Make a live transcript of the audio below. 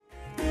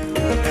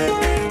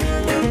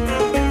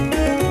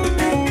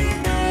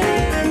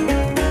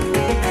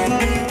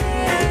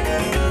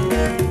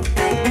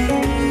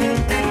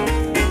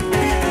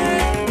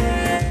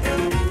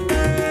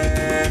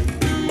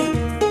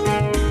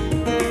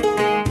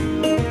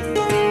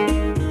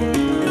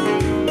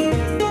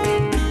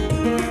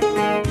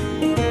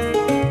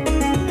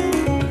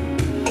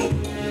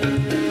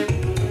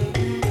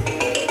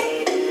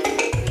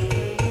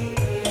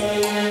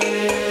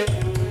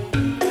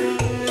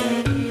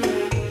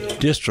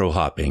Distro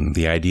hopping,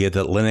 the idea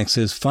that Linux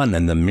is fun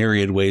and the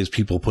myriad ways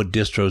people put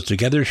distros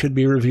together should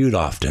be reviewed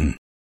often.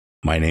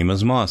 My name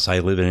is Moss. I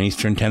live in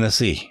Eastern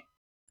Tennessee.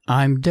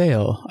 I'm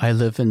Dale. I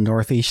live in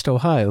Northeast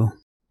Ohio.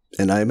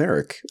 And I'm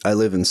Eric. I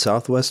live in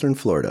Southwestern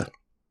Florida.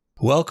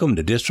 Welcome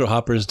to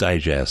Distrohoppers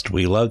Digest.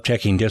 We love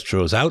checking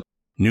distros out,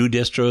 new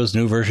distros,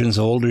 new versions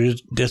of older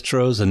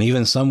distros, and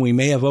even some we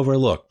may have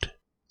overlooked.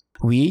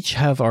 We each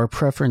have our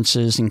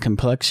preferences in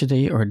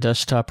complexity or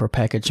desktop or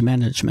package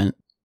management.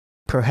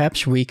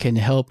 Perhaps we can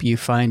help you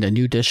find a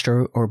new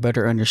distro or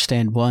better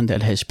understand one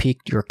that has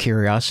piqued your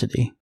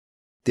curiosity.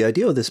 The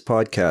idea of this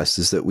podcast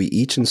is that we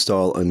each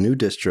install a new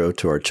distro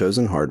to our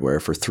chosen hardware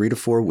for 3 to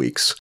 4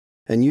 weeks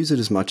and use it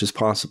as much as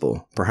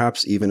possible,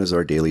 perhaps even as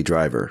our daily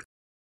driver.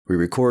 We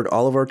record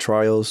all of our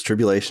trials,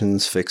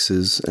 tribulations,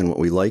 fixes, and what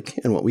we like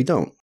and what we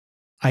don't.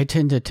 I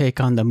tend to take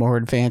on the more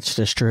advanced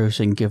distros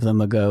and give them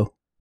a go.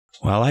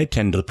 While I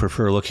tend to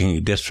prefer looking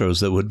at distros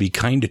that would be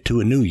kind to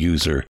a new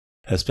user,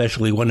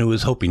 especially one who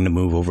is hoping to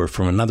move over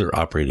from another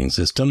operating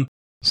system,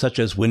 such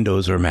as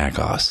Windows or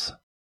macOS.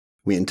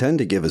 We intend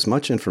to give as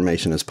much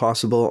information as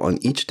possible on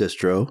each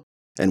distro,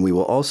 and we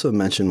will also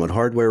mention what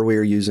hardware we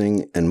are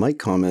using and might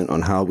comment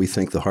on how we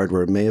think the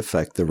hardware may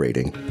affect the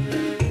rating.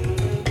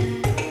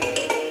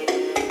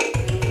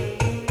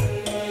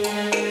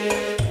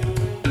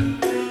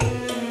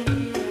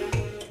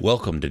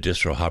 Welcome to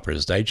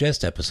Distrohoppers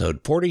Digest,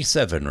 episode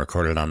 47,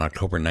 recorded on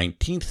October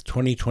 19th,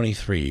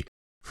 2023.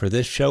 For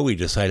this show, we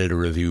decided to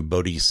review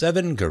Bodhi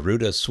 7,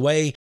 Garuda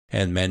Sway,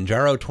 and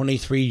Manjaro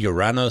 23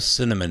 Uranus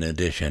Cinnamon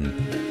Edition.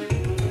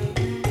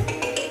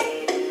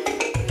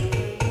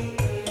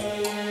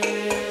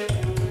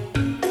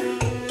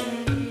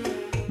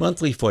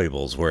 Monthly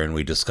Foibles, wherein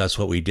we discuss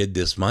what we did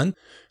this month.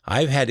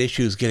 I've had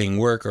issues getting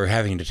work or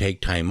having to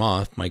take time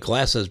off. My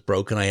glasses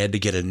broke and I had to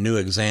get a new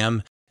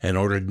exam and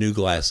ordered new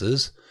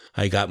glasses.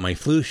 I got my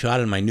flu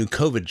shot and my new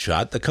COVID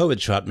shot. The COVID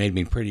shot made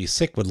me pretty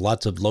sick with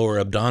lots of lower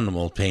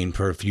abdominal pain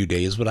for a few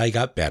days, but I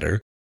got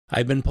better.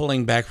 I've been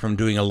pulling back from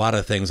doing a lot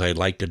of things I'd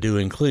like to do,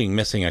 including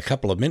missing a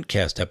couple of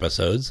Mintcast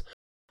episodes.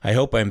 I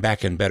hope I'm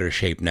back in better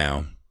shape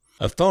now.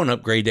 A phone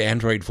upgrade to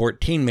Android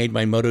 14 made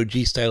my Moto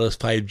G Stylus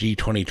 5G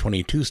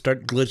 2022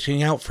 start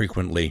glitching out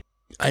frequently.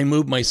 I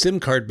moved my SIM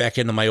card back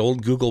into my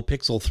old Google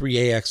Pixel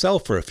 3a XL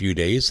for a few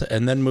days,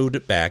 and then moved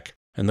it back,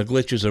 and the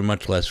glitches are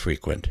much less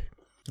frequent.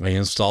 I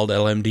installed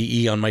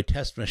LMDE on my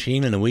test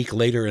machine and a week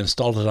later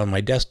installed it on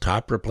my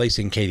desktop,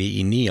 replacing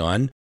KDE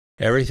Neon.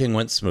 Everything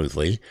went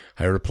smoothly.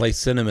 I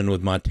replaced Cinnamon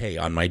with Mate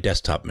on my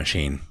desktop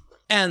machine.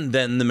 And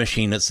then the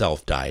machine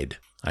itself died.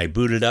 I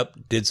booted up,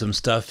 did some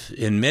stuff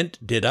in Mint,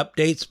 did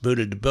updates,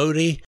 booted to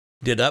Bodhi,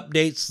 did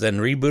updates, then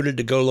rebooted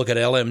to go look at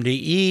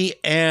LMDE,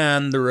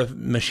 and the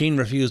machine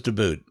refused to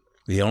boot.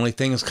 The only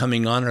things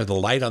coming on are the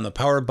light on the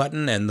power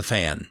button and the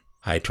fan.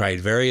 I tried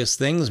various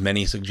things,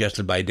 many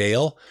suggested by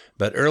Dale,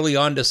 but early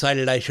on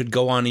decided I should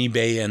go on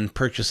eBay and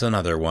purchase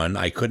another one.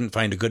 I couldn't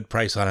find a good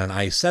price on an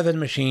i7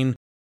 machine,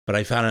 but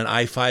I found an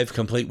i5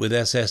 complete with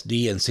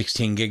SSD and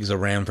 16 gigs of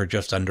RAM for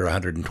just under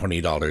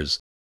 $120.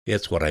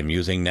 It's what I'm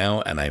using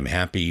now, and I'm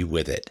happy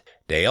with it.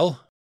 Dale?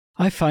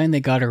 I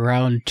finally got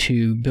around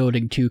to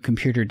building 2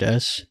 computer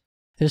desks.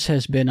 This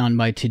has been on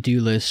my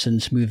to-do list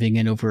since moving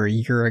in over a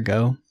year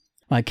ago.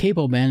 My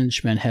cable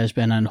management has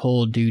been on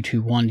hold due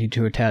to wanting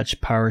to attach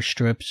power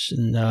strips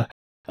and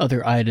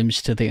other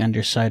items to the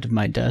underside of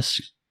my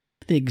desk.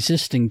 The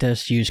existing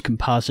desks use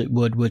composite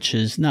wood, which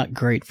is not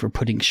great for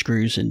putting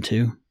screws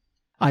into.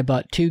 I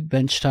bought 2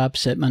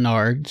 benchtops at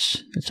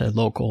Menards. It's a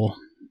local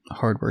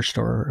hardware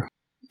store,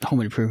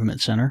 home improvement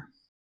center.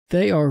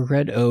 They are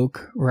red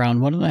oak,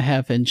 around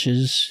 1.5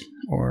 inches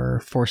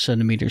or 4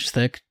 centimeters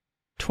thick,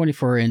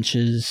 24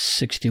 inches,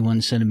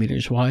 61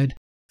 centimeters wide.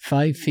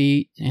 5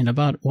 feet and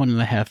about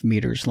 1.5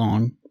 meters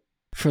long.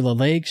 For the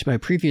legs, my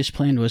previous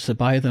plan was to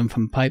buy them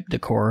from Pipe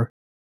Decor,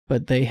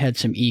 but they had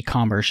some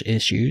e-commerce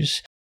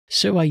issues,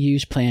 so I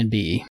used Plan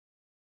B,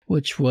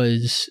 which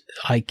was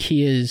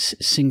IKEA's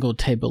single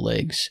table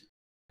legs.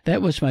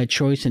 That was my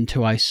choice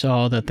until I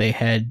saw that they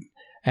had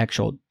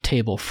actual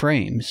table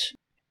frames.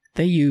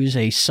 They use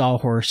a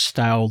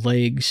sawhorse-style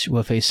legs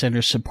with a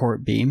center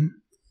support beam.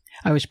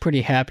 I was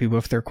pretty happy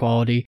with their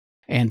quality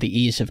and the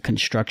ease of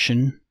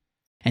construction.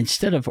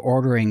 Instead of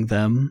ordering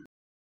them,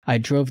 I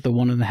drove the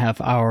 1.5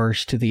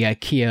 hours to the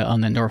IKEA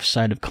on the north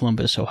side of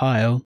Columbus,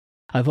 Ohio.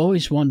 I've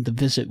always wanted to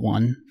visit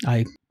one.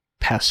 I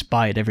pass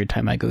by it every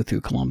time I go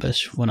through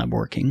Columbus when I'm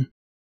working.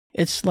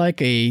 It's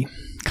like a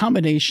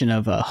combination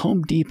of a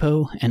Home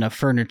Depot and a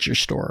furniture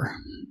store.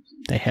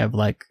 They have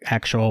like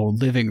actual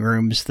living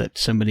rooms that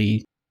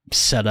somebody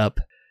set up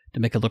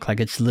to make it look like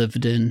it's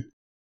lived in,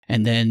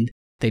 and then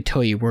they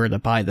tell you where to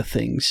buy the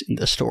things in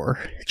the store.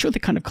 It's really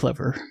kind of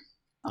clever.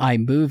 I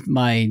moved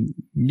my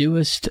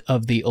newest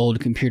of the old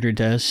computer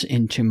desks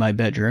into my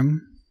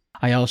bedroom.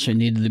 I also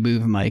needed to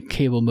move my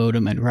cable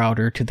modem and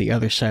router to the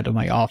other side of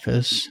my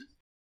office.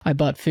 I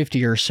bought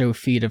 50 or so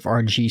feet of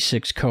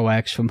RG6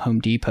 coax from Home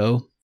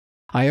Depot.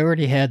 I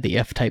already had the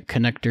F-type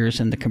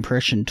connectors and the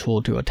compression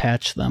tool to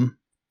attach them.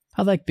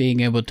 I like being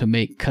able to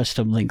make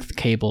custom length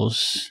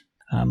cables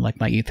like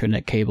my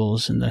Ethernet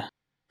cables and the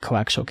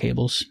coaxial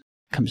cables.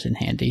 Comes in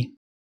handy.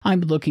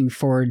 I'm looking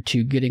forward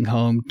to getting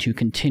home to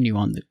continue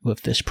on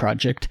with this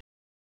project.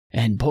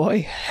 And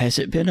boy, has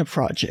it been a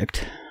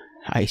project.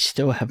 I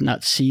still have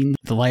not seen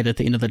the light at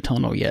the end of the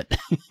tunnel yet.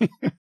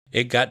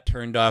 It got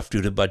turned off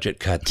due to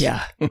budget cuts.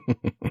 Yeah.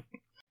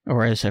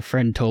 Or as a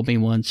friend told me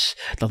once,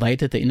 the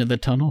light at the end of the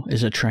tunnel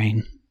is a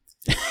train.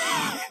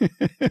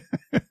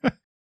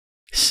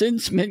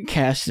 Since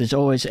Mintcast is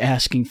always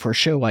asking for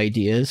show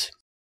ideas,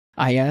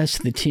 I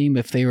asked the team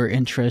if they were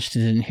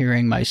interested in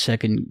hearing my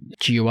second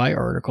GUI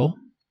article,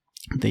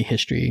 the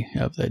history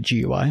of the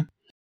GUI.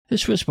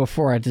 This was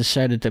before I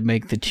decided to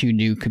make the 2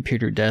 new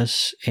computer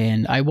desks,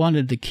 and I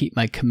wanted to keep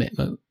my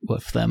commitment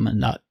with them and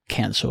not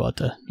cancel at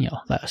the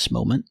last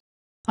moment.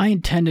 I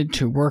intended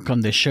to work on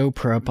the show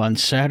prep on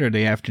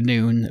Saturday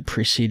afternoon that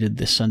preceded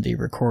the Sunday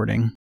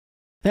recording.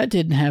 That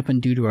didn't happen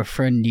due to a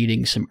friend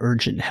needing some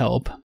urgent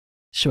help,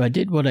 so I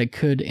did what I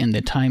could in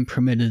the time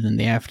permitted in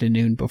the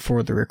afternoon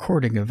before the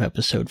recording of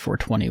episode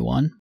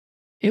 421.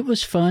 It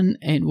was fun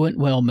and went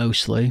well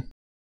mostly.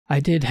 I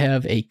did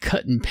have a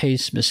cut and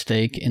paste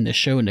mistake in the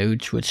show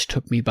notes which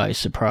took me by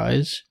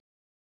surprise.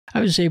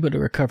 I was able to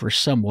recover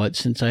somewhat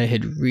since I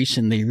had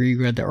recently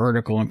reread the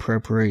article in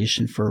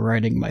preparation for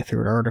writing my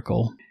 3rd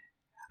article.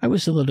 I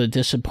was a little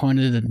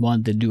disappointed and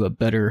wanted to do a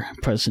better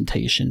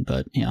presentation,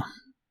 but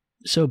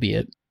so be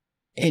it.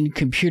 In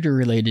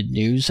computer-related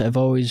news, I've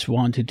always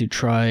wanted to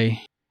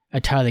try a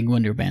tiling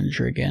window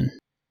manager again.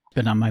 It's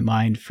been on my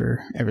mind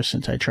ever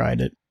since I tried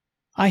it.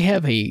 I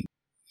have a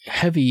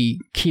heavy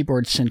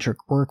keyboard-centric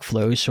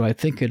workflow, so I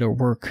think it'll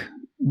work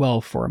well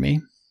for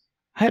me.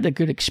 I had a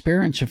good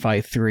experience with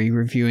i3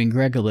 reviewing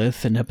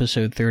Regolith in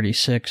episode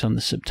 36 on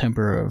the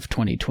September of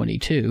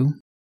 2022.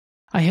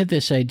 I had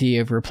this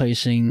idea of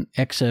replacing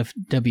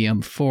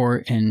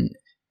XFWM4 and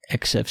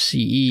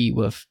XFCE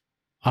with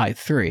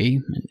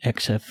i3, and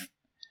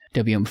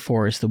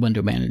XFWM4 is the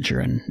window manager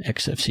in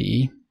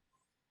XFCE.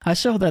 I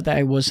saw that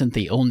I wasn't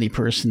the only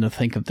person to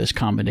think of this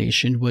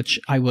combination, which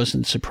I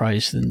wasn't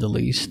surprised in the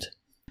least.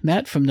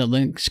 Matt from the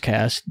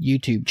Linkscast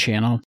YouTube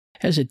channel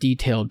has a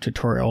detailed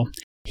tutorial.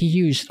 He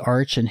used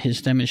Arch in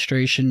his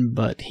demonstration,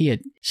 but he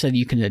had said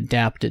you can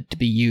adapt it to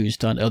be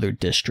used on other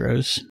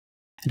distros.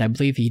 And I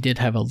believe he did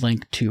have a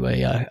link to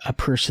a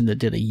person that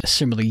did a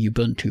similar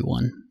Ubuntu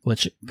one,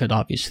 which could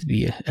obviously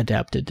be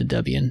adapted to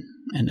Debian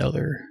and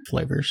other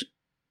flavors.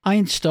 I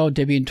installed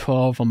Debian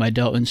 12 on my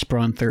Dell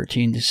Inspiron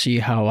 13 to see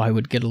how I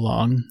would get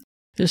along.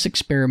 This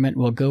experiment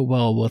will go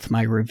well with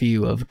my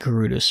review of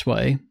Garuda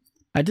Sway.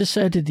 I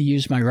decided to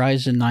use my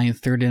Ryzen 9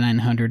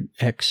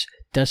 3900X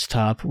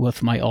desktop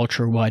with my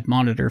ultra-wide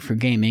monitor for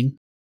gaming.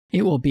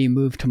 It will be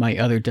moved to my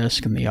other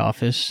desk in the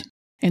office.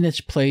 In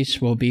its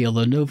place will be a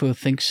Lenovo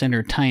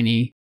ThinkCentre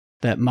Tiny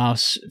that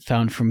Moss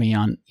found for me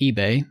on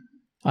eBay.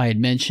 I had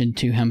mentioned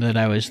to him that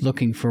I was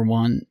looking for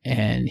one,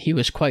 and he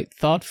was quite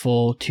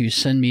thoughtful to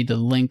send me the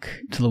link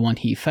to the one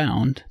he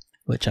found,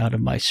 which out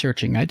of my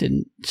searching I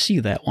didn't see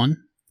that one.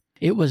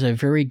 It was a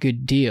very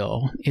good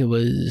deal. It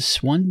was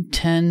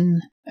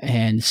 $110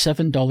 and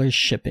 $7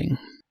 shipping.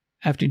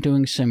 After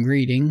doing some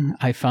reading,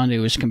 I found it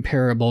was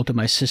comparable to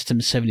my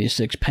System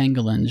 76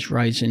 Pangolin's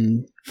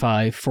Ryzen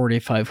 5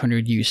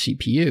 4500U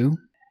CPU.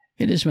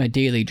 It is my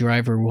daily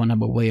driver when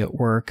I'm away at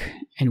work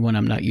and when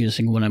I'm not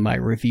using one of my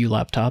review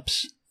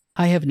laptops.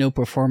 I have no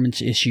performance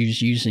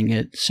issues using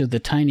it, so the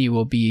Tiny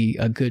will be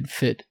a good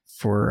fit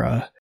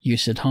for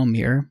use at home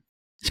here.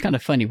 It's kind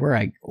of funny, where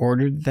I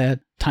ordered that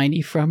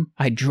Tiny from,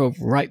 I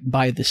drove right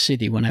by the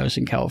city when I was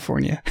in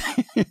California.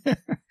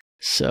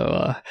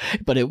 So,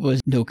 but it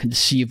was no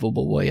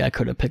conceivable way I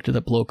could have picked it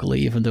up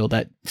locally, even though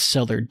that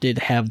seller did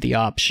have the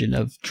option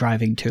of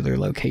driving to their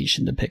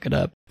location to pick it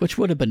up, which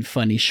would have been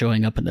funny,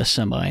 showing up in a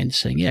semi and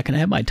saying, yeah, can I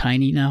have my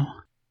Tiny now?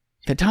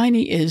 The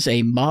Tiny is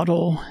a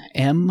Model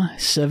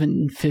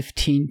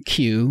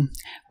M715Q,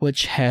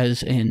 which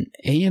has an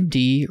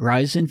AMD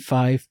Ryzen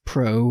 5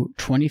 Pro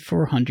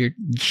 2400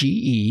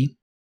 GE,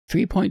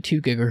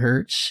 3.2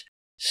 GHz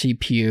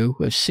CPU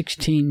with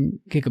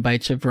 16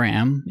 gigabytes of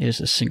RAM, is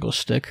a single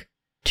stick,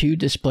 2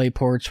 display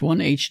ports, 1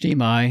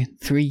 HDMI,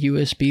 3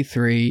 USB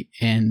 3,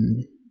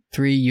 and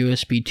 3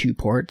 USB 2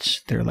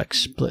 ports. They're like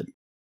split,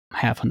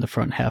 half on the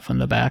front, half on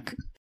the back.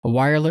 A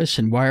wireless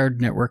and wired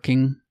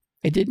networking.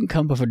 It didn't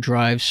come with a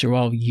drive, so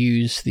I'll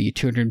use the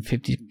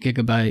 250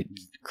 gigabyte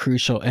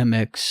Crucial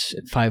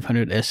MX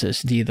 500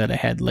 SSD that I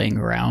had laying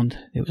around.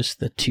 It was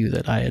the 2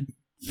 that I had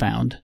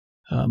found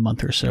a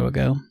month or so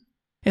ago.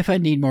 If I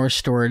need more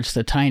storage,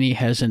 the Tiny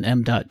has an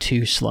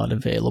M.2 slot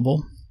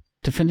available.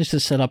 To finish the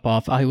setup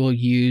off, I will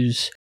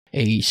use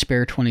a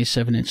spare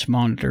 27-inch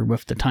monitor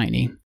with the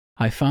Tiny.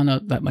 I found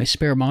out that my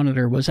spare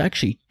monitor was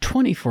actually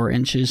 24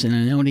 inches and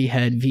it only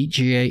had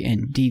VGA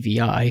and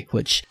DVI,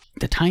 which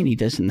the Tiny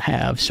doesn't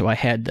have, so I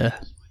had to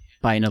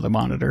buy another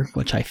monitor,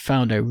 which I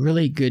found a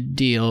really good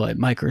deal at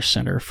Micro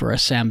Center for a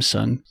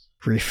Samsung,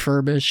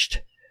 refurbished.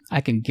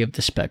 I can give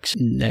the specs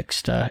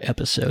next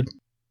episode.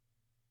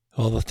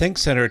 Well, the Think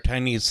Center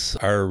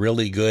Tinies are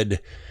really good.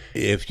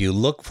 If you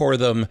look for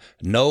them,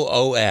 no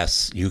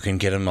OS, you can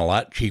get them a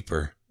lot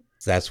cheaper.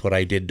 That's what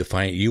I did to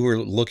find. You were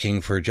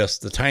looking for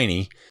just the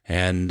Tiny,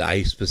 and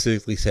I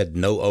specifically said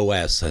no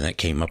OS, and it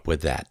came up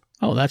with that.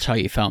 Oh, that's how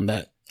you found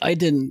that. I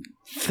didn't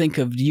think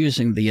of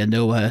using the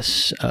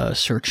NOS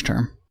search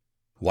term.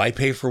 Why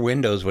pay for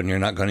Windows when you're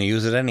not going to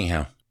use it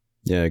anyhow?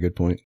 Yeah, good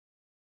point.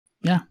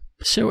 Yeah.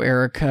 So,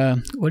 Eric,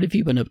 what have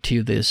you been up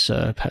to this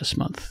past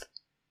month?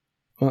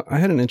 Well, I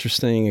had an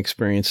interesting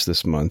experience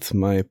this month.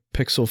 My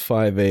Pixel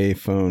 5a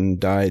phone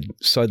died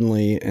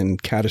suddenly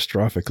and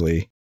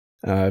catastrophically.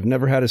 I've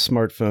never had a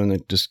smartphone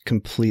that just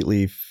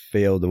completely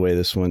failed the way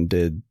this one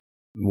did,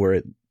 where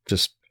it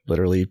just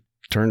literally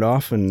turned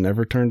off and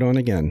never turned on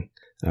again.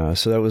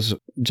 So that was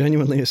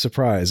genuinely a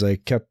surprise. I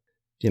kept,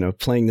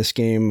 playing this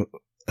game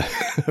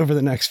over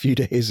the next few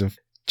days of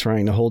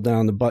trying to hold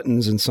down the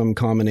buttons in some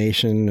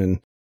combination. And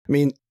I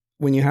mean,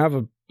 when you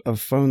have a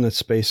phone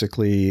that's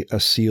basically a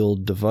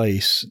sealed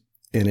device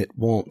and it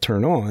won't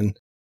turn on,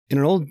 in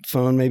an old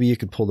phone, maybe you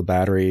could pull the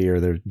battery or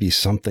there'd be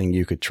something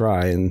you could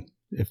try. And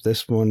if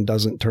this one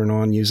doesn't turn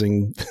on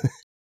using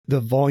the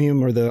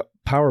volume or the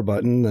power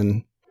button,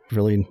 then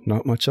really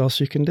not much else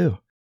you can do.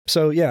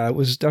 So yeah, it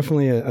was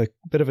definitely a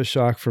bit of a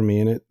shock for me.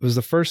 And it was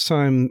the first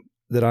time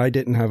that I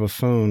didn't have a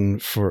phone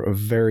for a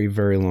very,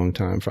 very long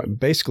time,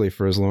 basically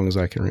for as long as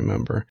I can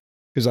remember.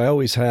 Because I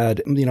always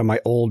had, my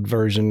old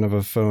version of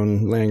a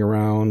phone laying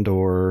around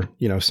or,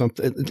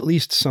 something, at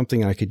least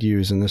something I could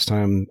use. And this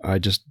time I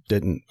just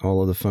didn't.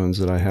 All of the phones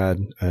that I had,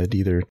 I'd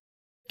either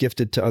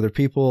gifted to other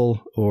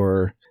people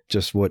or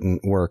just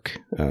wouldn't work.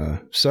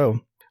 So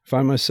I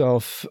find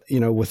myself,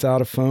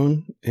 without a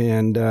phone.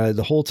 And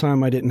the whole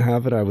time I didn't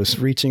have it, I was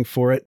reaching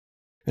for it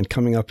and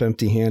coming up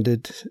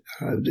empty-handed.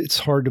 It's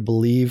hard to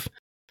believe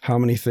how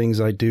many things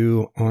I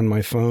do on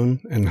my phone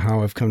and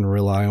how I've come to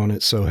rely on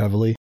it so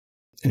heavily.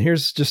 And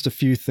here's just a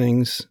few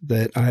things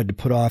that I had to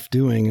put off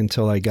doing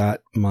until I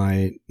got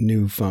my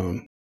new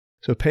phone.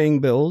 So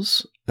paying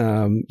bills,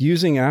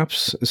 using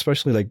apps,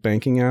 especially like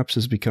banking apps,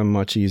 has become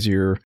much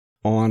easier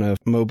on a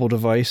mobile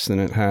device than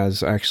it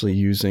has actually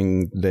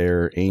using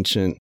their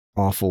ancient,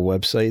 awful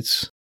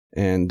websites.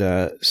 And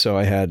so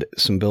I had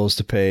some bills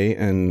to pay,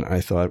 and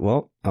I thought,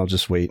 well, I'll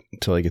just wait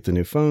until I get the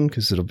new phone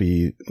because it'll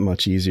be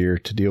much easier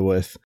to deal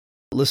with.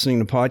 Listening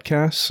to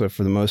podcasts, so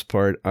for the most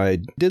part, I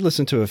did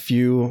listen to a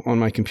few on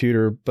my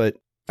computer, but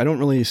I don't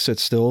really sit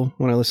still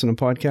when I listen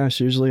to podcasts.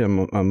 Usually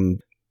I'm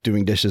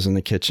doing dishes in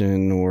the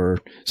kitchen or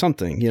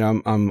something.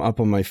 I'm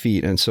up on my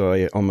feet, and so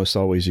I almost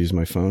always use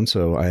my phone.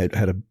 So I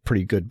had a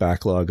pretty good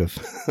backlog of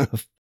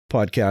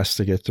podcasts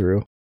to get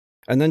through.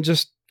 And then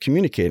just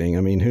communicating.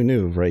 I mean, who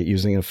knew, right?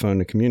 Using a phone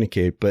to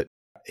communicate. But,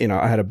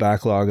 I had a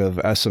backlog of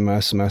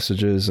SMS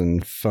messages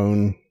and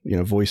phone,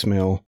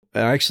 voicemail. I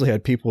actually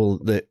had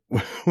people that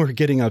were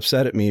getting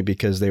upset at me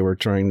because they were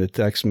trying to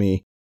text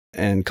me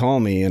and call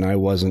me, and I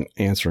wasn't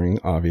answering,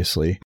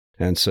 obviously.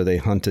 And so they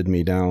hunted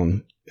me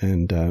down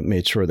and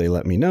made sure they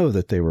let me know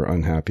that they were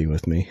unhappy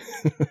with me.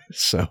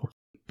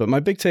 But my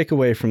big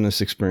takeaway from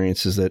this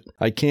experience is that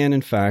I can,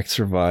 in fact,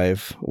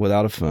 survive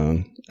without a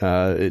phone.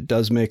 It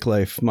does make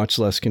life much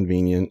less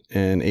convenient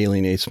and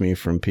alienates me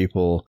from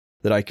people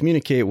that I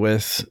communicate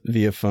with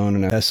via phone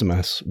and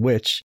SMS,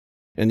 which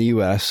in the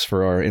US,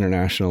 for our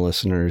international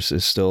listeners,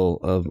 is still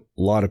a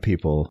lot of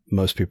people.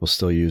 Most people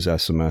still use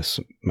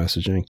SMS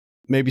messaging.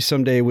 Maybe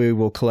someday we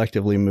will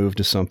collectively move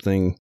to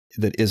something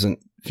that isn't,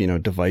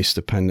 device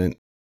dependent,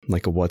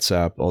 like a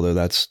WhatsApp, although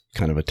that's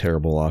kind of a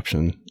terrible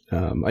option.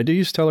 I do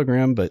use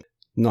Telegram, but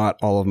not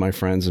all of my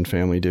friends and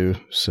family do.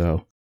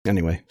 So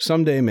anyway,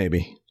 someday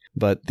maybe.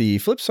 But the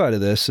flip side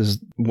of this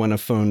is when a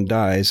phone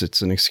dies,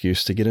 it's an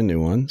excuse to get a new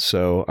one.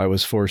 So I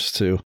was forced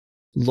to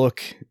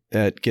look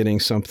at getting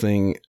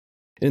something.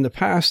 In the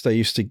past, I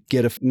used to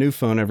get a new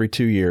phone every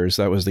 2 years.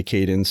 That was the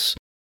cadence.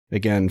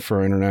 Again, for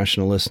our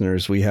international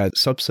listeners, we had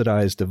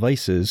subsidized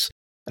devices.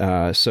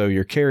 So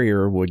your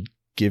carrier would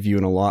give you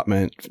an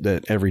allotment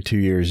that every 2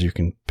 years you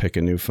can pick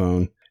a new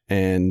phone.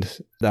 And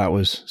that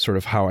was sort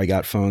of how I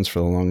got phones for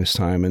the longest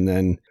time. And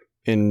then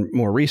in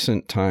more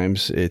recent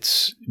times,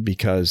 it's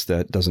because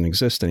that doesn't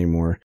exist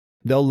anymore.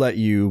 They'll let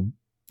you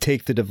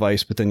take the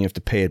device, but then you have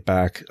to pay it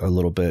back a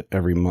little bit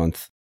every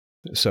month.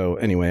 So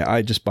anyway,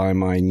 I just buy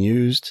mine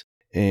used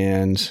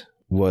and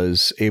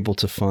was able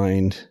to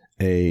find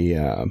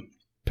a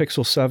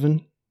Pixel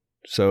 7.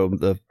 So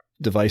the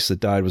device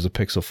that died was a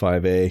Pixel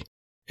 5a,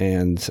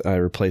 and I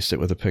replaced it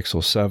with a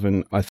Pixel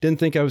 7. I didn't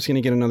think I was going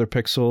to get another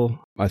Pixel.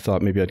 I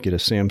thought maybe I'd get a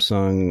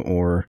Samsung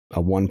or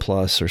a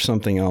OnePlus or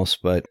something else,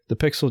 but the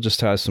Pixel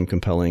just has some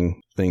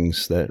compelling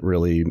things that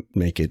really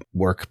make it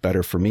work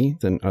better for me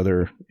than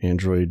other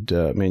Android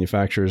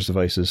manufacturers'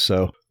 devices.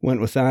 So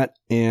went with that.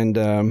 And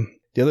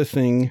the other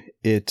thing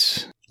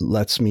it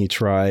lets me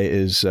try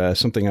is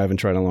something I haven't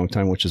tried in a long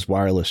time, which is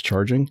wireless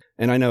charging.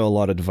 And I know a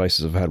lot of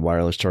devices have had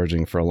wireless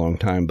charging for a long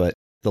time, but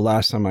the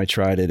last time I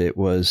tried it, it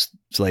was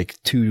like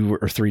 2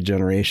 or 3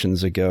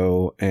 generations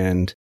ago,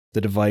 and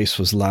the device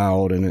was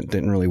loud and it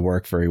didn't really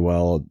work very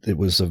well. It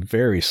was a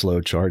very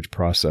slow charge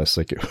process.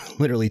 Like it would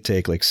literally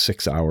take like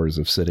 6 hours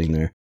of sitting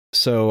there.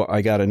 So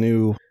I got a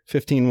new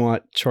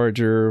 15-watt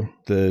charger,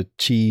 the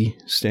Qi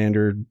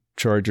standard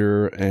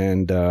charger,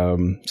 and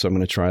so I'm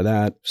going to try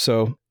that.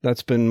 So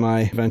that's been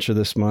my venture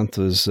this month,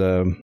 is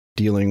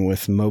dealing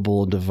with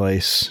mobile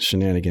device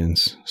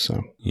shenanigans.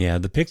 So yeah,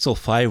 the Pixel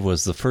 5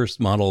 was the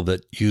first model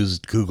that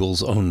used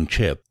Google's own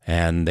chip,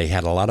 and they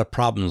had a lot of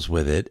problems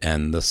with it.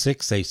 And the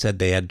 6, they said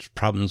they had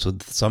problems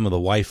with some of the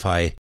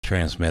Wi-Fi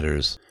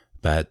transmitters,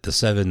 but the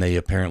 7, they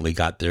apparently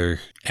got their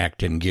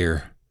act in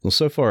gear. Well,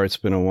 so far it's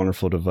been a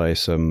wonderful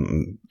device.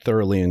 I'm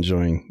thoroughly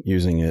enjoying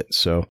using it.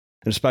 So,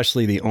 and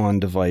especially the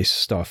on-device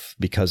stuff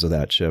because of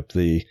that chip,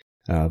 the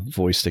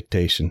voice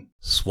dictation.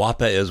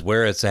 Swappa is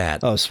where it's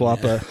at. Oh,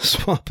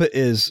 Swappa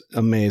is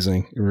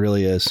amazing. It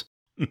really is.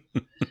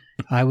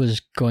 I was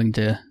going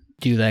to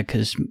do that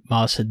because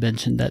Moss had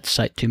mentioned that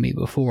site to me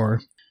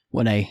before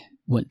when I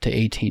went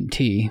to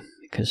AT&T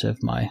because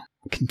of my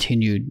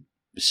continued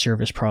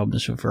service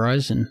problems with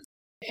Verizon.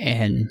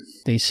 And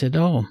they said,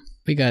 oh,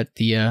 we got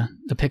the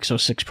Pixel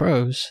 6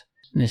 Pros.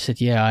 And they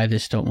said, yeah, I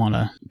just don't want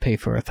to pay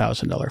for a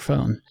 $1,000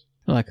 phone.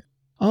 They're like,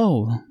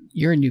 oh,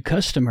 you're a new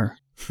customer.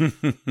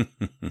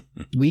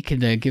 We can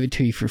give it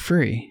to you for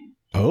free.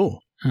 Oh.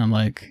 And I'm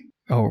like,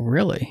 oh,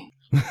 really?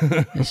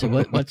 I said,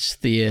 what's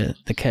the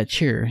catch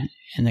here?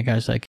 And the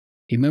guy's like,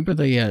 you remember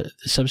the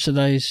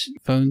subsidized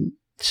phone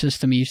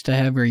system you used to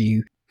have where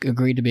you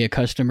agreed to be a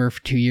customer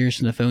for 2 years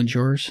and the phone's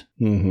yours?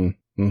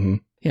 Mm-hmm. Mm-hmm.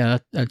 Yeah,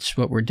 that's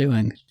what we're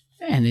doing.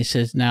 And he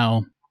says,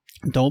 now,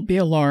 don't be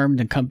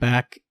alarmed and come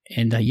back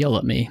and yell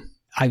at me.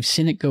 I've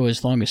seen it go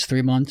as long as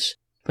 3 months,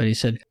 but he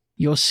said,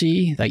 you'll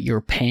see that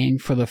you're paying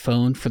for the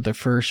phone for the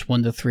first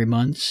 1 to 3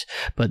 months,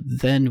 but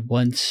then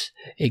once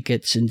it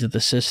gets into the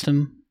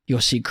system,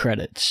 you'll see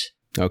credits.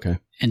 Okay.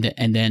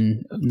 And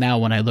then now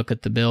when I look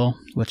at the bill,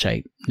 which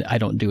I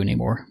don't do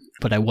anymore,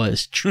 but I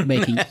was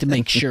making to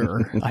make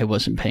sure I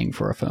wasn't paying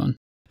for a phone.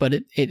 But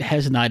it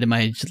has an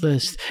itemized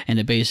list, and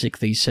it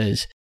basically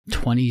says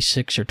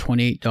 $26 or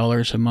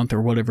 $28 a month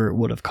or whatever it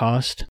would have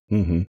cost.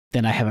 Mm-hmm.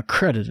 Then I have a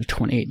credit of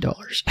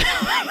 $28.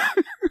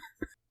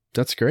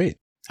 That's great.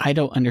 I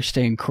don't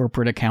understand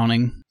corporate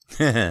accounting.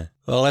 Well,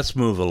 let's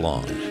move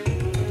along.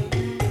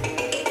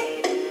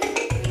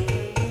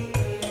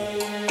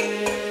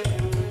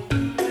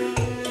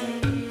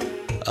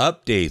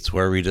 Updates,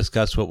 where we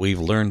discuss what we've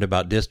learned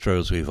about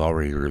distros we've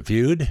already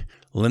reviewed.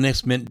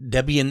 Linux Mint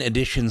Debian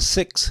Edition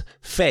 6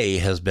 Fay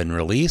has been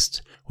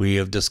released. We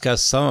have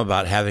discussed some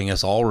about having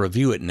us all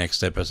review it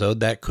next episode.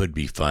 That could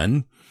be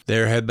fun.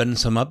 There have been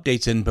some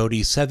updates in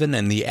Bodhi 7,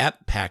 and the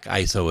App Pack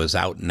ISO is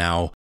out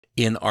now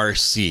in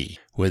RC,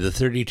 with a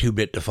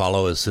 32-bit to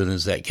follow as soon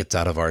as that gets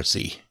out of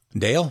RC.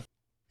 Dale?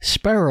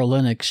 Spiral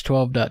Linux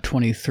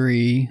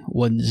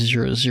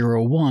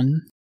 12.23.1001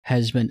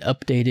 has been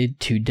updated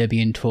to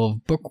Debian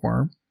 12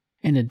 Bookworm.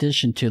 In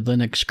addition to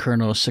Linux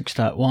kernel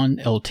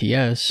 6.1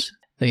 LTS,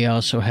 they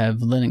also have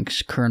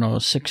Linux kernel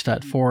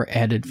 6.4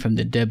 added from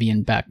the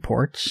Debian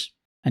backports.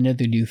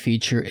 Another new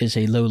feature is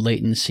a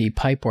low-latency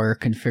pipewire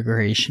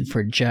configuration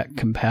for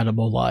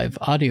jack-compatible live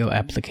audio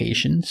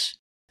applications.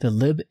 The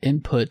lib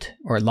input,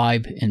 or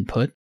lib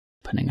input,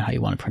 depending on how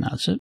you want to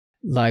pronounce it,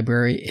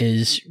 library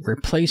is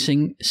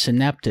replacing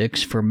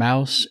Synaptics for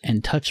mouse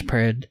and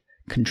touchpad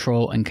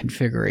control and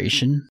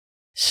configuration.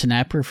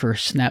 Snapper for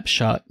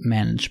snapshot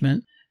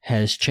management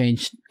has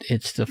changed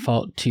its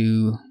default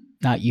to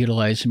not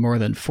utilize more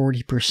than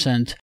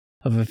 40%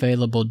 of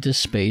available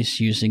disk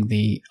space using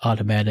the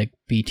automatic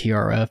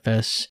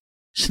BTRFS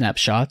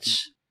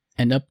snapshots.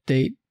 An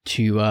update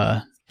to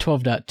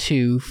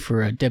 12.2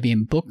 for a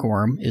Debian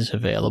Bookworm is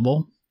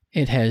available.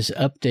 It has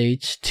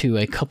updates to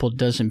a couple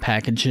dozen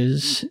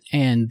packages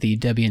and the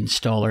Debian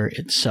installer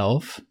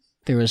itself.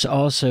 There is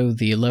also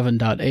the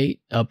 11.8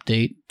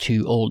 update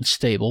to Old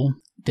Stable,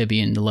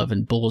 Debian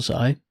 11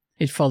 Bullseye.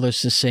 It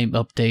follows the same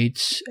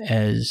updates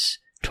as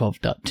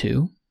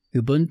 12.2.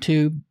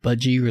 Ubuntu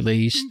Budgie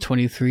release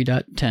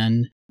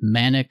 23.10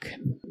 Manic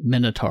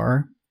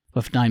Minotaur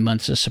with 9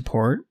 months of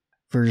support.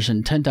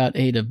 Version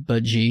 10.8 of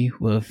Budgie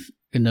with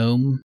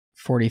GNOME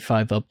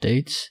 45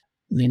 updates.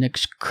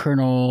 Linux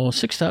kernel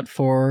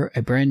 6.4,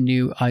 a brand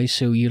new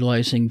ISO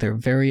utilizing their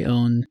very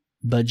own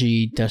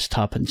Budgie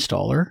desktop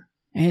installer.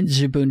 And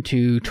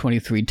Ubuntu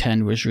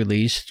 23.10 was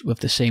released with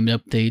the same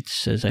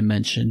updates as I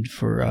mentioned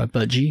for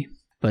Budgie,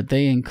 but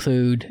they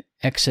include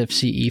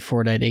XFCE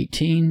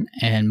 4.18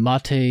 and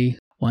Mate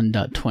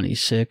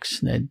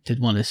 1.26. And I did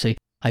want to say,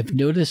 I've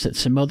noticed that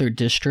some other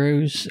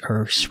distros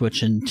are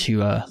switching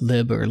to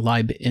lib or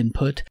lib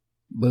input,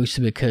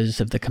 mostly because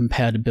of the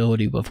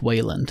compatibility with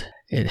Wayland.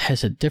 It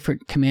has a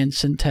different command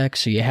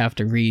syntax, so you have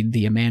to read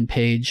the man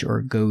page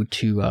or go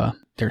to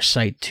their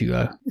site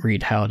to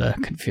read how to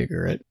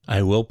configure it.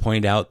 I will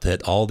point out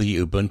that all the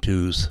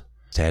Ubuntus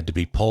had to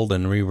be pulled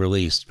and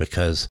re-released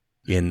because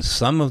in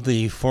some of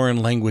the foreign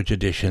language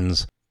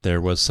editions, there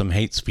was some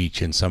hate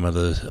speech in some of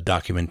the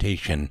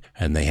documentation,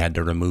 and they had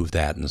to remove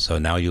that. And so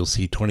now you'll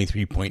see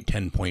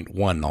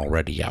 23.10.1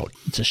 already out.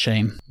 It's a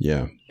shame.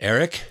 Yeah.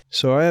 Eric?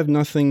 So I have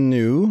nothing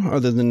new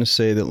other than to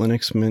say that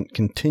Linux Mint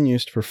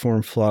continues to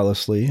perform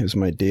flawlessly as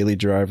my daily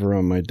driver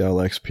on my Dell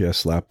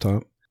XPS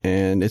laptop.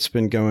 And it's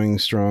been going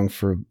strong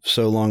for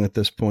so long at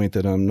this point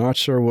that I'm not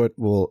sure what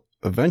will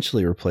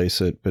eventually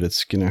replace it, but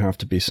it's going to have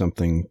to be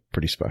something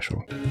pretty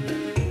special.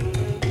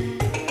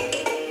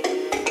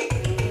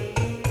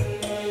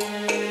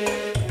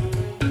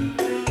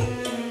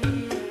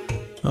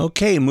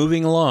 Okay,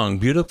 moving along.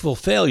 Beautiful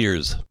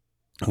failures.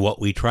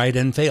 What we tried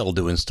and failed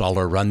to install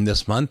or run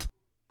this month.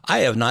 I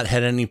have not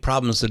had any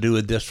problems to do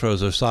with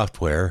distros or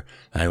software.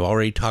 I've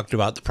already talked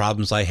about the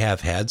problems I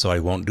have had, so I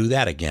won't do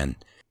that again.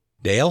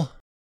 Dale?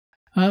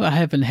 I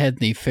haven't had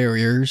any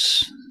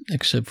failures,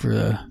 except for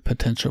the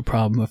potential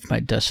problem of my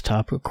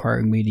desktop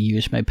requiring me to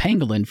use my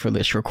pangolin for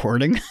this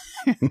recording.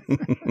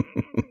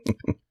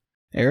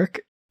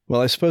 Eric?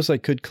 Well, I suppose I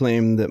could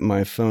claim that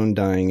my phone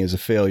dying is a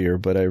failure,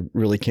 but I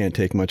really can't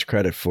take much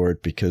credit for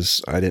it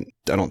because I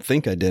don't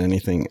think I did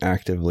anything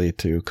actively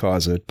to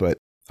cause it, but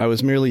I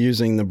was merely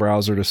using the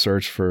browser to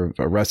search for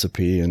a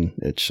recipe and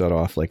it shut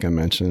off like I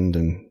mentioned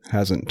and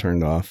hasn't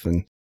turned off.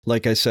 And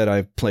like I said,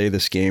 I play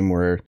this game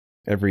where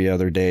every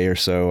other day or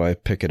so I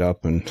pick it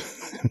up and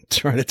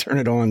try to turn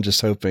it on, just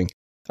hoping.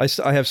 I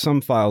have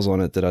some files on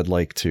it that I'd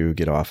like to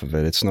get off of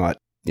it. It's not,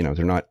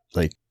 they're not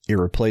like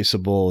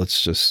irreplaceable.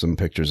 It's just some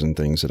pictures and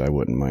things that I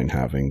wouldn't mind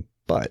having.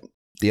 But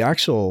the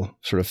actual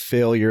sort of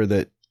failure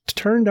that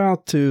turned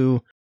out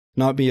to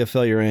not be a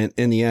failure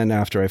in the end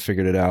after I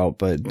figured it out,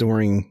 but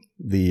during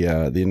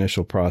the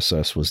initial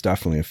process was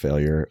definitely a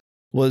failure,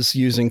 was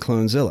using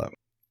Clonezilla.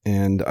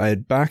 And I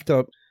had backed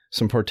up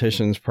some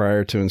partitions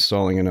prior to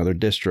installing another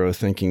distro,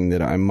 thinking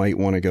that I might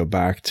want to go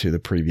back to the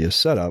previous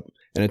setup.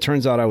 And it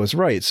turns out I was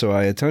right. So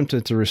I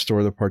attempted to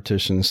restore the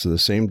partitions to the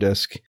same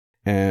disk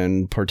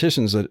and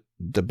partitions that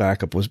the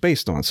backup was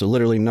based on. So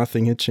literally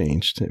nothing had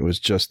changed. It was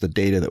just the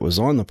data that was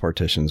on the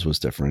partitions was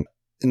different.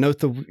 Note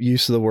the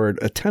use of the word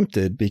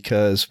attempted,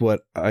 because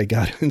what I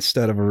got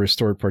instead of a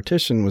restored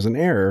partition was an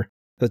error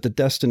that the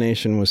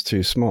destination was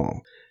too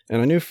small.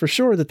 And I knew for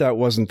sure that that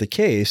wasn't the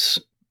case,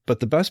 but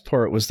the best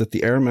part was that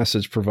the error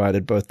message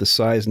provided both the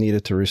size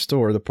needed to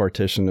restore the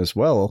partition as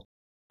well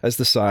as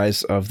the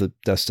size of the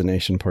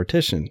destination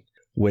partition,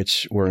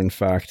 which were in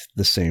fact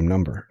the same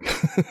number.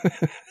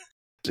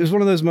 It was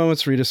one of those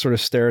moments where you just sort of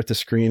stare at the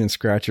screen and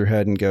scratch your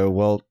head and go,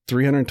 well,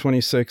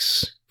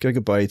 326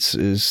 gigabytes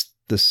is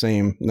the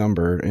same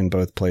number in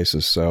both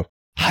places. So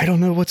I don't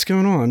know what's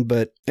going on.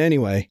 But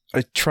anyway,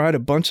 I tried a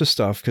bunch of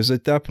stuff because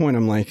at that point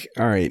I'm like,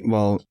 all right,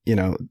 well,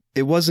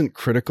 it wasn't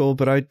critical,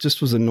 but I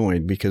just was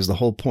annoyed because the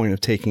whole point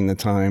of taking the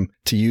time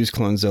to use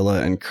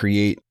Clonezilla and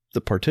create the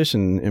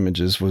partition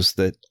images was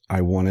that I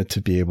wanted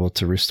to be able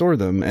to restore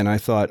them. And I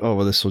thought, oh,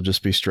 well, this will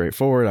just be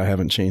straightforward. I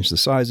haven't changed the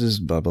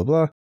sizes, blah, blah,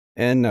 blah.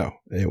 And no,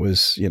 it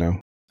was,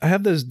 I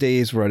have those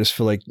days where I just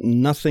feel like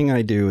nothing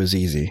I do is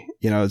easy.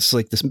 It's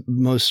like this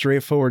most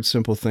straightforward,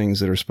 simple things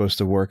that are supposed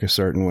to work a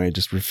certain way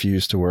just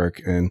refuse to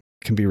work and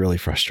can be really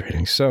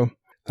frustrating. So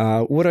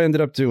what I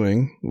ended up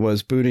doing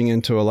was booting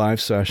into a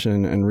live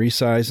session and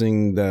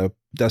resizing the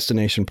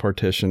destination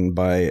partition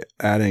by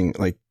adding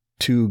like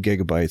 2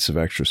 gigabytes of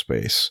extra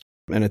space.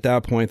 And at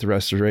that point, the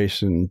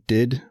restoration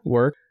did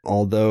work,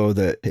 although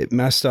that it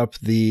messed up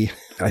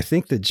I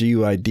think the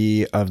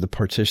GUID of the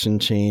partition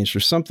changed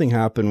or something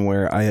happened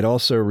where I had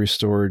also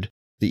restored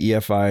the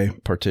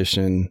EFI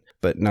partition,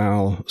 but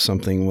now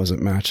something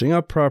wasn't matching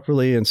up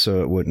properly, and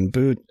so it wouldn't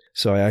boot.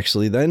 So I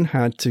actually then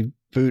had to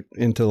boot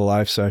into the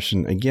live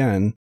session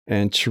again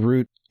and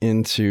chroot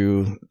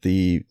into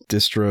the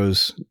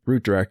distro's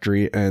root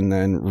directory and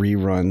then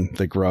rerun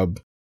the grub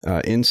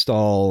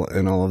install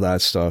and all of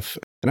that stuff.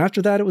 And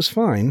after that, it was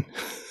fine.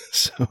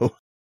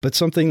 But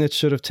something that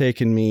should have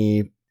taken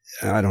me,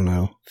 I don't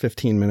know,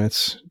 15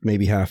 minutes,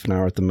 maybe half an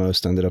hour at the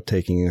most, ended up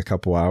taking a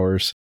couple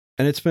hours.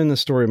 And it's been the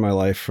story of my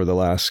life for the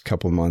last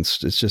couple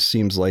months. It just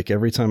seems like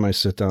every time I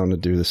sit down to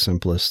do the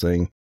simplest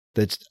thing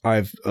that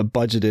I've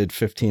budgeted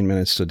 15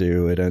 minutes to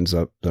do, it ends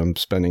up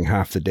spending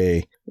half the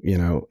day,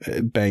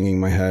 banging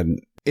my head.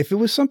 If it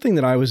was something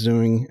that I was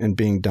doing and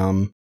being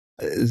dumb,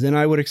 then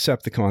I would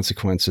accept the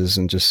consequences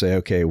and just say,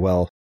 okay,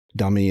 well,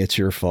 dummy, it's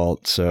your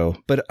fault.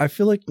 But I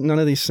feel like none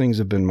of these things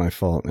have been my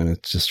fault, and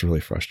it's just really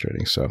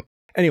frustrating. So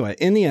anyway,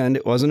 in the end,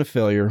 it wasn't a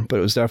failure, but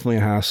it was definitely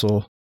a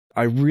hassle.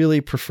 I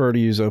really prefer to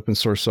use open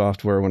source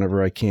software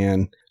whenever I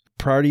can.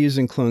 Prior to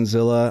using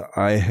Clonezilla,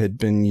 I had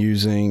been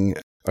using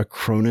a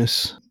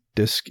Cronus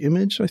disk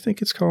image, I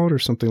think it's called, or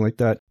something like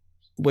that,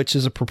 which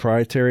is a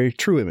proprietary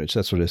True Image.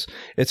 That's what it is.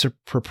 It's a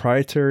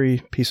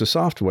proprietary piece of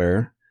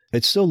software.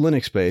 It's still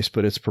Linux-based,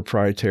 but it's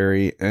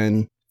proprietary.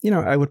 And,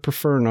 I would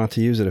prefer not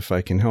to use it if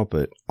I can help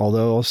it.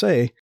 Although I'll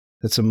say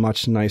it's a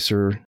much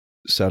nicer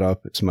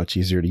setup. It's much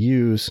easier to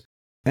use.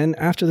 And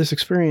after this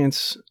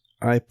experience,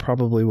 I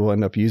probably will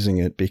end up using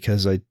it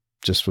because I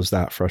just was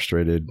that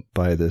frustrated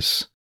by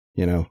this,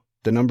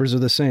 The numbers are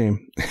the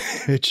same.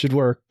 It should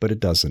work, but it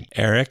doesn't.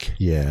 Eric?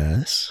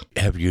 Yes?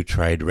 Have you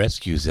tried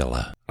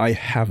RescueZilla? I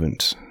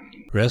haven't.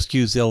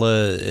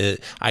 RescueZilla,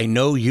 I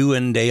know you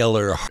and Dale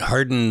are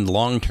hardened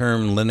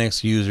long-term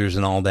Linux users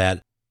and all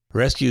that.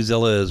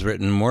 RescueZilla is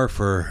written more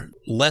for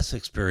less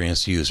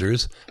experienced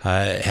users.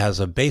 It has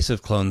a base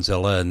of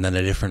CloneZilla and then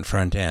a different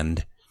front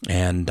end.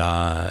 And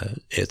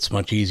it's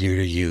much easier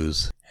to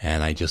use.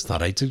 And I just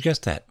thought I'd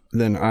suggest that.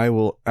 Then I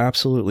will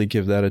absolutely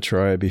give that a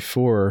try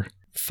before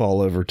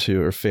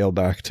fail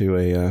back to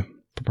a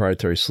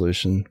proprietary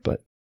solution.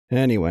 But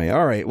anyway,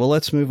 all right, well,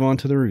 let's move on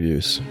to the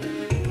reviews.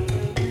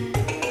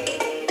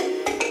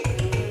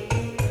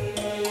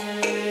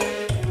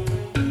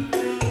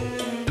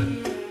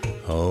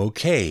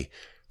 Okay,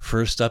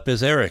 first up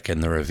is Eric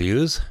in the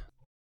reviews.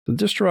 The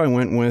distro I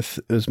went with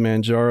is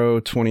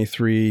Manjaro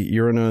 23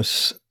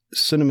 Uranus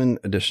Cinnamon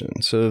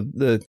Edition. So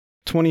the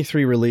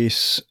 23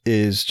 release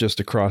is just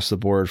across the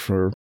board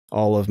for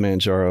all of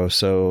Manjaro.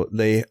 So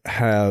they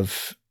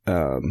have,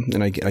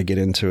 and I get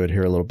into it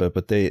here a little bit,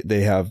 but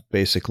they have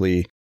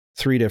basically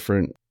 3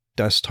 different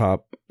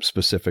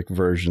desktop-specific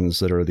versions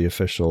that are the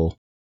official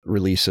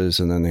releases,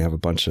 and then they have a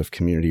bunch of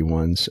community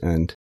ones,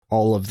 and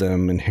all of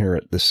them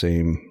inherit the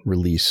same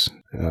release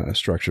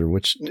structure,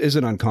 which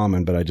isn't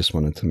uncommon, but I just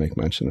wanted to make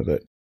mention of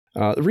it.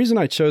 The reason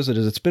I chose it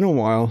is it's been a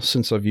while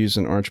since I've used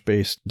an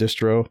Arch-based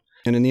distro,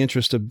 and in the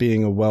interest of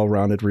being a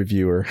well-rounded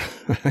reviewer,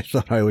 I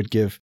thought I would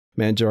give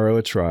Manjaro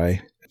a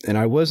try. And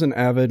I was an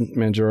avid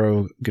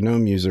Manjaro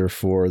GNOME user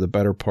for the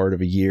better part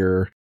of a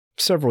year,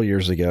 several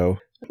years ago,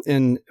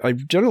 and I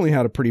generally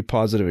had a pretty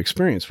positive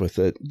experience with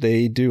it.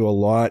 They do a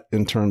lot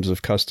in terms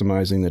of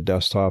customizing the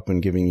desktop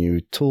and giving you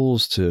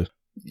tools to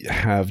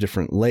have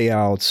different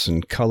layouts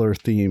and color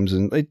themes,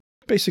 and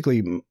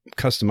basically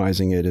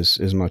customizing it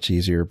is much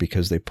easier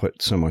because they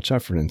put so much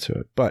effort into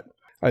it. But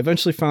I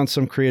eventually found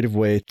some creative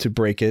way to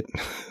break it,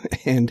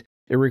 and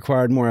it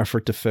required more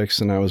effort to fix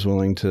than I was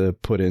willing to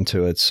put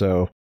into it,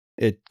 so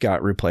it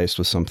got replaced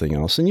with something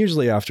else. And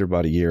usually after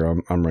about a year,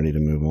 I'm ready to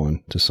move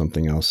on to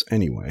something else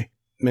anyway.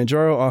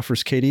 Manjaro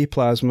offers KDE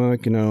Plasma,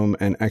 GNOME,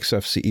 and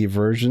XFCE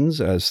versions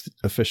as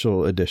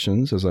official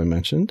editions, as I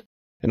mentioned,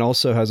 and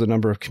also has a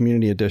number of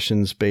community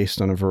editions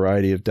based on a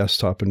variety of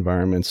desktop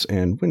environments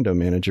and window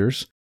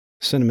managers,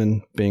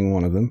 Cinnamon being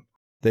one of them.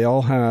 They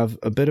all have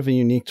a bit of a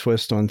unique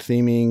twist on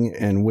theming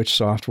and which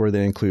software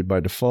they include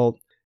by default,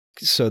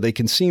 so they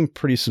can seem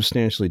pretty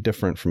substantially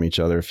different from each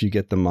other. If you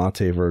get the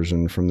Mate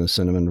version from the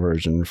Cinnamon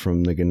version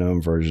from the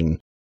GNOME version,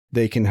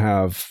 they can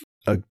have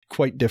a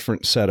quite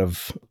different set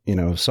of,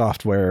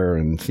 software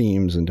and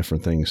themes and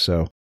different things.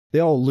 So they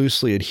all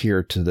loosely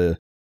adhere to the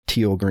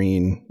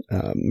teal-green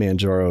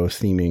Manjaro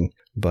theming,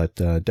 but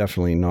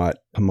definitely not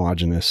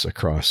homogeneous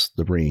across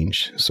the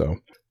range. So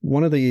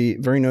one of the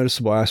very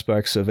noticeable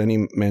aspects of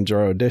any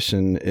Manjaro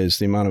edition is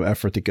the amount of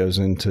effort that goes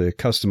into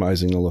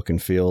customizing the look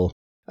and feel.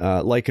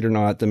 Like it or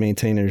not, the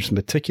maintainers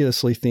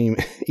meticulously theme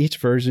each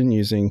version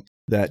using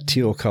that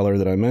teal color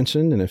that I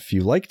mentioned. And if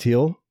you like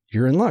teal,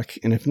 you're in luck.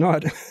 And if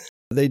not,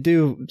 they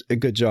do a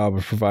good job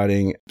of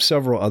providing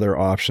several other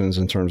options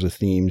in terms of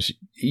themes,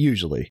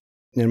 usually.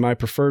 And my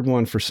preferred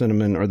one for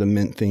Cinnamon are the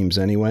Mint themes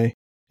anyway.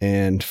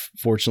 And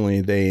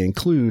fortunately, they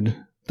include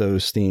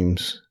those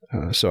themes.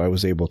 So I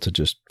was able to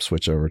just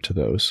switch over to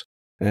those.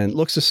 And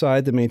looks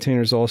aside, the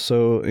maintainers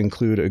also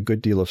include a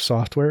good deal of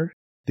software.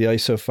 The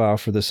ISO file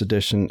for this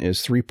edition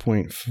is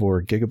 3.4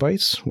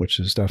 gigabytes, which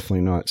is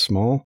definitely not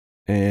small,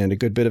 and a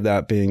good bit of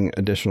that being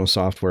additional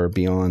software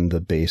beyond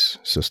the base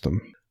system.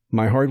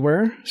 My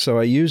hardware, so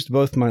I used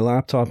both my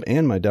laptop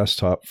and my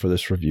desktop for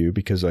this review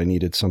because I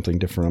needed something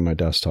different on my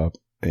desktop,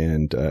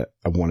 and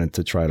I wanted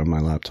to try it on my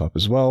laptop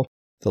as well.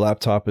 The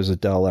laptop is a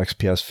Dell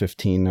XPS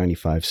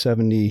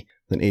 159570,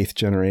 an 8th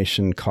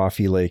generation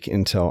Coffee Lake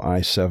Intel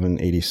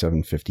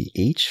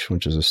i7-8750H,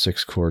 which is a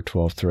 6-core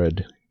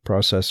 12-thread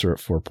processor at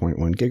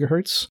 4.1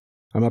 gigahertz.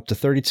 I'm up to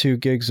 32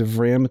 gigs of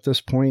RAM at this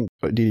point,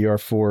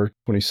 DDR4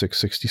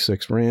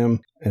 2666 RAM.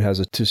 It has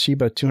a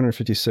Toshiba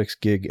 256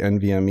 gig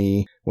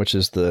NVMe, which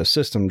is the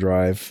system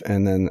drive,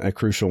 and then a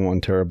crucial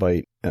 1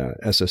 terabyte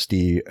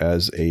SSD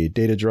as a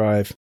data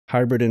drive.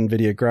 Hybrid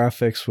NVIDIA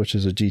graphics, which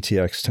is a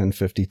GTX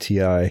 1050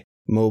 Ti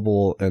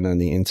mobile, and then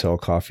the Intel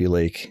Coffee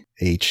Lake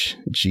H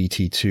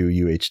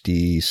GT2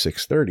 UHD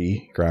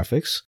 630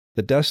 graphics.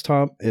 The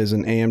desktop is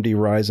an AMD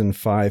Ryzen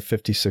 5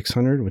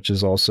 5600, which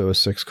is also a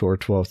 6-core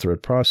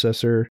 12-thread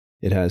processor.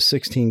 It has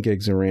 16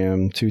 gigs of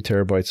RAM, 2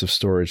 terabytes of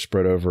storage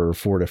spread over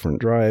 4 different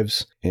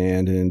drives,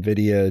 and an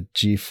NVIDIA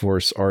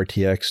GeForce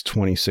RTX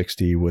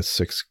 2060 with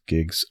 6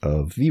 gigs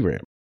of VRAM.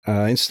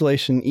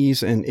 Installation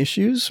ease and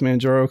issues.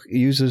 Manjaro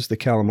uses the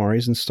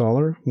Calamares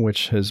installer,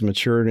 which has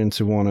matured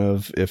into one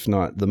of, if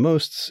not the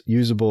most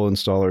usable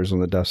installers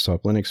on the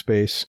desktop Linux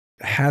space.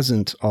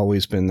 Hasn't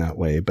always been that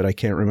way, but I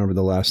can't remember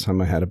the last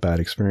time I had a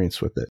bad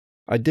experience with it.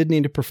 I did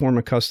need to perform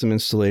a custom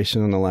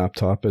installation on the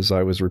laptop as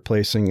I was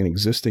replacing an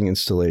existing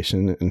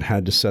installation and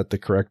had to set the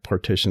correct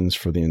partitions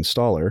for the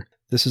installer.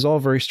 This is all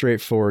very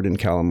straightforward in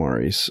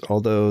Calamares,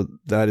 although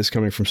that is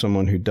coming from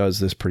someone who does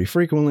this pretty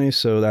frequently,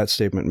 so that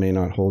statement may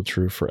not hold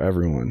true for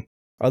everyone.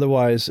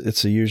 Otherwise,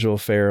 it's the usual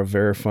fare of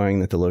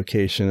verifying that the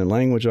location and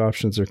language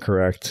options are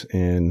correct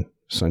and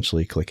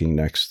essentially clicking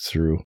next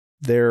through.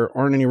 There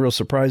aren't any real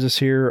surprises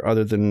here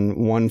other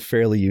than one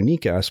fairly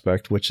unique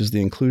aspect, which is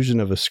the inclusion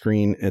of a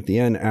screen at the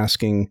end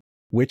asking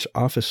which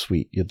Office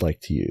suite you'd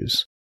like to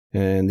use.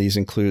 And these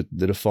include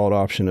the default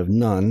option of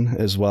none,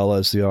 as well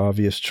as the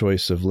obvious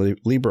choice of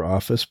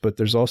LibreOffice, but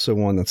there's also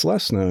one that's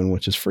less known,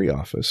 which is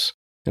FreeOffice.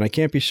 And I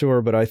can't be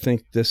sure, but I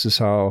think this is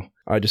how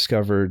I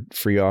discovered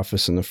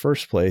FreeOffice in the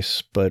first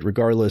place, but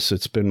regardless,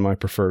 it's been my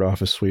preferred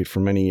Office suite for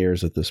many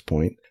years at this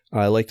point.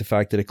 I like the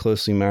fact that it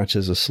closely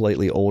matches a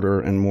slightly older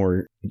and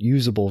more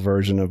usable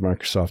version of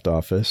Microsoft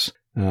Office.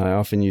 I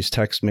often use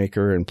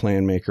TextMaker and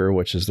PlanMaker,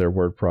 which is their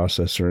word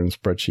processor and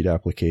spreadsheet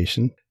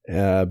application.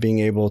 Being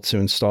able to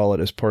install it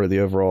as part of the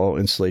overall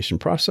installation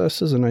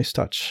process is a nice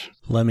touch.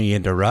 Let me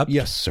interrupt.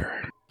 Yes,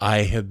 sir. I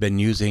have been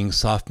using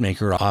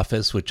SoftMaker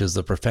Office, which is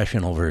the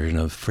professional version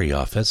of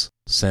FreeOffice,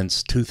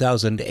 since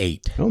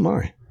 2008. Oh,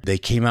 my. They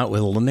came out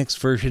with a Linux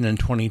version in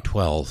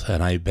 2012,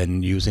 and I've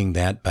been using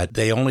that, but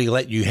they only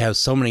let you have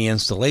so many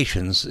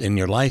installations in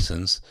your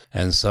license.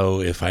 And so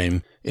if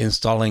I'm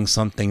installing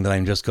something that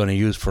I'm just going to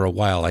use for a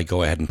while, I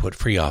go ahead and put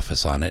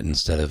FreeOffice on it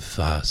instead of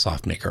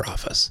SoftMaker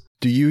Office.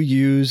 Do you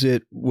use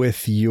it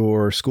with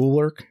your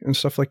schoolwork and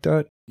stuff like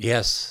that?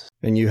 Yes.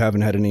 And you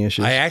haven't had any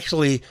issues?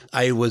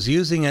 I was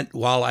using it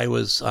while I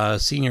was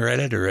senior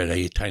editor at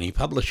a tiny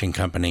publishing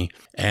company,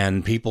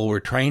 and people were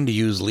trying to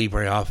use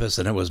LibreOffice,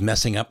 and it was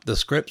messing up the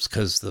scripts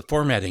because the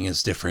formatting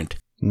is different.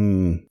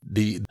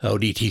 The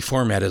ODT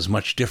format is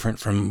much different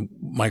from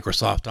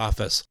Microsoft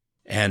Office,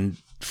 and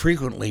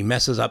frequently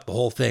messes up the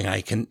whole thing.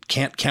 I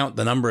can't count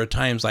the number of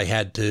times I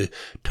had to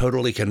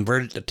totally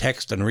convert it to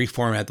text and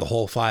reformat the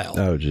whole file.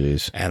 Oh,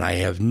 geez. And I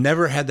have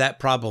never had that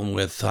problem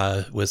with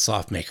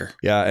SoftMaker.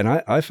 Yeah, and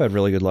I've had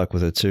really good luck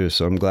with it too,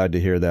 so I'm glad to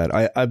hear that.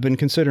 I've been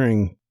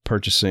considering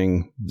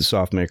purchasing the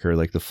SoftMaker,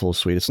 like the full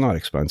suite. It's not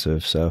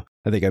expensive, so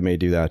I think I may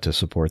do that to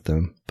support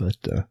them. But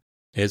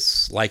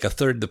it's like a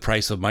third the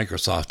price of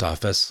Microsoft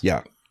Office.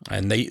 Yeah.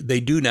 And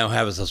they do now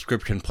have a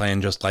subscription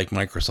plan just like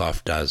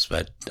Microsoft does,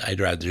 but I'd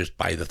rather just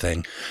buy the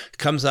thing.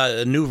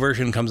 A new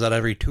version comes out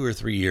every 2 or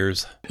 3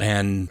 years,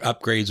 and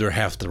upgrades are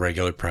half the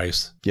regular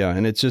price. Yeah,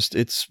 and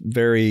it's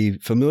very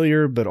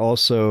familiar, but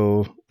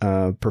also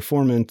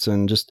performant,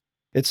 and just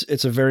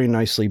it's a very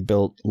nicely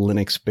built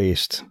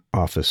Linux-based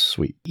Office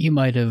suite. You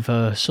might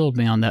have sold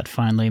me on that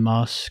finally,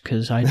 Moss,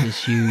 because I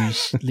just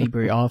use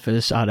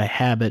LibreOffice out of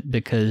habit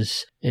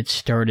because it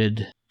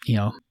started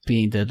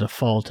being the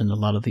default in a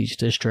lot of these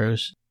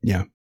distros.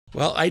 Yeah.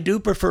 Well, I do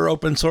prefer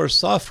open source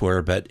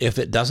software, but if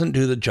it doesn't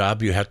do the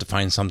job, you have to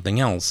find something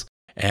else.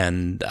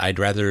 And I'd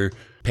rather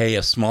pay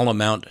a small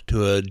amount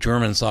to a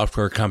German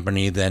software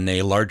company than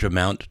a large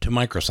amount to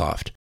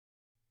Microsoft.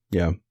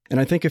 Yeah.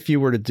 And I think if you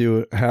were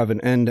to have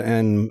an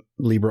end-to-end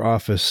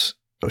LibreOffice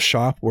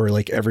shop where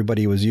like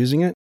everybody was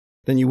using it,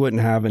 then you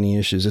wouldn't have any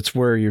issues. It's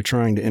where you're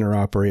trying to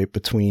interoperate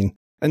between,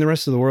 and the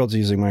rest of the world's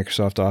using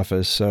Microsoft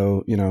Office.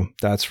 So,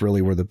 that's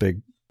really where the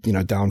big,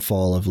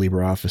 downfall of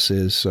LibreOffice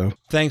is. So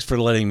thanks for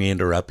letting me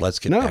interrupt. Let's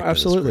get back to the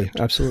script.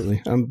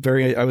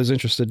 Absolutely. I was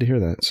interested to hear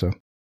that. So,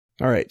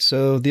 all right.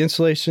 So the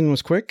installation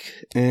was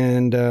quick,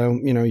 and,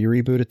 you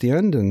reboot at the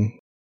end and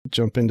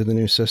jump into the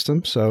new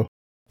system. So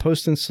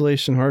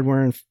post-installation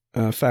hardware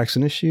and facts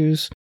and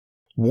issues.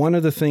 One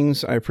of the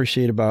things I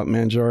appreciate about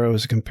Manjaro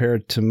as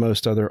compared to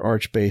most other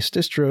Arch-based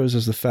distros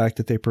is the fact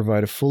that they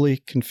provide a fully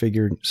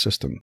configured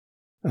system.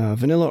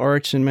 Vanilla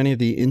Arch and many of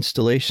the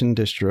installation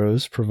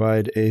distros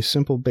provide a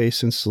simple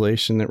base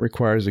installation that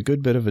requires a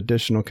good bit of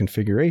additional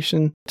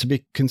configuration to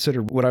be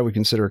considered what I would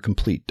consider a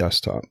complete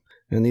desktop.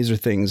 And these are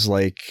things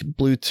like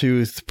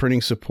Bluetooth,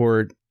 printing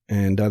support,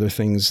 and other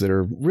things that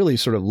are really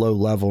sort of low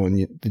level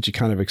and that you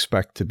kind of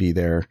expect to be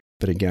there.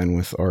 But again,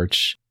 with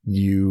Arch,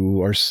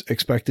 you are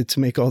expected to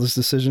make all these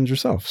decisions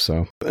yourself.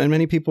 So, and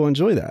many people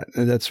enjoy that.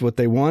 And that's what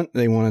they want.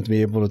 They want to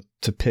be able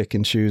to pick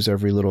and choose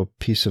every little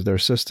piece of their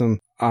system.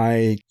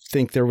 I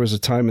think there was a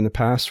time in the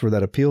past where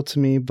that appealed to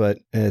me, but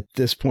at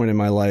this point in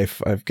my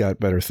life, I've got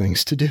better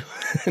things to do.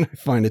 And I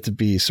find it to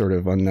be sort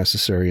of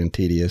unnecessary and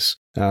tedious.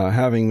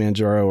 Having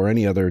Manjaro or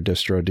any other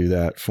distro do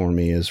that for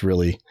me is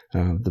really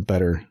the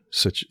better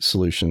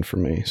solution for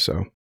me.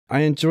 So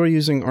I enjoy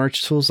using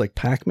Arch tools like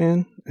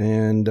Pacman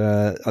and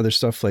other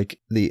stuff like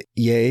the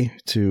EA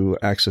to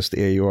access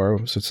the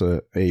AUR. So it's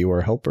a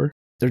AUR helper.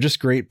 They're just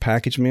great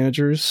package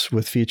managers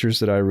with features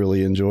that I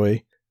really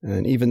enjoy.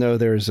 And even though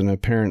there's an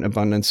apparent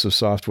abundance of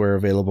software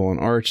available on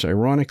Arch,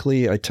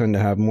 ironically, I tend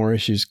to have more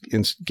issues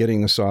in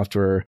getting the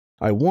software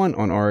I want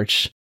on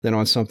Arch than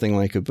on something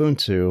like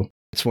Ubuntu.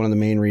 It's one of the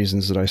main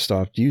reasons that I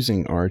stopped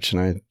using Arch,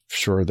 and I'm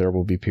sure there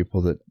will be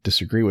people that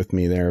disagree with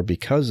me there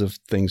because of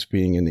things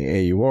being in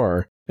the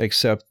AUR,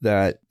 except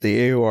that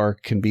the AUR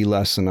can be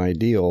less than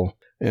ideal.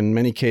 In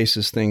many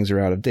cases, things are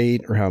out of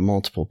date or have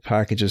multiple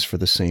packages for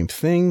the same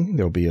thing.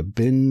 There'll be a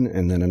bin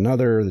and then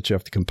another that you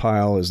have to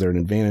compile. Is there an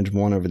advantage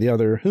one over the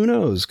other? Who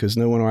knows? Because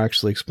no one will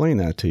actually explain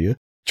that to you.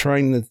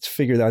 Trying to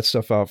figure that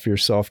stuff out for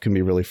yourself can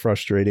be really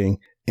frustrating.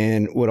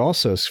 And what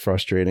also is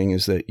frustrating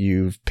is that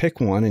you pick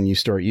one and you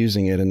start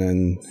using it, and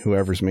then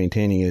whoever's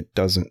maintaining it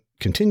doesn't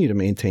continue to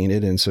maintain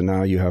it. And so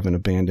now you have an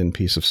abandoned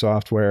piece of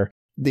software.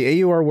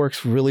 The AUR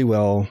works really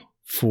well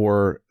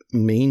for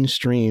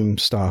mainstream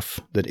stuff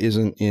that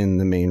isn't in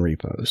the main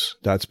repos.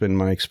 That's been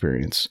my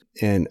experience.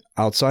 And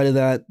outside of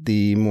that,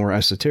 the more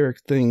esoteric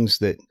things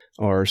that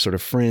are sort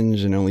of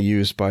fringe and only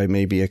used by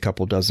maybe a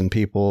couple dozen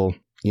people,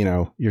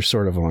 you're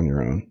sort of on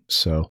your own.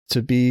 So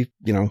to be,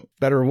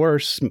 better or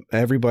worse,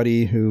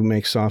 everybody who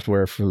makes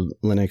software for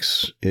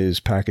Linux is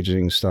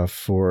packaging stuff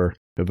for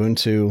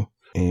Ubuntu.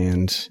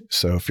 And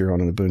so if you're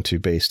on an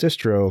Ubuntu-based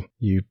distro,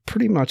 you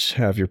pretty much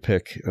have your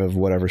pick of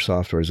whatever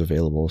software is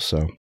available.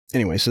 So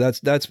anyway, so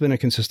that's been a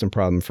consistent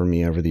problem for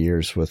me over the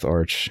years with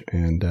Arch.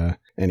 And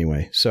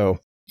anyway, so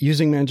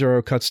using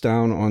Manjaro cuts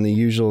down on the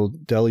usual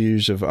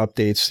deluge of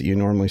updates that you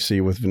normally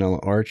see with vanilla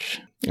Arch.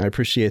 I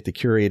appreciate the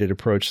curated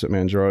approach that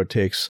Manjaro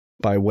takes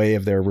by way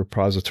of their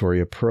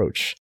repository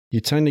approach. You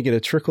tend to get a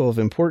trickle of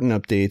important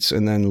updates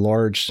and then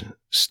large,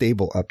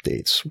 stable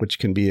updates, which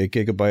can be a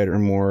gigabyte or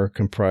more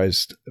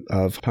comprised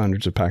of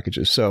hundreds of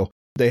packages. So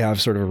they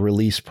have sort of a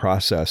release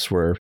process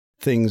where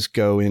things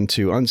go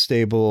into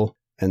unstable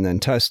and then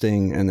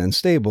testing and then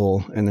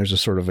stable, and there's a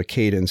sort of a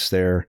cadence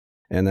there.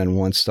 And then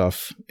once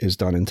stuff is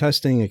done in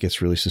testing, it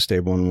gets released to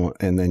stable,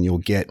 and then you'll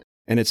get,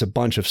 and it's a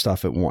bunch of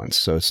stuff at once.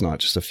 So it's not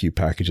just a few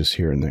packages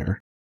here and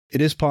there.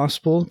 It is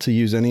possible to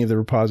use any of the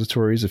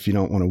repositories if you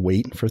don't want to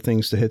wait for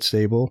things to hit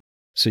stable.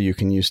 So you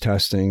can use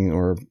testing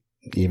or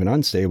even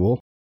unstable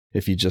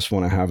if you just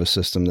want to have a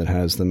system that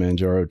has the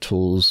Manjaro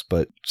tools,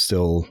 but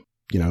still,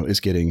 is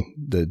getting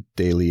the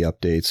daily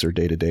updates or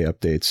day-to-day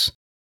updates.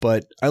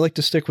 But I like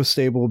to stick with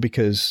stable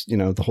because,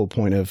 the whole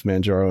point of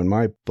Manjaro in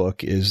my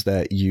book is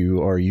that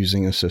you are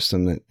using a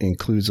system that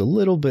includes a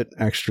little bit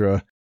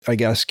extra,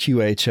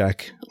 QA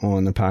check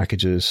on the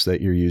packages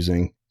that you're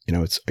using.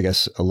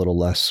 It's, a little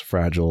less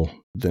fragile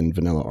than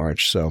vanilla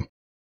Arch. So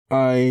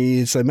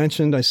as I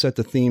mentioned, I set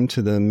the theme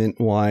to the Mint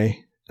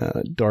Y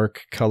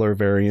dark color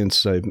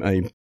variants. I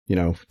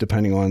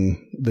depending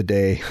on the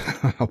day,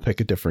 I'll pick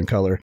a different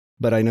color.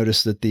 But I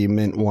noticed that the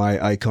Mint Y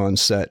icon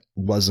set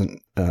wasn't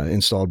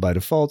installed by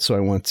default, so I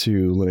went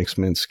to Linux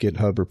Mint's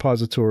GitHub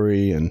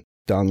repository and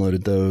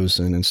downloaded those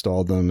and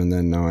installed them, and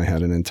then now I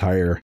had an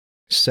entire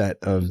set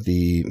of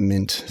the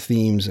Mint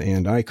themes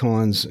and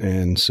icons,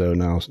 and so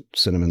now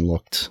Cinnamon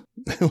looked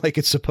like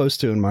it's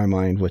supposed to in my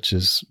mind, which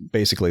is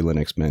basically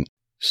Linux Mint.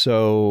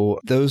 So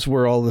those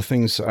were all the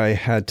things I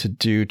had to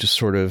do to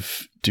sort of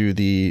do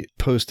the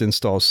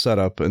post-install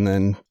setup, and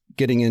then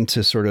getting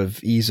into sort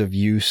of ease of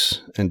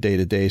use and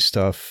day-to-day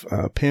stuff.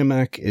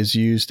 PAMAC is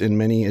used in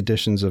many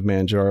editions of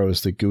Manjaro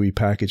as the GUI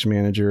package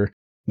manager,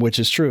 which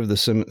is true of the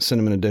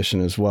Cinnamon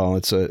edition as well.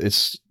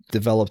 It's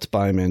developed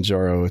by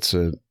Manjaro. It's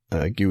a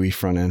GUI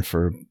front end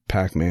for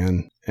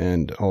Pacman,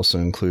 and also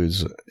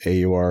includes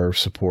AUR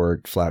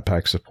support,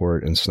 Flatpak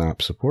support, and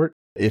Snap support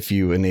if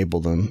you enable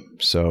them.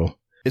 So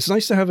it's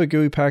nice to have a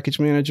GUI package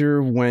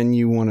manager when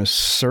you want to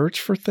search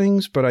for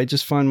things, but I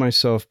just find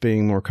myself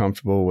being more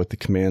comfortable with the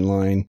command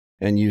line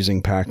and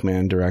using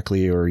Pacman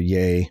directly or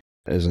Yay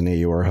as an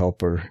AUR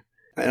helper.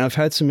 And I've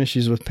had some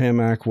issues with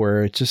PAMAC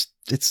where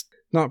it's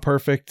not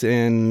perfect,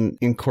 and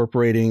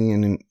incorporating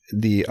in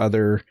the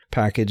other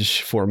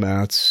package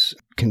formats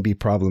can be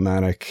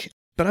problematic.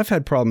 But I've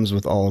had problems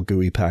with all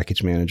GUI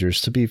package managers.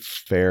 To be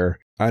fair,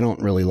 I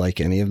don't really like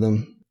any of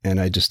them,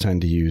 and I just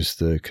tend to use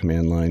the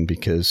command line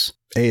because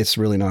A, it's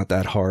really not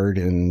that hard,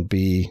 and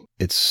B,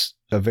 it's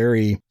a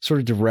very sort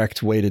of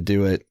direct way to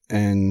do it,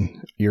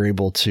 and you're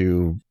able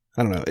to,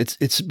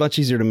 it's much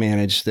easier to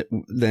manage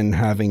than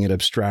having it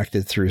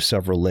abstracted through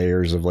several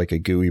layers of like a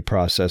GUI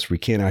process where you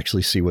can't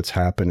actually see what's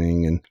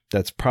happening. And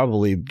that's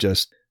probably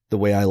just the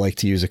way I like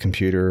to use a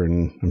computer,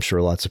 and I'm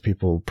sure lots of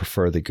people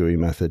prefer the GUI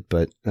method.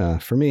 But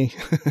for me,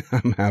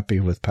 I'm happy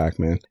with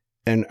Pacman.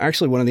 And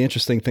actually, one of the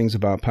interesting things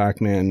about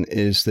Pacman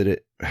is that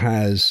it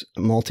has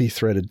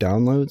multi-threaded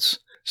downloads.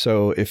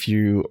 So if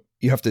you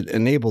have to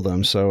enable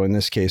them. So in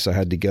this case, I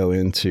had to go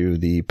into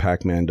the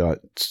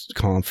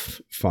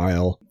pacman.conf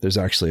file. There's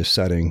actually a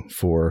setting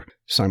for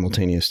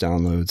simultaneous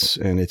downloads,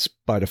 and it's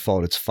by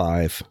default, it's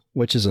 5,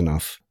 which is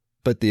enough.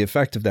 But the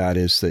effect of that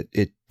is that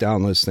it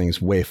downloads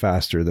things way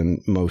faster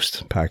than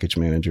most package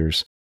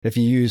managers. If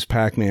you use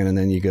Pacman and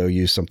then you go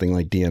use something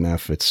like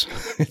DNF,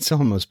 it's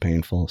almost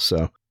painful.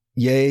 So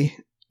Yay,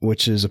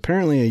 which is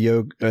apparently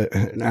an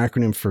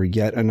acronym for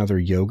yet another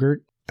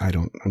yogurt. I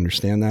don't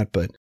understand that,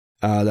 but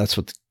that's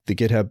what the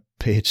GitHub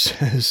page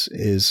says,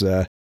 is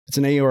it's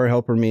an AUR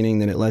helper, meaning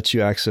that it lets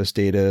you access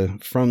data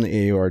from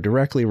the AUR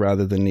directly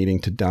rather than needing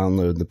to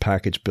download the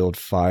package build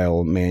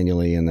file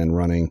manually and then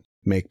running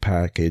make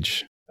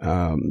package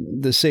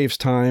This saves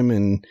time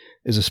and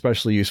is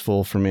especially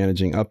useful for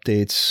managing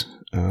updates.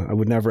 I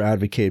would never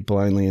advocate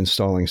blindly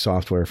installing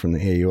software from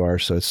the AUR,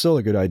 so it's still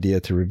a good idea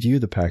to review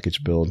the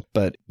package build,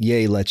 but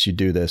Yay lets you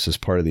do this as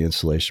part of the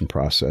installation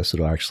process.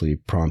 It'll actually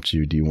prompt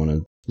you, do you want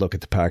to look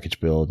at the package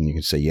build? And you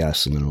can say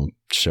yes, and then it'll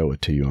show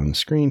it to you on the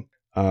screen.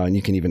 And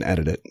you can even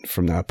edit it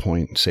from that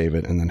point, save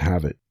it, and then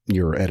have it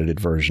your edited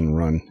version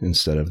run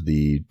instead of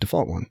the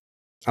default one.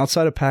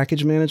 Outside of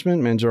package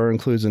management, Manjaro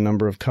includes a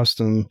number of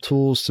custom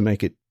tools to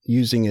make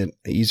using it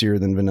easier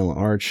than vanilla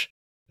Arch.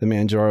 The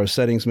Manjaro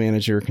Settings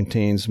Manager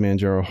contains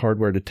Manjaro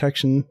hardware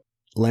detection,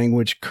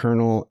 language,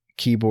 kernel,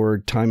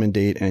 keyboard, time and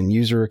date, and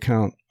user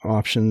account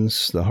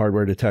options. The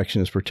hardware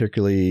detection is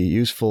particularly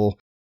useful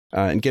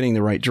in getting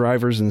the right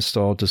drivers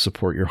installed to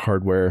support your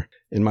hardware.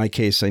 In my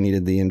case, I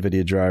needed the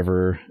NVIDIA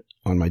driver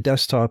on my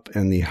desktop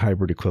and the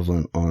hybrid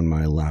equivalent on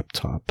my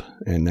laptop,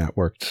 and that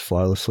worked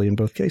flawlessly in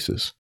both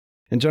cases.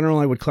 In general,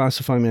 I would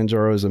classify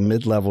Manjaro as a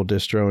mid-level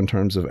distro in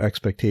terms of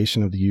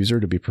expectation of the user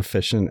to be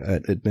proficient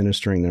at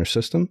administering their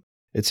system.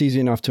 It's easy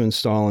enough to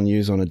install and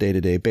use on a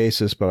day-to-day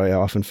basis, but I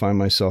often find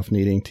myself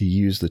needing to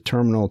use the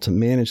terminal to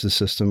manage the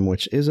system,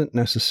 which isn't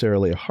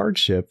necessarily a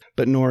hardship,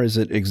 but nor is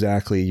it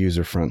exactly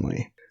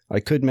user-friendly. I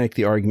could make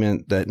the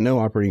argument that no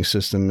operating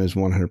system is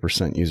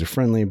 100%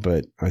 user-friendly,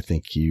 but I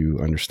think you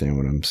understand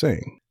what I'm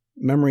saying.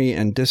 Memory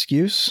and disk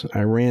use.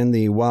 I ran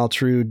the while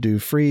true do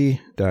free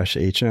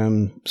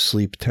 -hm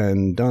sleep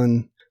 10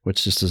 done,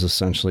 which just is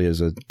essentially as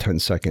a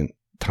 10-second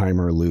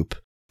timer loop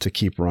to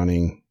keep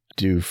running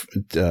do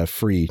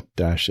free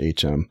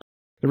 -hm.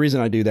 The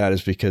reason I do that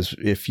is because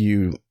if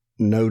you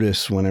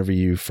notice whenever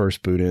you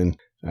first boot in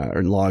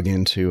or log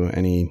into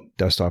any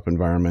desktop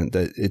environment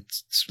that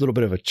it's a little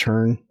bit of a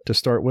churn to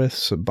start with.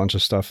 So a bunch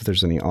of stuff, if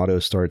there's any auto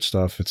start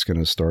stuff, it's going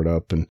to start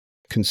up and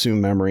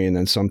consume memory, and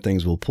then some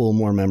things will pull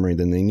more memory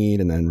than they need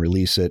and then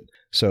release it.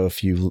 So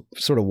if you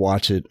sort of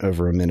watch it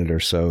over a minute or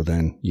so,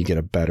 then you get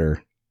a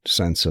better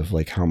sense of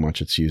like how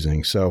much it's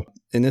using. So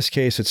in this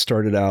case, it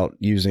started out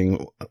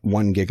using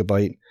 1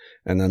 gigabyte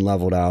and then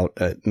leveled out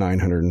at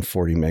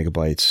 940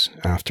 megabytes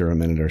after a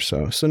minute or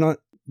so. So not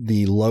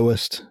the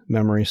lowest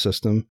memory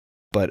system,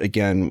 but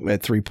again,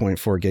 at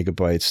 3.4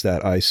 gigabytes,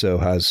 that ISO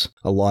has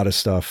a lot of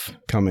stuff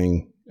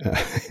coming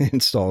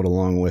installed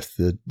along with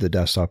the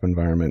desktop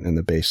environment and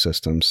the base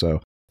system. So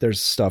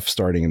there's stuff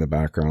starting in the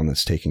background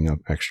that's taking up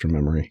extra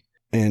memory.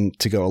 And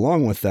to go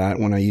along with that,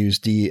 when I use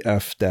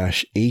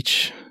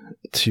df-h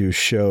to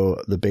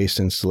show the base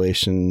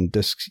installation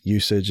disk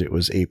usage, it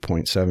was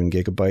 8.7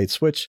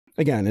 gigabytes, which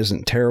again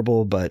isn't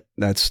terrible, but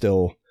that's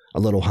still a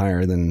little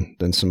higher than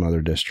some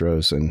other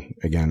distros. And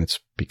again,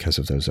 it's because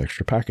of those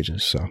extra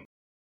packages. So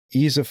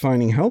ease of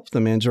finding help. The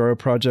Manjaro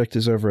project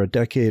is over a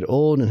decade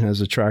old and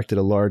has attracted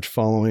a large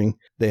following.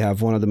 They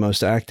have one of the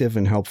most active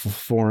and helpful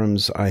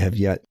forums I have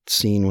yet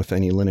seen with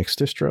any Linux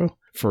distro.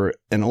 For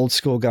an old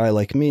school guy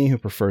like me who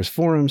prefers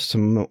forums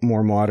to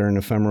more modern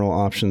ephemeral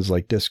options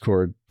like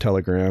Discord,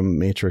 Telegram,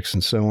 Matrix,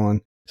 and so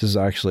on, this is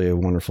actually a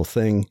wonderful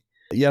thing.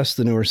 Yes,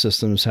 the newer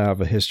systems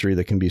have a history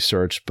that can be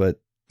searched, but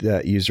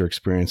that user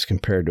experience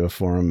compared to a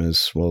forum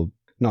is, well,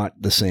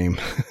 not the same.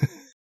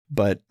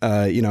 But,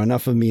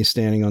 enough of me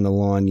standing on the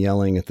lawn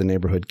yelling at the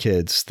neighborhood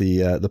kids.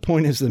 The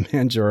point is that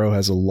Manjaro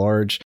has a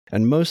large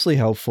and mostly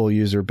helpful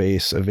user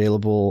base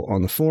available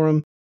on the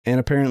forum and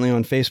apparently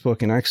on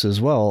Facebook and X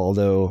as well,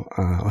 although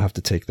I'll have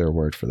to take their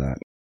word for that.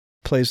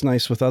 Plays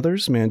nice with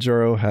others.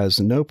 Manjaro has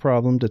no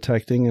problem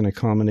detecting and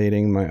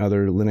accommodating my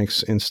other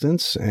Linux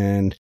instance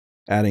and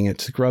adding it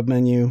to the grub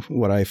menu.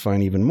 What I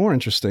find even more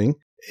interesting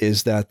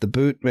is that the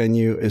boot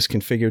menu is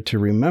configured to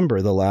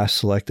remember the last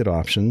selected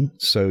option.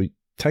 So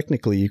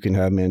technically, you can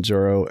have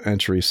Manjaro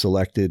entry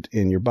selected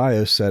in your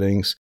BIOS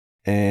settings,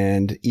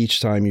 and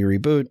each time you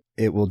reboot,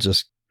 it will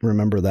just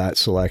remember that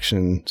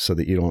selection so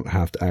that you don't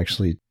have to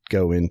actually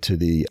go into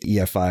the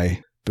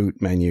EFI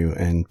boot menu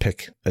and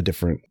pick a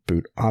different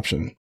boot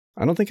option.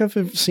 I don't think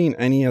I've seen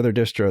any other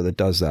distro that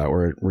does that,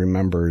 where it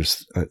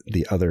remembers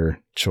the other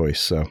choice.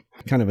 So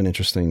kind of an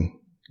interesting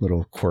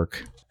little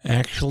quirk.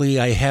 Actually,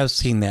 I have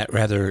seen that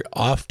rather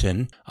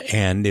often,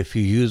 and if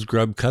you use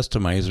Grub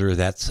Customizer,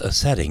 that's a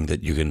setting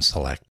that you can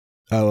select.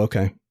 Oh,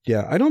 okay.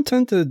 Yeah, I don't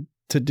tend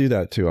to do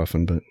that too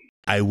often, but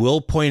I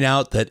will point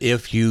out that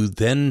if you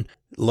then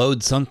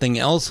load something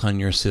else on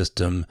your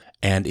system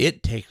and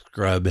it takes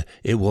Grub,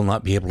 it will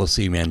not be able to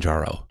see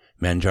Manjaro.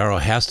 Manjaro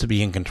has to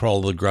be in control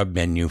of the Grub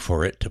menu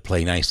for it to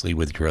play nicely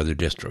with your other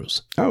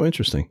distros. Oh,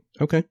 interesting.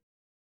 Okay.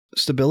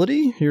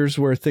 Stability. Here's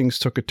where things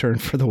took a turn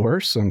for the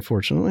worse,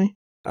 unfortunately.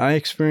 I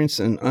experienced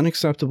an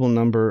unacceptable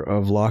number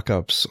of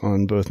lockups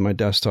on both my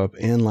desktop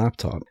and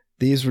laptop.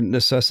 These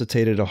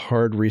necessitated a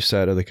hard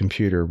reset of the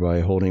computer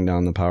by holding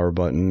down the power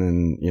button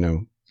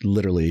and,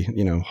 literally,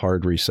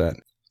 hard reset.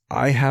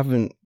 I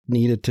haven't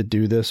needed to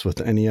do this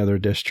with any other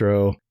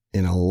distro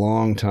in a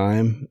long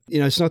time.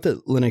 It's not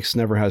that Linux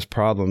never has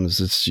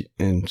problems,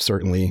 and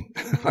certainly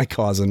I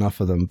cause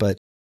enough of them, but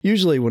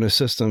usually when a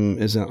system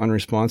isn't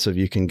unresponsive,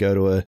 you can go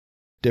to a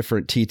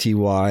different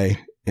TTY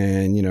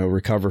and,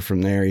 recover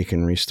from there. You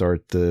can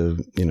restart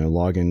the,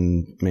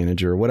 login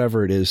manager or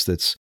whatever it is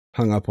that's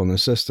hung up on the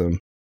system,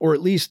 or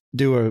at least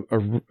do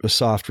a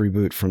soft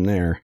reboot from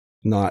there,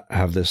 not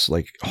have this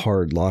like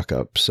hard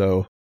lockup.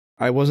 So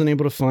I wasn't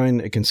able to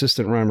find a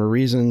consistent rhyme or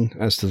reason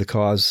as to the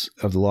cause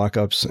of the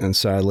lockups, and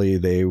sadly,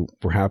 they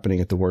were happening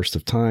at the worst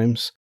of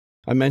times.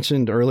 I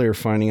mentioned earlier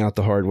finding out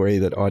the hard way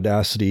that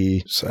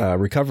Audacity's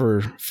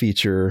recover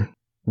feature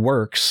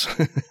works,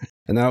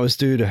 and that was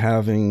due to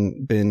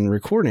having been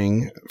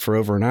recording for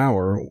over an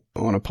hour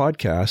on a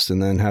podcast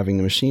and then having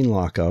the machine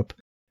lock up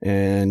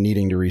and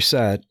needing to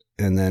reset.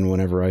 And then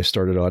whenever I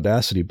started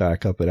Audacity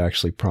back up, it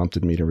actually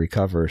prompted me to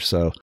recover.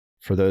 So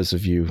for those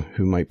of you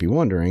who might be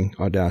wondering,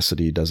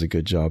 Audacity does a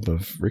good job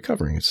of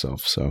recovering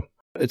itself. So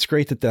it's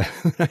great that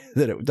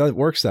it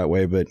works that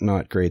way, but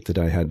not great that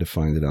I had to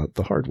find it out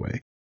the hard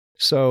way.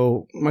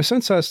 So my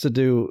sense has to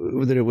do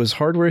with that it was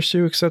hardware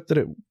issue, except that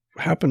it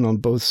happened on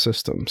both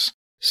systems.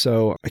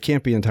 So I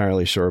can't be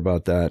entirely sure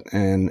about that.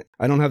 And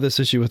I don't have this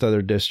issue with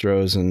other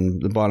distros.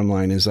 And the bottom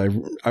line is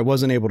I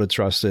wasn't able to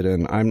trust it,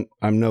 and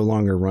I'm no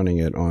longer running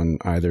it on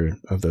either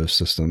of those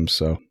systems.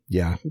 So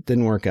yeah, it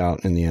didn't work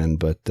out in the end,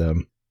 but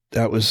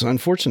that was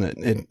unfortunate.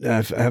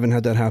 I haven't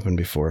had that happen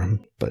before,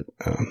 but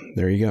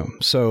there you go.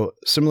 So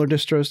similar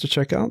distros to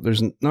check out.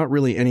 There's not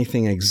really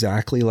anything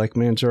exactly like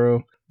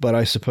Manjaro, but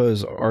I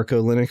suppose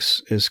Arco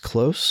Linux is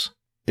close.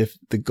 If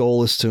the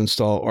goal is to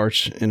install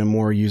Arch in a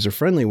more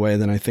user-friendly way,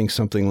 then I think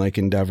something like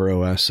Endeavour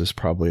OS is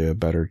probably a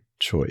better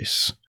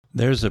choice.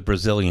 There's a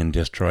Brazilian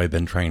distro I've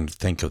been trying to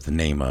think of the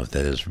name of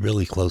that is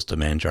really close to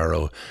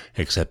Manjaro,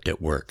 except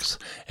it works.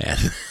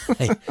 And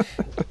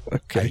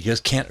I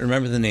just can't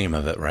remember the name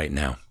of it right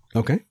now.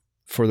 Okay.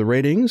 For the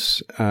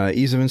ratings,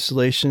 ease of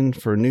installation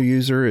for a new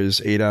user is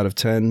 8 out of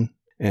 10,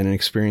 and an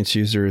experienced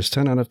user is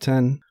 10 out of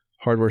 10.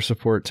 Hardware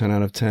support, 10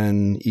 out of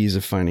 10. Ease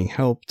of finding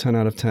help, 10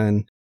 out of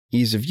 10.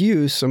 Ease of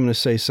use, I'm going to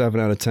say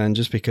 7 out of 10,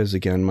 just because,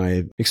 again,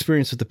 my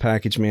experience with the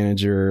package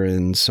manager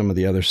and some of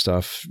the other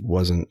stuff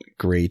wasn't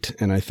great,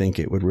 and I think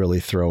it would really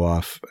throw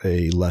off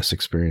a less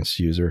experienced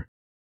user.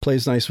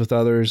 Plays nice with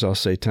others, I'll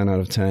say 10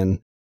 out of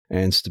 10.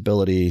 And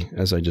stability,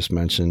 as I just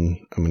mentioned,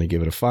 I'm going to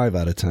give it a 5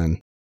 out of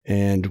 10.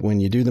 And when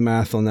you do the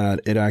math on that,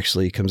 it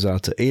actually comes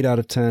out to 8 out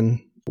of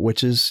 10,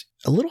 which is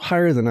a little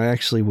higher than I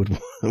actually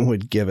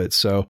would give it.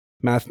 So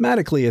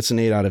mathematically, it's an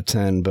 8 out of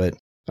 10, but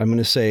I'm going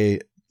to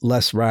say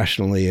less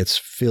rationally, it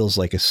feels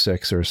like a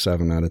 6 or a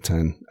 7 out of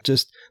 10.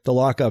 Just the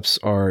lockups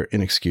are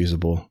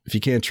inexcusable. If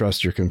you can't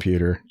trust your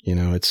computer,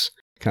 it's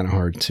kind of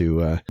hard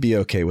to be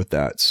okay with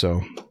that.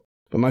 So,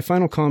 but my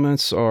final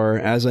comments are,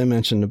 as I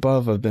mentioned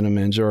above, I've been a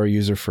Manjaro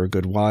user for a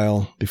good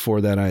while. Before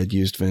that, I had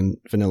used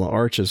Vanilla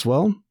Arch as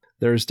well.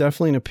 There's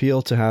definitely an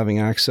appeal to having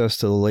access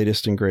to the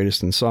latest and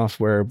greatest in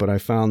software, but I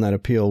found that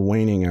appeal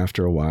waning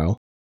after a while.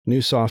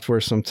 New software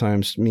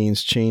sometimes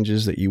means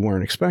changes that you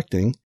weren't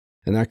expecting,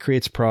 and that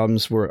creates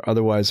problems where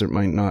otherwise there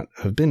might not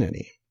have been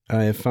any.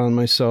 I have found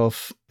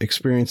myself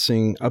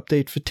experiencing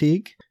update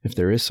fatigue, if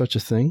there is such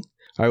a thing.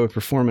 I would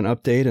perform an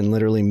update, and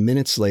literally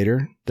minutes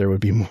later, there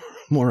would be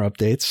more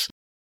updates.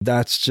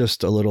 That's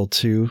just a little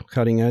too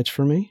cutting edge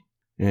for me.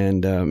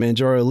 And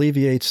Manjaro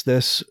alleviates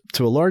this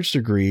to a large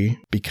degree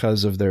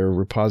because of their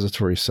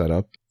repository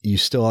setup. You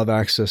still have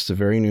access to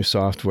very new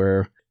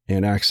software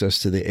and access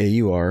to the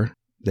AUR.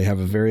 They have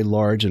a very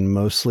large and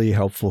mostly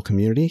helpful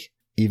community.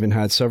 Even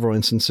had several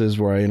instances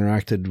where I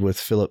interacted with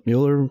Philip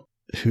Mueller,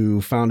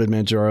 who founded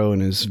Manjaro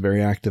and is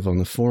very active on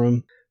the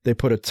forum. They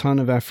put a ton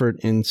of effort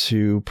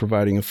into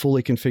providing a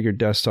fully configured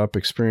desktop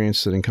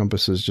experience that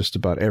encompasses just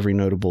about every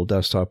notable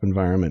desktop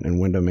environment and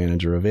window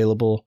manager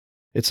available.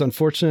 It's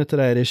unfortunate that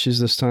I had issues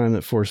this time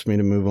that forced me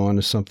to move on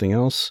to something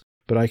else,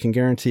 but I can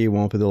guarantee it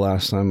won't be the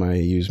last time I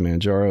use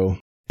Manjaro.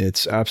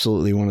 It's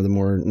absolutely one of the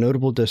more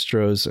notable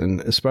distros,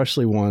 and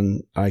especially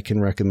one I can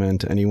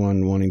recommend to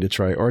anyone wanting to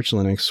try Arch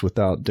Linux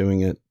without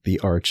doing it the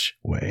Arch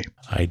way.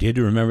 I did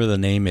remember the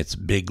name. It's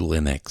Big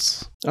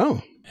Linux.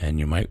 Oh. And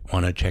you might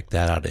want to check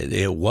that out.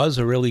 It was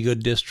a really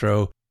good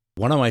distro.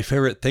 One of my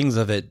favorite things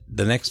of it,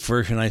 the next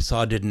version I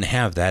saw didn't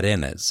have that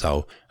in it.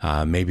 So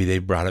maybe they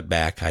brought it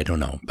back. I don't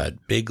know. But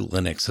Big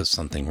Linux is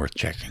something worth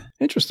checking.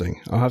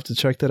 Interesting. I'll have to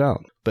check that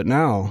out. But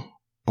now,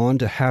 on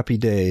to happy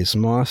days.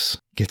 Moss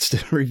gets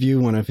to review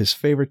one of his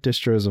favorite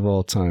distros of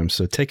all time.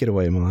 So take it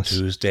away, Moss.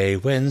 Tuesday,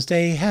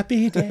 Wednesday,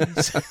 happy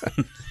days.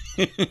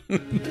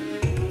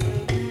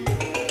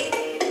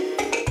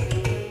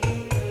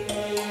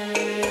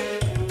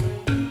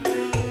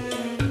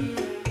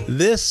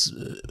 This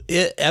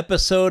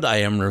episode, I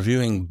am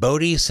reviewing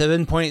Bodhi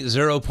 7.0.0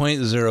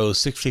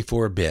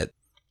 64-bit.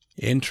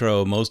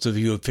 Intro, most of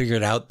you have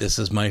figured out this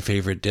is my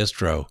favorite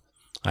distro.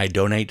 I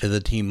donate to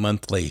the team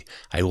monthly.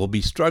 I will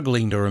be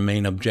struggling to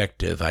remain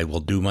objective. I will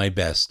do my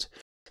best.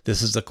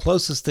 This is the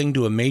closest thing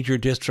to a major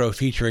distro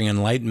featuring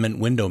Enlightenment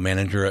Window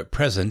Manager at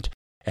present,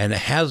 and it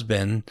has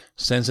been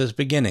since its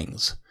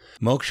beginnings.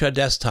 Moksha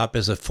Desktop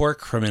is a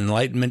fork from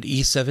Enlightenment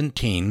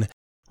E17,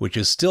 which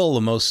is still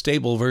the most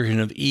stable version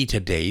of E to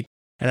date,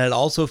 and it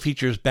also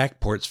features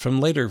backports from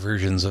later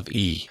versions of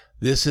E.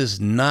 This is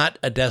not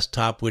a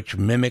desktop which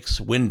mimics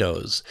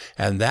Windows,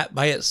 and that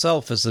by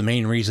itself is the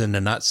main reason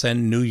to not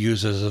send new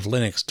users of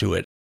Linux to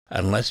it,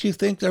 unless you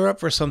think they're up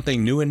for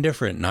something new and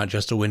different, not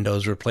just a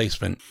Windows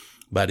replacement.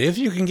 But if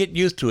you can get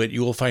used to it,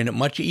 you will find it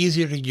much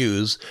easier to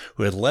use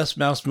with less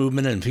mouse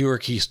movement and fewer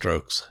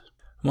keystrokes.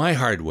 My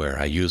hardware,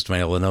 I used my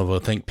Lenovo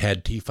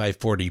ThinkPad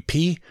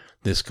T540p.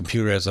 This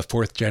computer has a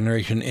 4th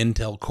generation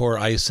Intel Core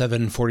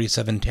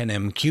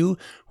i7-4710MQ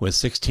with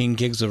 16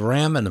 gigs of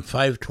RAM and a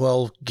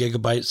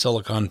 512GB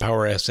Silicon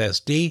Power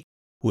SSD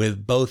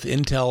with both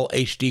Intel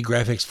HD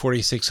Graphics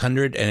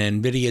 4600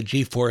 and NVIDIA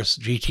GeForce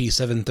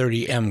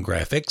GT730M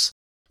graphics.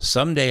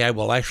 Someday I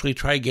will actually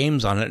try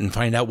games on it and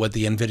find out what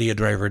the NVIDIA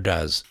driver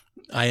does.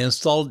 I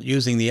installed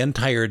using the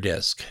entire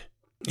disk.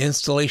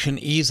 Installation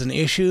ease and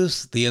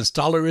issues. The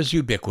installer is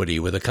Ubiquity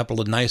with a couple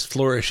of nice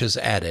flourishes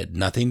added.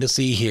 Nothing to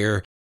see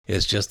here.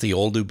 It's just the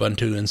old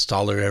Ubuntu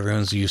installer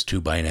everyone's used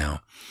to by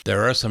now.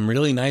 There are some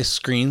really nice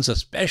screens,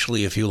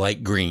 especially if you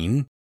like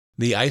green.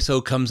 The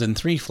ISO comes in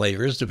 3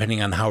 flavors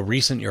depending on how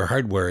recent your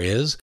hardware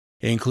is,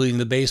 including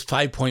the base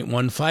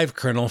 5.15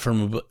 kernel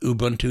from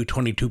Ubuntu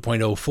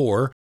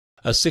 22.04,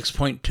 a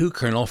 6.2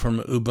 kernel from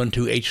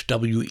Ubuntu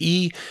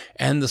HWE,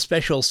 and the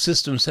special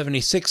System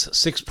 76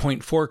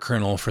 6.4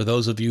 kernel for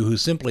those of you who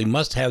simply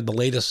must have the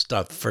latest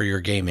stuff for your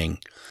gaming.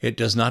 It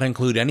does not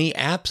include any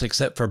apps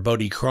except for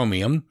Bodhi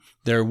Chromium.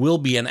 There will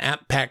be an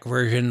app pack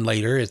version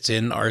later. It's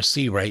in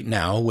RC right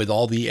now with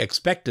all the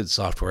expected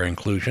software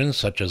inclusions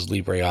such as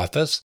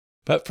LibreOffice.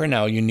 But for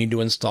now, you need to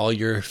install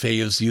your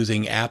faves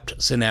using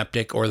apt,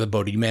 Synaptic, or the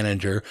Bodhi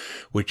Manager,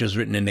 which is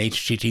written in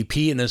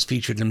HTTP and is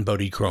featured in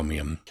Bodhi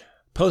Chromium.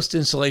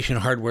 Post-installation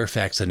hardware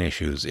facts and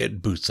issues.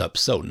 It boots up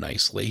so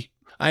nicely.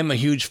 I'm a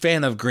huge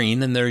fan of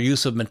green, and their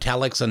use of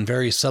metallics and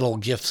very subtle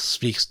GIFs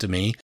speaks to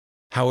me.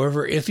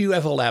 However, if you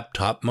have a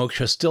laptop,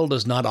 Moksha still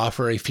does not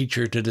offer a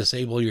feature to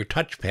disable your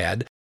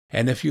touchpad,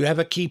 and if you have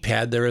a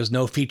keypad, there is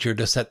no feature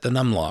to set the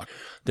numlock.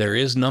 There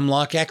is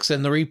numlock X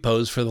in the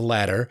repos for the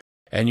latter,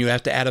 and you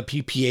have to add a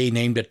PPA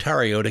named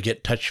Atario to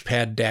get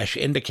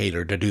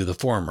touchpad-indicator to do the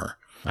former.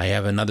 I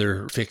have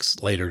another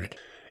fix later.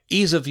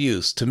 Ease of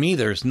use. To me,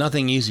 there's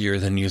nothing easier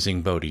than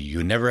using Bodhi.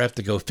 You never have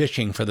to go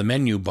fishing for the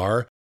menu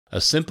bar. A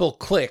simple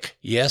click,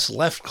 yes,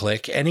 left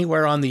click,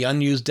 anywhere on the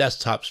unused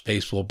desktop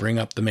space will bring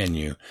up the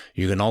menu.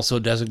 You can also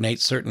designate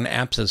certain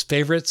apps as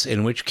favorites,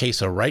 in which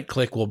case a right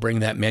click will bring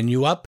that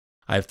menu up.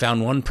 I've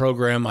found one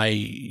program I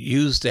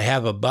use to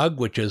have a bug,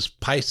 which is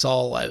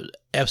Pysol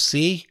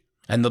FC,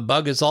 and the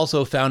bug is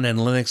also found in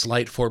Linux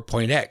Lite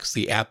 4.x.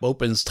 The app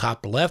opens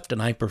top left,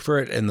 and I prefer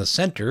it in the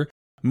center.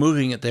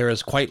 Moving it there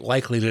is quite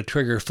likely to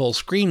trigger full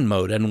screen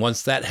mode, and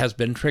once that has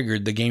been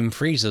triggered, the game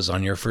freezes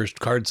on your first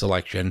card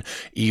selection,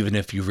 even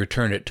if you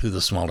return it to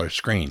the smaller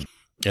screen.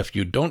 If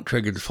you don't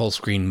trigger the full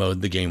screen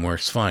mode, the game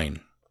works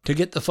fine. To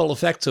get the full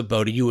effects of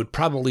Bodhi, you would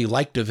probably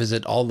like to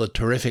visit all the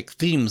terrific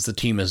themes the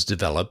team has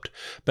developed,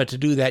 but to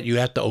do that you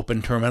have to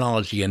open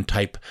terminology and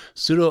type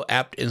sudo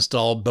apt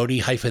install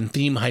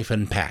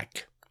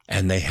bodhi-theme-pack.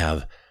 And they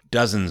have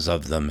dozens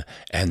of them,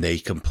 and they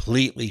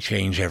completely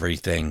change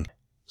everything.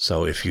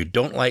 So if you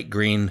don't like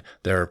green,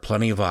 there are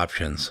plenty of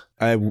options.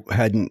 I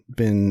hadn't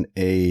been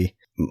a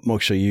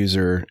Moksha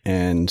user,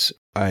 and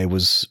I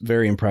was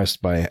very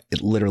impressed by it.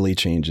 Literally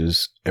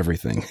changes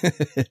everything.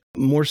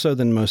 More so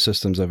than most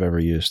systems I've ever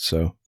used.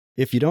 So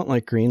if you don't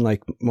like green,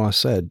 like Moss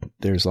said,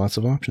 there's lots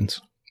of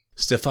options.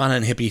 Stefan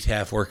and Hippie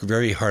Taff work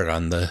very hard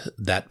on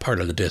that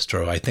part of the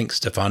distro. I think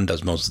Stefan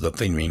does most of the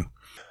theming.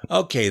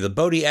 Okay, the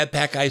Bodhi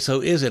AppPack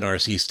ISO is in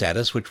RC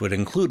status, which would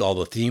include all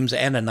the themes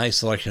and a nice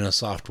selection of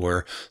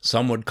software.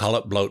 Some would call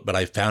it bloat, but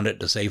I found it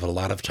to save a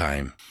lot of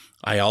time.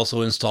 I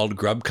also installed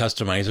Grub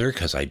Customizer,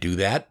 because I do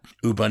that,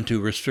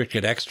 Ubuntu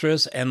Restricted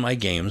Extras, and my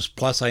games,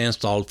 plus I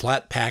installed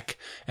Flatpak,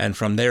 and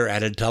from there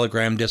added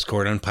Telegram,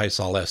 Discord, and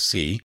Pysol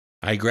SC.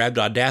 I grabbed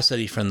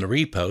Audacity from the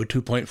repo,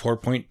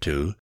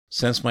 2.4.2.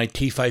 Since my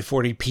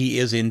T540p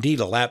is indeed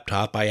a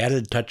laptop, I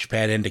added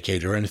touchpad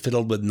indicator and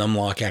fiddled with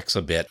numlock X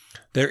a bit.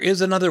 There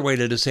is another way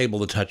to disable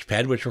the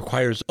touchpad, which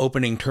requires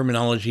opening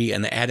terminology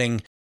and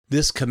adding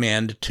this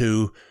command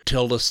to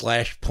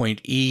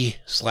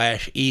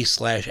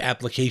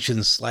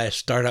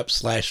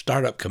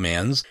 ~e/applications/startup/startup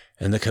commands,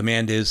 and the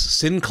command is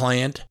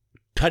synclient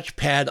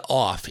touchpad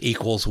off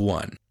 =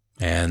 1.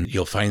 And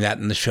you'll find that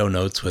in the show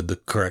notes with the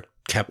correct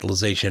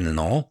capitalization and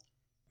all.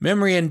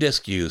 Memory and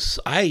disk use.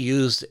 I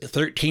used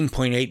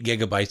 13.8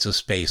 gigabytes of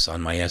space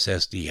on my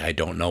SSD. I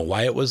don't know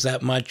why it was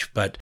that much,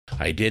 but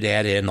I did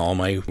add in all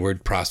my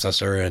word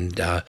processor and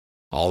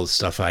all the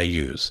stuff I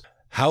use.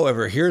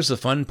 However, here's the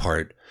fun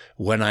part.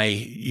 When I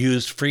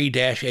used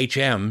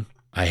free-HM,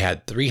 I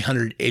had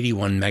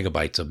 381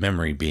 megabytes of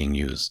memory being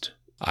used.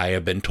 I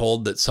have been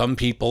told that some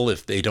people,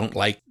 if they don't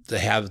like to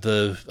have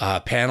the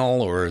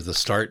panel or the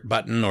start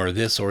button or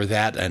this or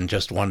that and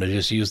just want to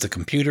just use the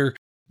computer,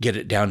 get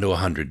it down to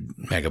 100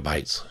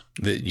 megabytes.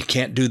 You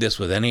can't do this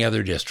with any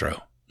other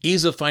distro.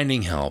 Ease of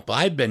finding help.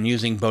 I've been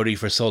using Bodhi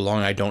for so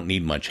long I don't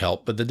need much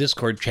help, but the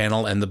Discord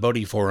channel and the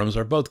Bodhi forums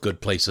are both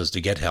good places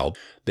to get help.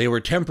 They were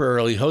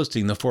temporarily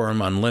hosting the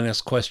forum on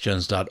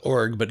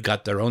linuxquestions.org, but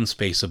got their own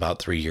space about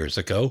 3 years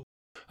ago.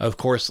 Of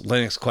course,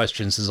 Linux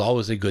Questions is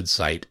always a good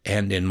site,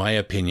 and in my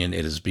opinion,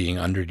 it is being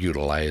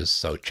underutilized,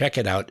 so check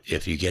it out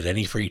if you get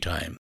any free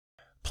time.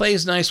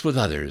 Plays nice with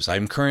others.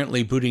 I'm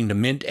currently booting to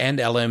Mint and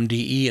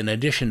LMDE in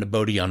addition to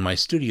Bodhi on my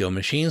studio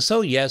machine,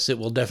 so yes, it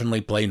will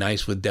definitely play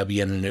nice with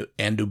Debian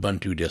and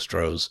Ubuntu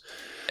distros.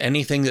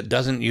 Anything that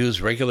doesn't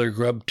use regular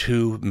Grub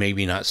 2,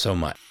 maybe not so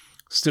much.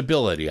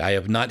 Stability. I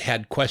have not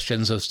had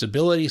questions of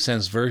stability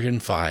since version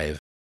 5.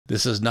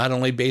 This is not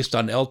only based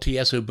on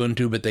LTS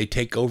Ubuntu, but they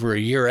take over a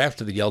year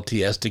after the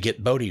LTS to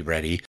get Bodhi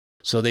ready,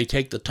 so they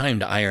take the time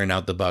to iron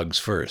out the bugs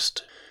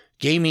first.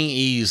 Gaming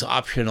ease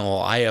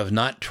optional. I have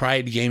not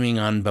tried gaming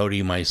on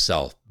Bodhi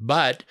myself,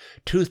 but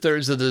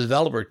 2/3 of the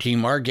developer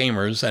team are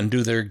gamers and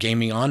do their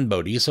gaming on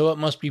Bodhi, so it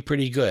must be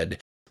pretty good.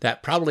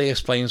 That probably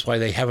explains why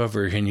they have a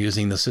version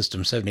using the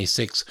System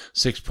 76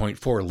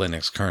 6.4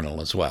 Linux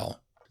kernel as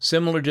well.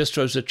 Similar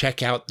distros to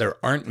check out,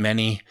 there aren't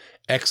many.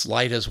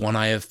 X-Lite is one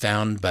I have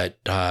found, but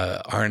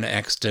Arne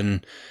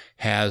Exton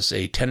has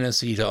a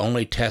tendency to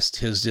only test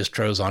his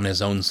distros on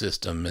his own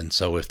system, and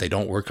so if they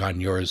don't work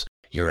on yours,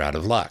 you're out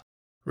of luck.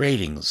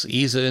 Ratings.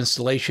 Ease of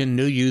installation,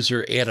 new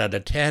user 8 out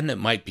of 10. It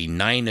might be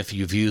 9 if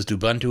you've used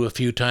Ubuntu a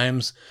few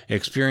times.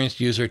 Experienced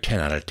user 10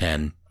 out of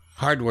 10.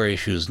 Hardware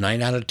issues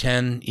 9 out of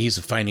 10. Ease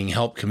of finding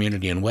help,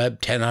 community and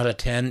web 10 out of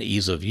 10.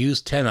 Ease of use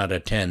 10 out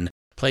of 10.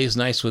 Plays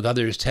nice with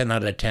others 10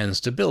 out of 10.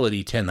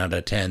 Stability 10 out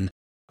of 10.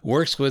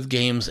 Works with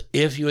games.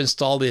 If you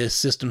install the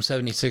System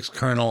 76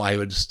 kernel, I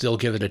would still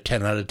give it a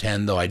 10 out of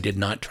 10, though I did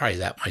not try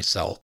that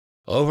myself.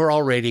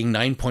 Overall rating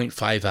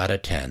 9.5 out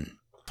of 10.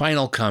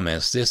 Final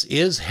comments. This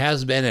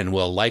has been, and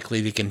will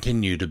likely to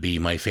continue to be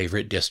my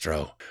favorite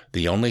distro.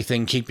 The only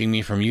thing keeping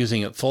me from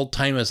using it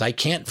full-time is I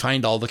can't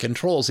find all the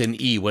controls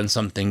in E when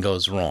something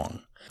goes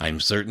wrong. I'm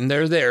certain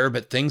they're there,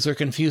 but things are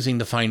confusing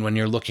to find when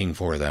you're looking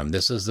for them.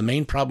 This is the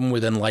main problem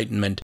with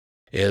Enlightenment,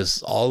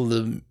 is all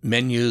the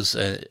menus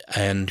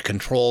and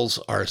controls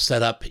are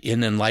set up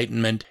in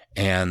Enlightenment,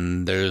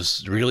 and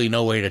there's really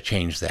no way to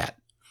change that.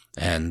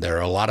 And there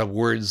are a lot of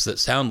words that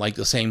sound like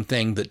the same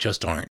thing that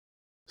just aren't.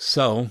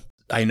 So,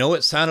 I know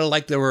it sounded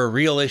like there were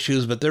real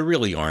issues, but there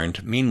really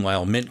aren't.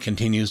 Meanwhile, Mint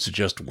continues to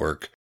just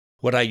work.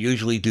 What I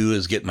usually do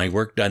is get my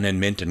work done in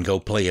Mint and go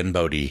play in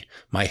Bodhi.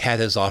 My hat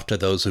is off to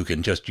those who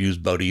can just use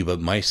Bodhi, but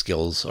my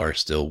skills are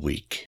still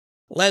weak.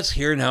 Let's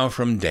hear now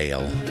from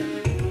Dale.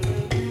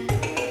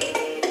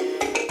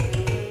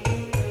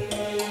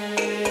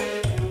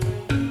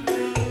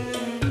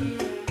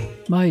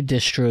 My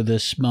distro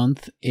this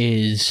month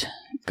is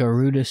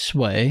Garuda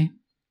Sway.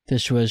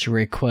 This was a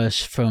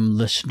request from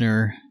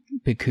listener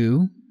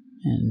Biku,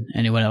 and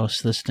anyone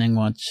else listening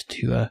wants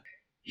to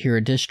hear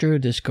a distro,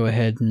 just go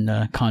ahead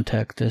and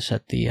contact us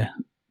at the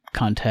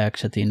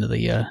contacts at the end of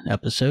the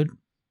episode.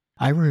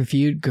 I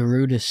reviewed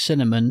Garuda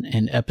Cinnamon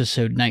in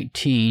episode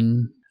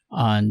 19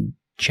 on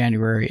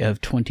January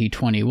of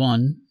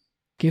 2021.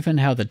 Given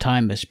how the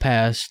time has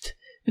passed,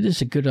 it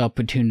is a good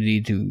opportunity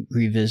to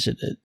revisit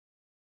it.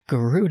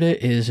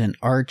 Garuda is an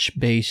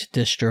Arch-based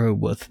distro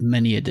with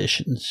many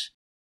additions.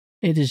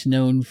 It is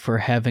known for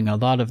having a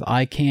lot of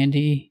eye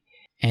candy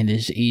and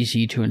is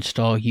easy to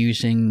install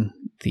using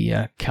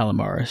the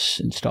Calamaris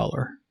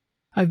installer.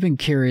 I've been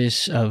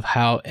curious of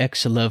how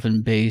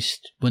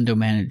X11-based window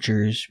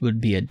managers would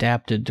be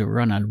adapted to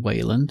run on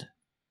Wayland.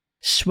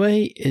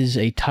 Sway is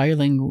a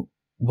tiling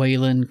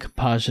Wayland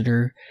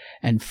compositor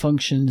and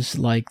functions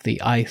like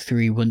the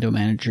i3 window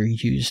manager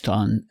used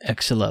on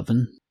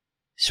X11.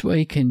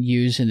 Sway can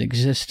use an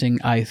existing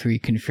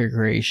i3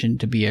 configuration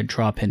to be a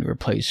drop-in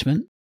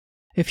replacement.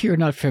 If you're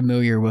not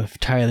familiar with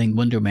tiling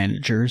window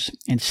managers,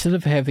 instead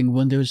of having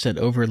windows that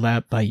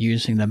overlap by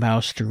using the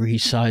mouse to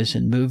resize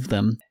and move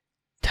them,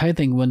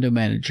 tiling window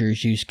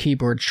managers use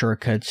keyboard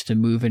shortcuts to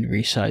move and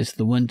resize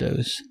the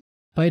windows.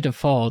 By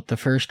default, the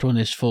first one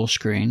is full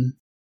screen,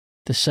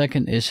 the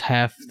second is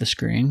half the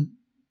screen,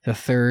 the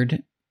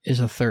third is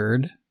a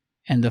third,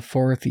 and the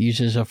fourth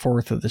uses a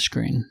fourth of the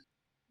screen.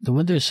 The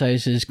window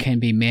sizes can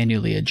be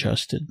manually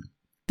adjusted.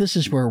 This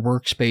is where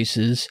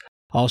workspaces,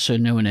 also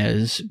known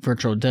as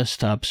virtual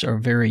desktops, are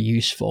very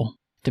useful.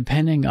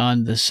 Depending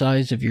on the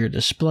size of your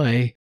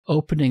display,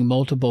 opening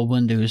multiple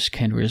windows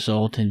can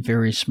result in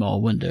very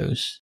small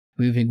windows.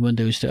 Moving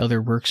windows to other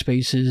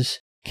workspaces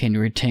can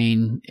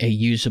retain a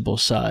usable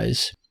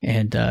size.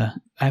 And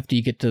after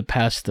you get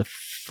past the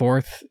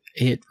fourth,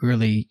 it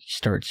really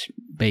starts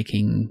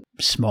making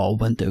small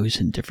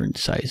windows in different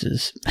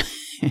sizes.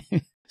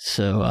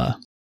 So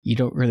you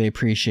don't really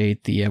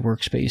appreciate the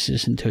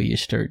workspaces until you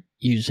start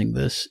using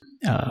this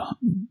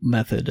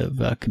method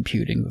of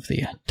computing with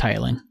the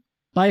tiling.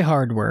 My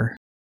hardware.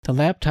 The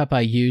laptop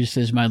I used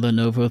is my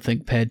Lenovo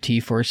ThinkPad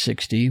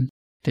T460.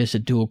 There's a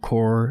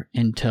dual-core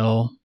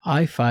Intel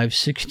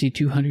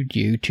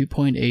i5-6200U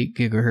 2.8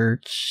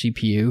 GHz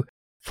CPU,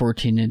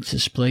 14-inch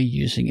display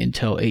using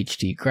Intel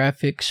HD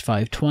graphics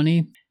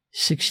 520,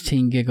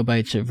 16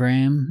 gigabytes of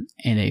RAM,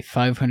 and a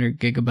 500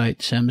 gigabyte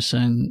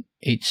Samsung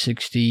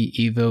 860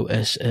 EVO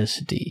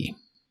SSD.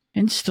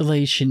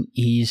 Installation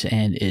ease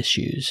and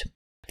issues.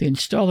 The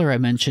installer I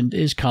mentioned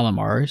is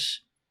Calamares.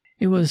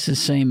 It was the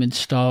same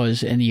install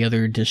as any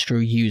other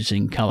distro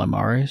using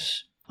Calamares.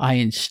 I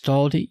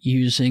installed it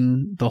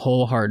using the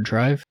whole hard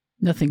drive.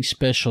 Nothing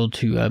special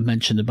to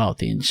mention about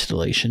the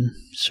installation.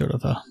 Sort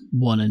of a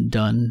one and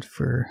done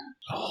for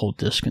a whole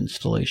disk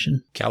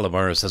installation.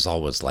 Calamares is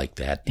always like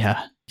that.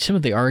 Yeah. Some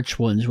of the Arch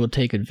ones will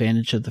take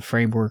advantage of the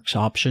framework's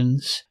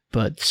options,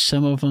 but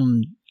some of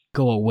them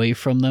go away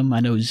from them.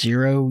 I know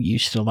Zero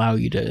used to allow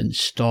you to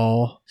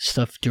install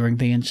stuff during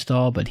the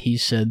install, but he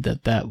said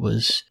that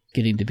was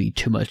getting to be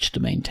too much to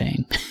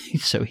maintain,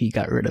 so he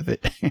got rid of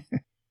it.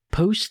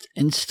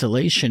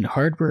 Post-installation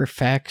hardware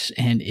facts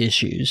and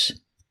issues.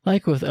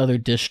 Like with other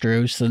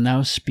distros, the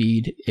mouse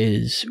speed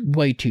is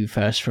way too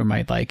fast for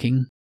my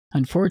liking.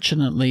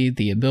 Unfortunately,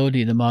 the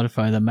ability to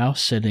modify the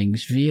mouse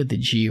settings via the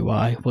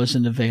GUI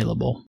wasn't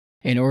available.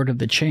 In order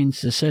to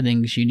change the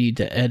settings, you need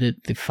to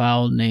edit the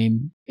file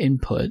name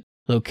input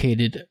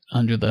located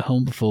under the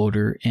home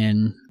folder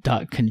in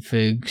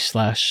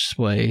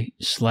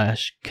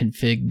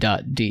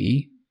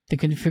 .config/sway/config.d. The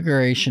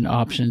configuration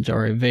options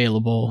are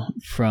available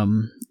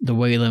from the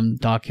Wayland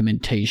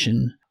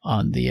documentation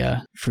on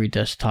the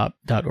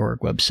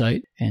freedesktop.org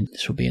website, and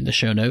this will be in the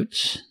show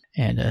notes.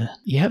 And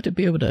you have to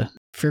be able to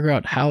figure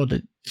out how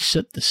to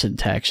set the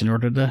syntax in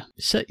order to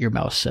set your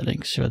mouse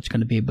settings, so it's going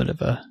to be a bit of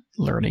a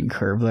learning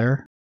curve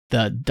there.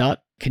 The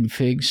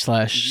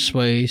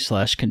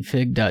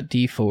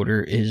 .config/sway/config.d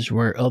folder is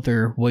where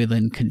other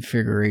Wayland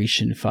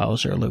configuration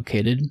files are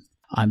located.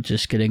 I'm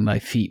just getting my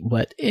feet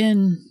wet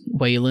in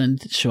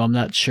Wayland, so I'm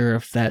not sure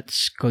if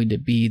that's going to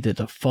be the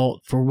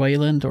default for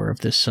Wayland or if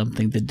this is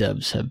something the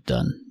devs have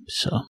done.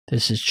 So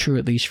this is true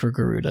at least for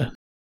Garuda.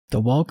 The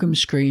welcome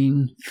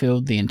screen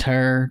filled the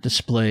entire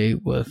display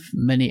with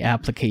many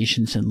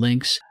applications and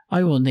links.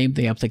 I will name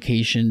the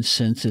application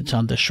since it's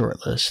on the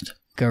short list.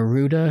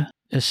 Garuda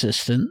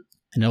Assistant,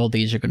 and all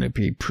these are going to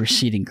be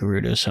preceding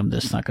Garuda, so I'm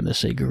just not going to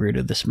say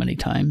Garuda this many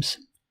times.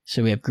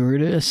 So we have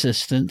Garuda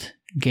Assistant,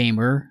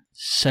 Gamer,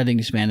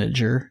 Settings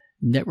Manager,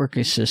 Network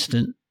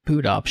Assistant,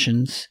 Boot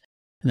Options,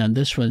 and then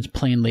this one's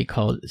plainly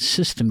called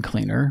System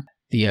Cleaner,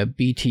 the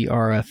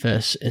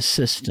BTRFS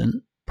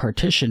Assistant,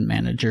 Partition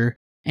Manager,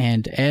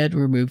 and Add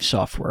Remove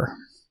Software.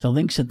 The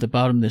links at the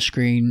bottom of the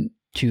screen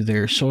to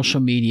their social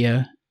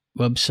media,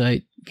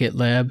 website,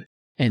 GitLab,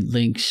 and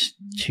links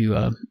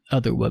to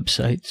other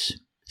websites,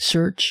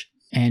 Search,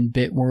 and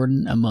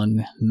Bitwarden,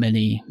 among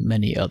many,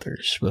 many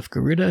others. With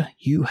Garuda,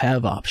 you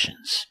have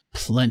options.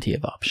 Plenty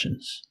of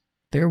options.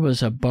 There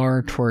was a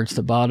bar towards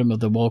the bottom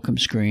of the welcome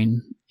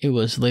screen. It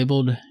was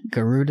labeled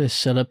Garuda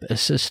Setup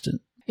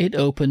Assistant. It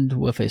opened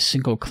with a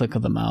single click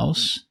of the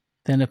mouse.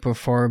 Then it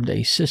performed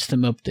a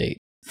system update.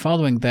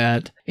 Following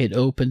that, it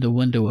opened a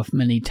window with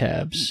many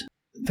tabs.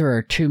 There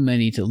are too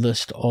many to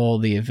list all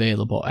the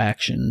available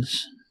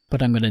actions,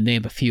 but I'm going to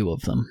name a few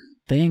of them.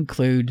 They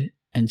include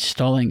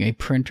installing a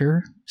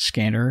printer,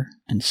 scanner,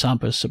 and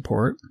Sampa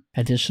support,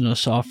 additional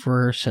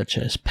software such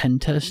as pen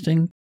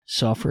testing,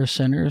 software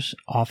centers,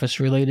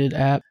 office-related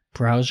app,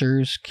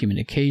 browsers,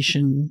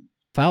 communication,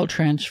 file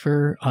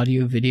transfer,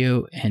 audio,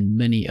 video, and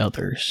many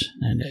others.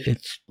 And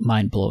it's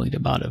mind-blowing the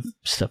amount of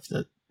stuff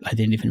that I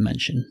didn't even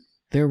mention.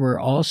 There were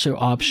also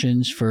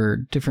options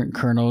for different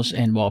kernels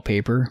and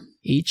wallpaper.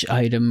 Each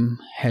item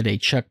had a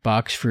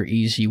checkbox for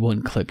easy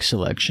one-click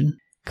selection.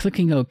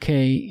 Clicking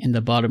OK in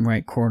the bottom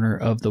right corner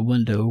of the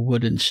window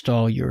would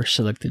install your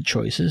selected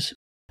choices.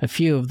 A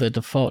few of the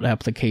default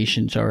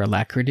applications are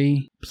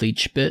Alacrity,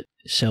 BleachBit,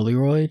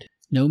 Celluloid,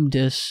 GNOME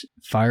Disk,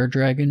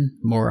 FireDragon,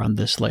 more on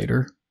this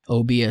later,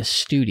 OBS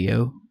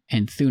Studio,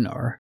 and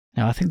Thunar.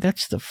 Now I think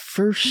that's the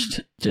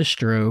first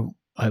distro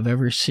I've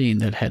ever seen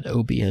that had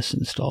OBS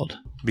installed.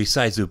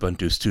 Besides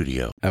Ubuntu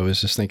Studio. I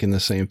was just thinking the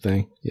same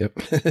thing.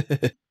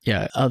 Yep.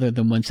 Yeah, other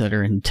than ones that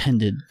are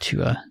intended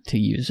to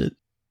use it.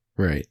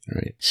 Right.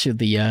 So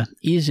the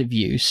ease of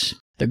use.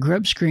 The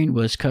grub screen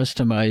was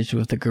customized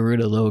with the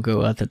Garuda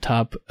logo at the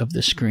top of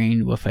the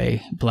screen with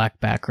a black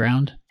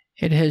background.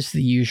 It has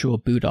the usual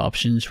boot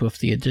options with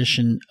the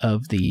addition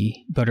of the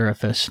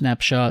ButterFS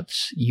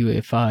snapshots,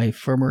 UEFI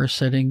firmware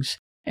settings,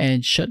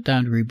 and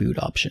shutdown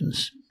reboot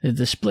options. The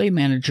display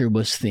manager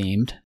was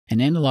themed,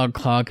 an analog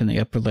clock in the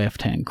upper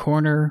left-hand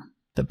corner.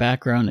 The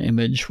background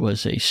image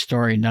was a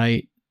starry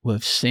night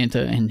with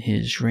Santa and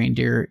his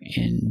reindeer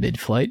in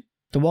mid-flight.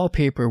 The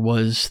wallpaper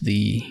was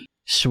the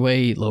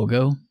Sway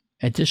logo.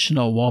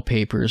 Additional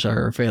wallpapers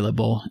are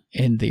available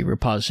in the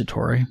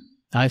repository.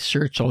 I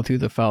searched all through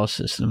the file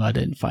system. I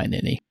didn't find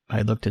any.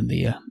 I looked in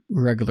the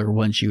regular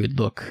ones you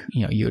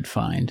would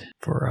find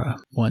for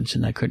ones,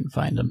 and I couldn't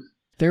find them.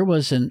 There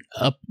was an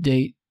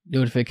update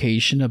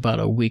notification about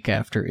a week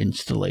after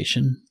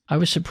installation. I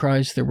was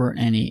surprised there weren't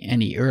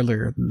any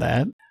earlier than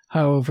that.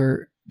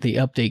 However, the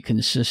update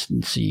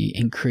consistency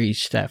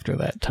increased after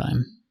that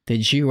time.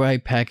 The GUI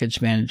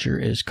package manager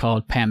is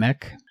called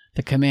PAMEC.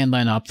 The command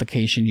line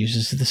application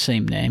uses the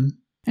same name.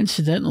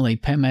 Incidentally,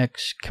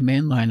 PEMEX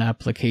command line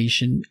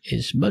application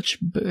is much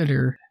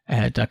better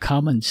at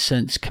common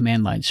sense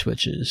command line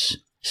switches,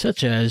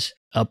 such as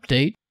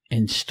update,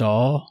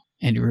 install,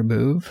 and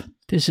remove.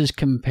 This is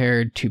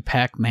compared to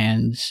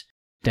Pacman's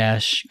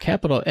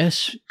capital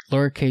S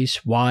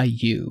lowercase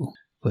yu,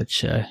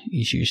 which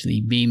is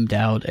usually beamed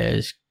out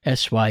as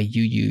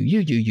SYUU,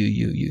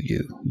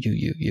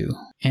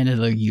 and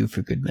another U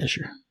for good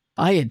measure.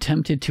 I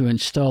attempted to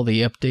install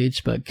the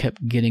updates, but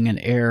kept getting an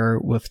error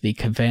with the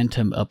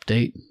Cavantum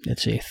update.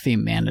 It's a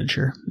theme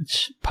manager.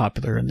 It's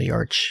popular in the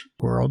Arch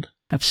world.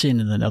 I've seen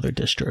it in other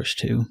distros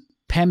too.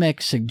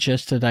 PEMEX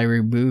suggested I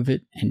remove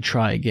it and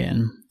try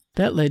again.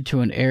 That led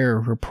to an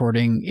error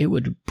reporting it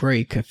would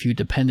break a few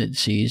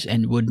dependencies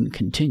and wouldn't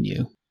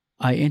continue.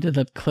 I ended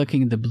up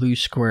clicking the blue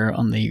square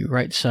on the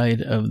right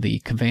side of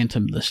the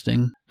Cavantum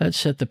listing. That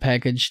set the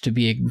package to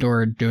be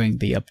ignored during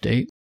the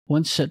update.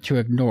 Once set to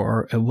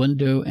ignore, a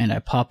window and a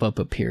pop-up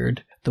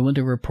appeared. The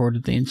window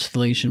reported the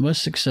installation was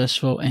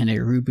successful and a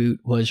reboot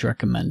was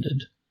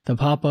recommended. The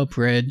pop-up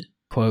read,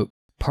 quote,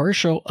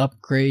 "Partial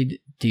upgrade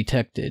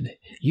detected.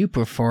 You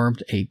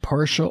performed a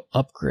partial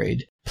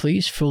upgrade.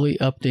 Please fully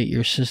update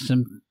your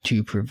system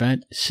to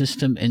prevent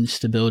system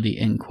instability,"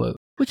 end quote.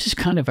 Which is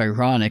kind of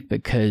ironic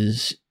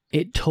because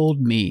it told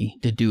me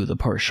to do the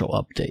partial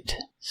update.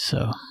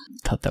 So I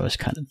thought that was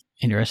kind of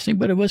interesting,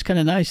 but it was kind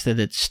of nice that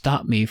it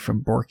stopped me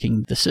from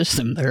borking the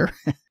system there.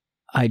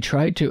 I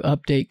tried to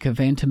update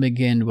Cavantum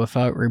again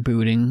without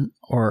rebooting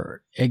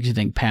or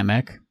exiting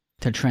PAMEC.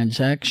 The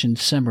transaction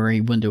summary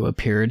window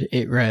appeared.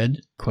 It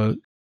read, quote,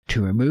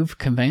 "To remove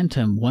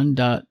Cavantum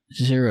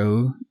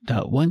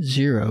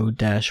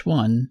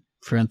 1.0.10-1,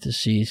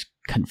 parentheses,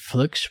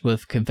 conflicts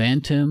with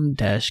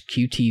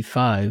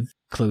Cavantum-QT5,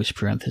 close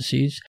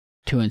parentheses,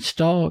 to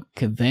install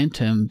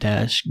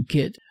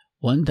Cavantum-git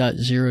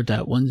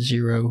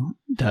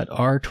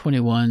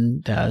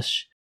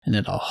 1.0.10.R21- and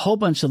then a whole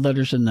bunch of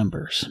letters and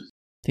numbers.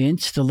 The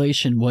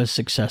installation was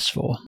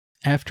successful.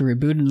 After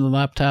rebooting the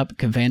laptop,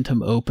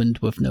 Cavantum opened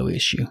with no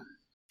issue.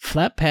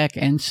 Flatpak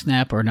and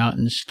Snap are not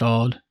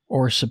installed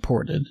or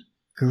supported.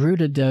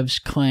 Garuda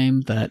devs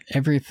claim that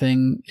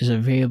everything is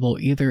available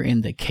either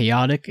in the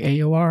Chaotic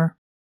AUR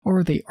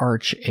or the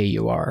Arch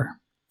AUR.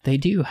 They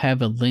do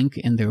have a link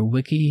in their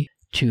wiki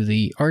to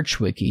the Arch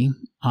wiki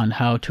on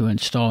how to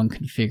install and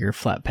configure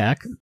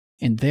Flatpak.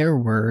 In their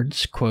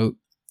words, quote,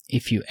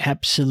 "If you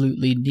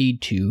absolutely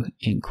need to,"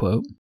 end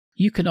quote.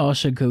 You can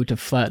also go to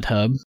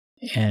FlatHub,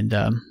 and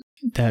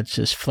that's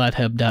just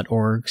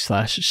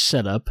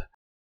flathub.org/setup.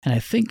 And I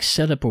think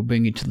setup will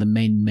bring you to the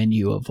main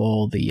menu of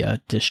all the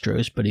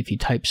distros, but if you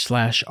type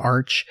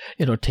 /arch,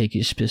 it'll take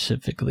you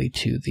specifically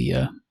to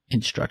the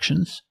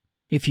instructions.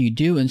 If you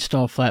do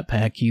install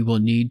Flatpak, you will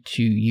need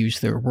to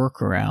use their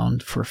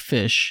workaround for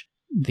Fish,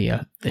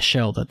 the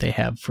shell that they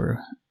have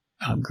for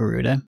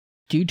Garuda,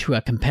 due to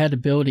a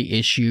compatibility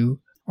issue,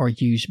 or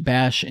use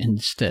Bash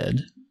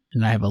instead.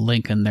 And I have a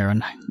link in there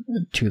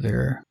to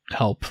their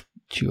help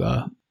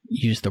to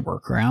use the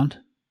workaround.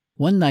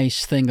 One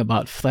nice thing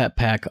about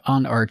Flatpak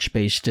on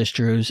Arch-based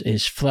distros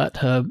is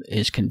FlatHub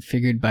is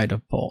configured by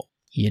default.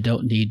 You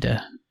don't need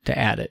to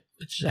add it,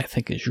 which I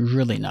think is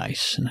really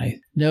nice. And I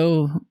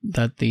know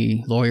that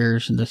the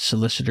lawyers and the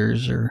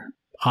solicitors are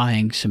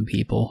eyeing some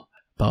people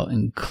about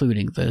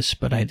including this,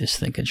 but I just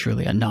think it's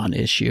really a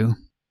non-issue.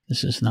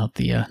 This is not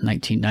the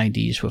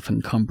 1990s with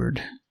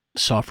encumbered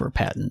software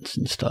patents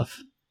and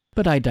stuff.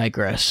 But I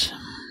digress.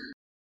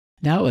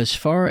 Now, as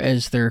far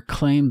as their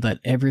claim that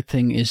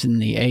everything is in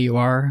the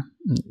AUR,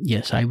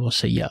 yes, I will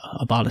say, yeah,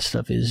 a lot of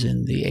stuff is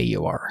in the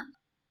AUR.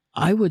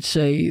 I would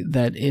say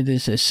that it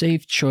is a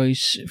safe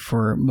choice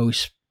for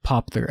most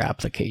popular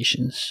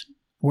applications.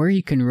 Where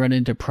you can run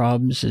into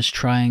problems is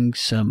trying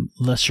some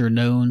lesser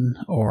known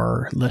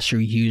or lesser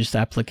used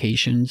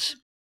applications.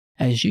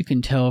 As you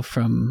can tell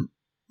from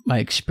my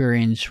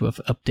experience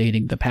with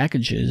updating the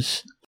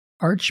packages,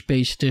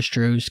 Arch-based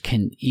distros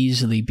can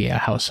easily be a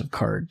house of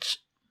cards.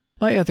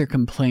 My other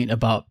complaint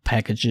about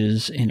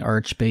packages in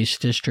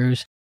Arch-based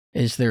distros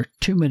is there are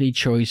too many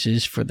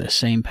choices for the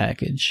same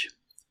package.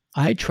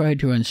 I tried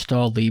to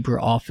install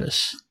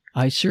LibreOffice.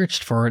 I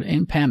searched for it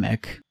in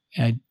PAMEC.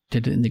 I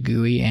did it in the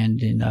GUI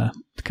and in the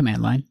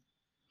command line.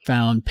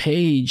 Found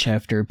page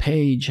after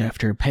page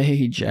after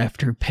page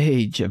after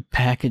page of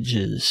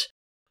packages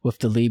with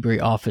the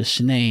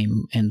LibreOffice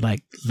name and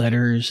like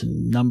letters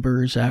and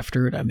numbers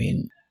after it. I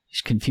mean,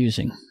 it's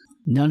confusing.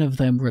 None of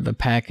them were the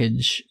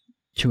package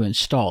to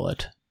install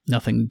it.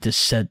 Nothing to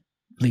set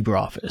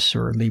LibreOffice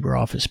or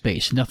LibreOffice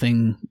base.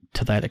 Nothing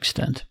to that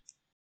extent.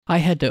 I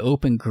had to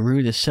open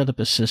Garuda Setup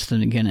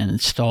Assistant again and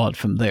install it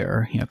from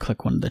there.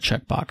 Click one of the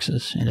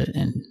checkboxes and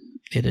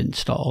it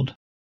installed.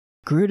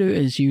 Garuda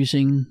is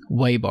using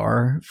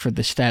WayBar for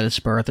the status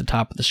bar at the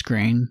top of the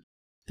screen.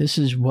 This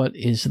is what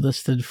is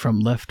listed from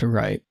left to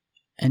right.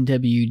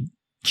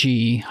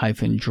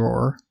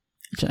 NWG-drawer.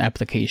 It's an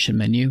application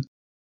menu.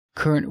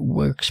 Current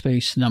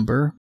workspace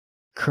number.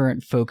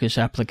 Current focus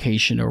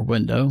application or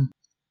window.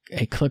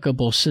 A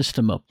clickable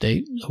system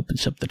update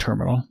opens up the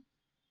terminal.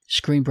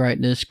 screen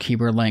brightness,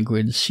 keyboard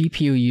language,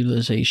 CPU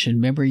utilization,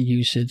 memory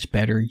usage,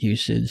 battery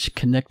usage,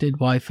 connected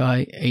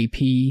Wi-Fi AP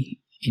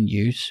in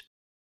use,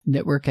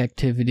 network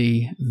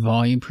activity,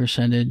 volume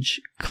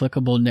percentage,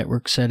 clickable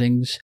network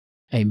settings,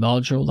 a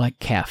module like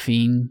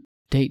caffeine,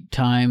 date,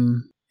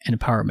 time, and a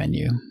power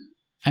menu.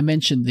 I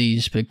mentioned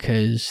these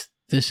because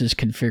this is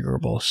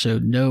configurable, so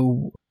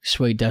no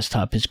Sway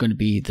desktop is going to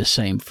be the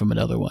same from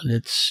another one.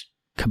 It's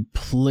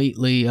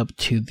completely up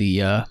to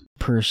the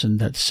person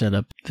that set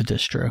up the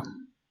distro.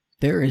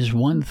 There is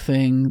one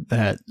thing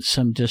that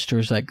some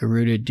distros like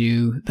Garuda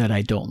do that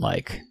I don't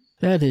like.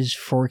 That is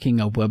forking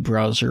a web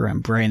browser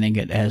and branding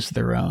it as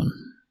their own.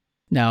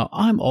 Now,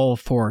 I'm all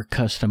for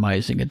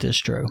customizing a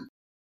distro.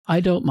 I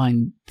don't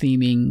mind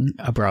theming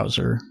a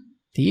browser.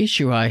 The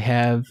issue I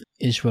have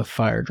is with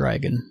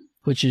FireDragon,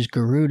 which is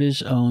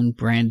Garuda's own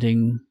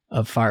branding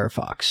of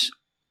Firefox.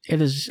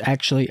 It is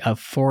actually a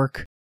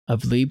fork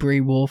of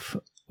LibreWolf,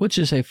 which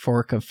is a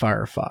fork of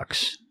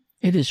Firefox.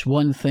 It is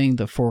one thing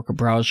to fork a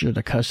browser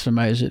to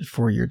customize it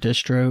for your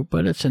distro,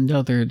 but it's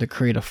another to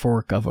create a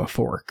fork of a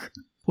fork.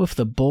 With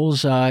the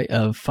bullseye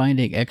of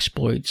finding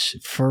exploits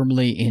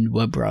firmly in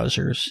web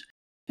browsers,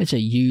 it's a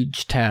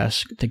huge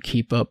task to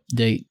keep up to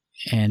date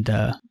and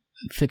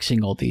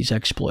fixing all these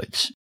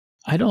exploits.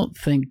 I don't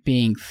think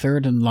being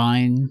third in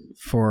line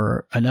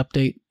for an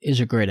update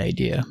is a great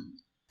idea.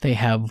 They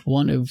have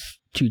one of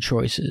two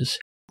choices: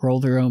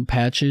 roll their own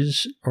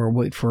patches or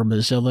wait for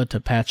Mozilla to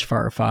patch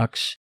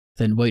Firefox,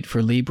 then wait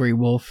for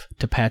LibreWolf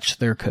to patch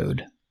their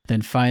code,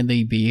 then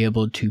finally be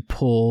able to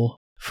pull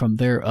from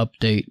their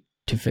update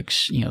to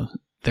fix,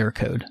 their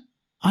code.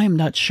 I am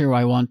not sure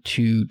I want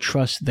to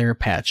trust their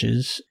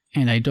patches,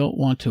 and I don't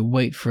want to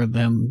wait for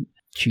them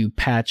to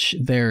patch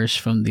theirs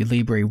from the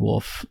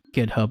LibreWolf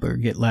GitHub or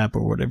GitLab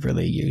or whatever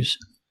they use.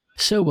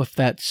 So with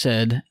that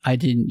said, I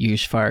didn't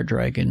use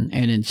FireDragon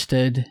and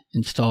instead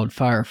installed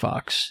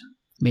Firefox.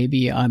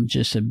 Maybe I'm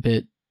just a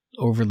bit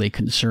overly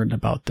concerned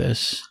about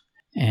this,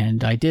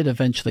 and I did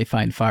eventually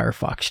find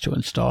Firefox to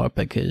install it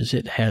because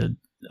it had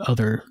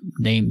other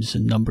names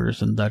and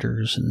numbers and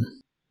letters. And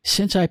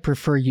since I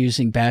prefer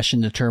using Bash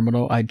in the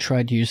terminal, I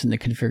tried using the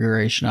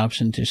configuration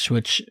option to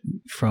switch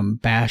from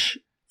Bash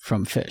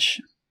from Fish.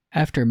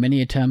 After many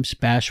attempts,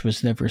 Bash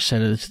was never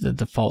set as the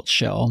default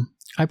shell.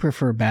 I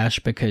prefer Bash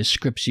because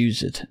scripts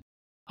use it.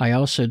 I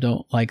also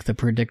don't like the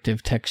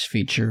predictive text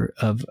feature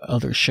of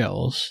other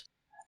shells.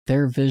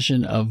 Their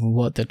vision of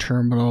what the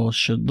terminal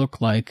should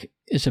look like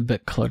is a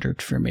bit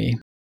cluttered for me.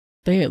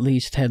 They at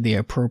least had the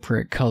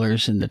appropriate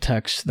colors in the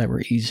text that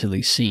were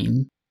easily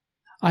seen.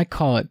 I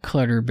call it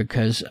clutter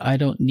because I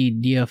don't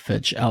need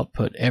neofetch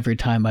output every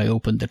time I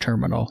open the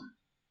terminal.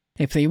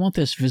 If they want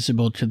this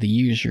visible to the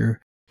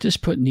user,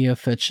 just put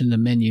neofetch in the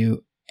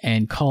menu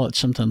and call it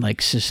something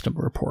like System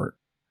Report.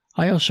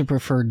 I also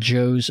prefer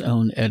Joe's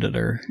own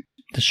editor,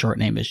 the short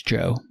name is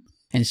Joe,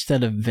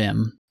 instead of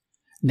Vim,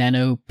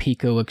 Nano,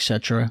 Pico,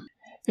 etc.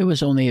 It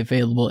was only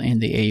available in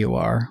the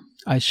AUR.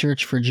 I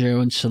searched for Joe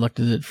and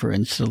selected it for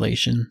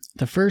installation.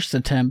 The first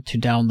attempt to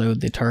download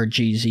the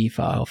tar.gz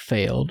file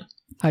failed.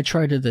 I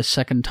tried it a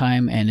second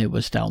time and it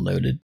was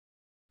downloaded.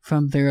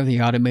 From there,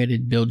 the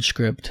automated build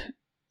script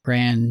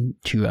ran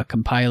to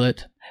compile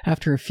it.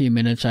 After a few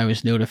minutes, I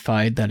was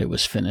notified that it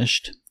was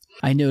finished.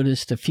 I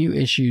noticed a few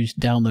issues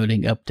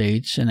downloading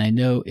updates, and I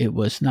know it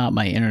was not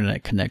my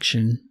internet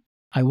connection.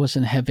 I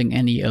wasn't having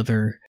any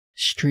other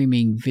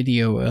streaming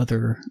video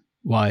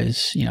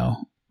otherwise,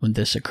 when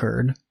this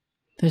occurred.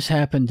 This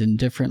happened in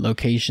different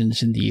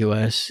locations in the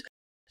US,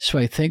 so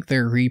I think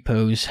their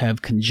repos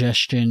have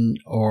congestion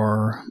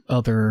or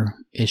other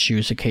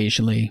issues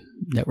occasionally,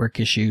 network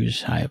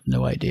issues, I have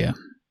no idea.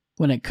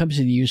 When it comes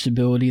to the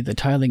usability, the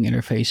tiling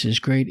interface is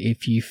great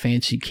if you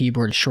fancy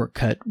keyboard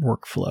shortcut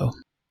workflow.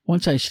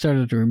 Once I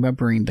started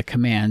remembering the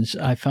commands,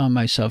 I found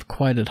myself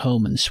quite at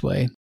home in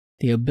Sway.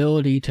 The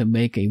ability to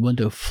make a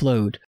window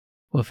float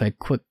with a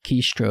quick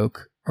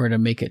keystroke or to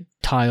make it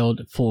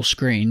tiled full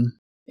screen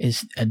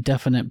is a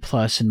definite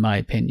plus in my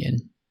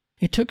opinion.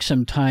 It took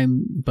some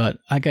time, but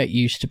I got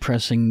used to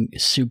pressing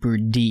Super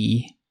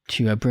D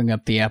to bring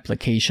up the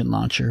application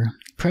launcher.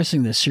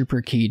 Pressing the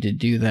Super key to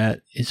do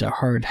that is a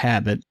hard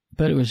habit,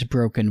 but it was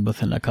broken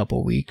within a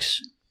couple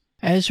weeks.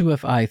 As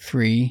with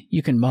i3,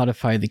 you can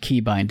modify the key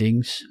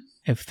bindings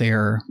if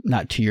they're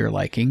not to your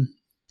liking.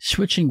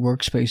 Switching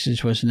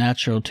workspaces was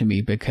natural to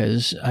me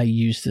because I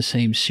used the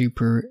same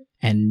super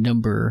and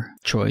number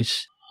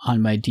choice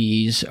on my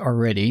DEs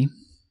already.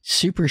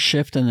 Super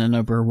Shift and a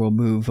number will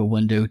move a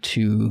window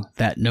to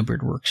that numbered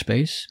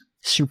workspace.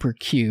 Super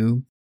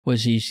Q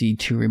was easy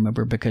to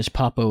remember because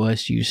Pop!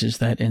 OS uses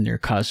that in their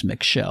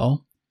Cosmic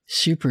Shell.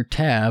 Super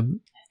Tab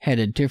had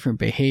a different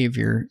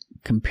behavior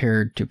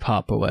compared to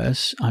Pop!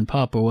 OS. On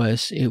Pop!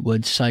 OS, it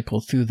would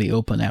cycle through the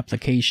open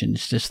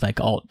applications just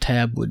like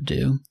Alt-Tab would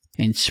do.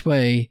 In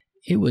Sway,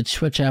 it would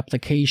switch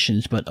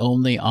applications but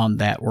only on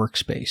that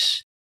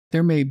workspace.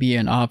 There may be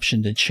an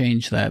option to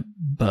change that,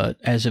 but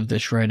as of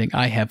this writing,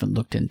 I haven't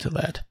looked into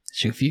that.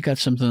 So if you got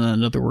something on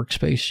another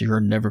workspace,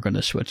 you're never going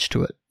to switch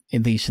to it,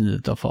 at least in the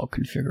default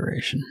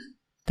configuration.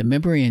 The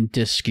memory and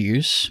disk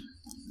use,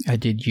 I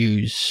did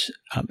use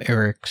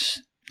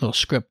Eric's little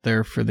script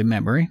there for the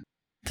memory.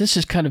 This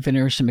is kind of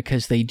interesting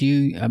because they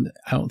do,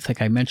 I don't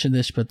think I mentioned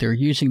this, but they're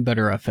using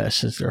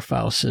ButterFS as their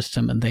file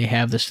system, and they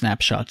have the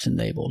snapshots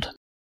enabled.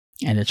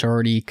 And it's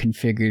already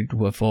configured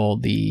with all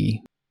the,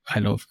 I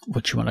don't know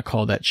what you want to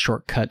call that,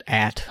 shortcut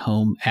at,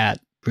 home,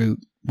 at, root,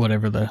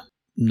 whatever the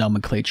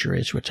nomenclature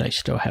is, which I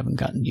still haven't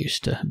gotten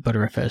used to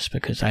ButterFS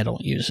because I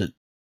don't use it.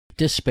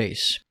 Disk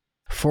space,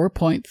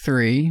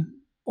 4.3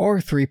 or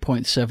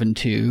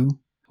 3.72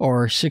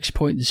 or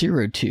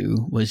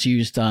 6.02 was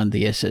used on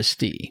the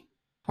SSD.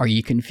 Are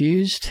you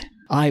confused?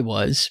 I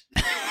was.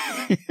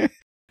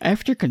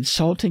 After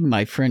consulting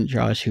my friend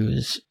Josh, who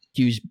has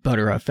used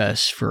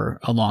ButterFS for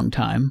a long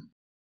time,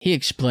 he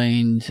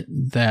explained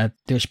that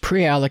there's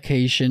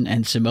pre-allocation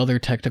and some other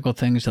technical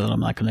things that I'm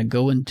not going to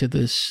go into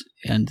this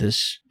in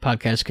this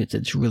podcast because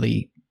it's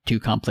really too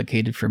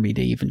complicated for me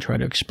to even try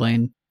to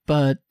explain.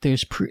 But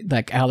there's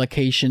like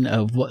allocation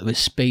of what was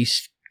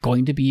space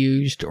going to be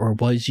used or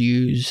was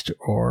used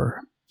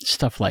or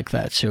stuff like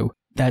that. So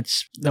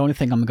that's the only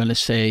thing I'm going to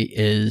say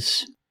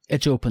is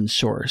it's open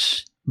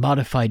source.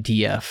 Modify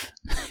DF,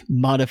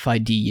 modify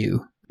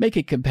DU, make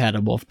it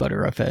compatible with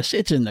ButterFS.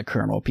 It's in the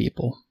kernel,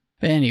 people.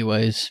 But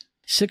anyways,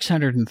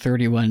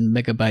 631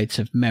 megabytes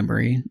of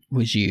memory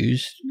was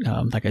used,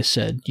 like I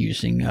said,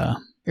 using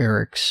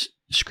Eric's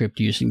script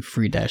using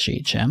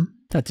free-HM.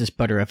 That this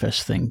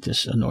ButterFS thing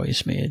just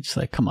annoys me. It's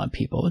like, come on,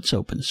 people, it's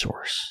open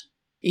source.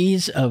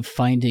 Ease of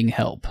finding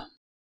help.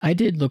 I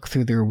did look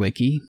through their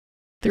wiki.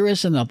 There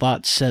isn't a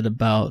lot said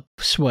about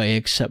Sway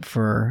except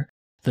for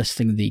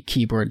listing the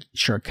keyboard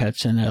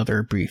shortcuts and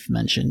other brief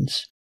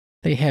mentions.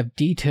 They have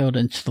detailed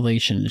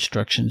installation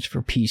instructions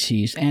for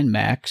PCs and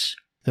Macs,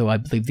 though I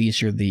believe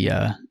these are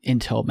the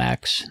Intel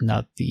Macs,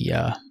 not the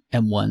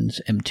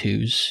M1s,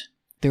 M2s.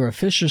 Their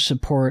official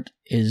support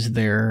is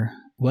their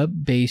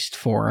web-based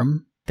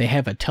forum. They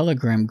have a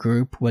Telegram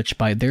group, which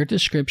by their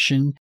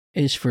description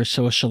is for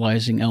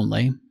socializing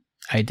only.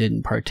 I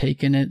didn't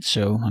partake in it,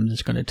 so I'm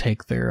just going to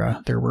take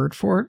their word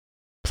for it.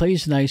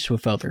 Plays nice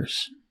with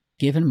others.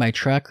 Given my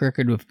track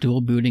record with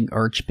dual booting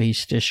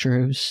Arch-based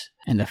distros,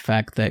 and the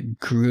fact that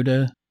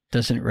Garuda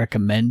doesn't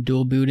recommend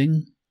dual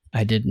booting,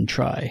 I didn't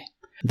try.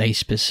 They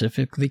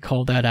specifically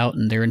call that out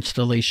in their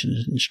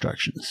installation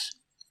instructions.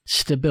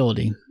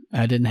 Stability.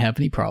 I didn't have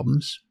any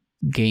problems.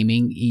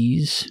 Gaming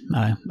ease.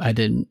 I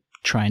didn't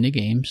try any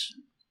games.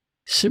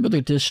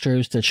 Similar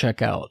distros to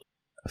check out.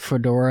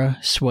 Fedora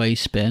Sway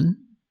Spin,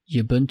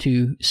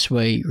 Ubuntu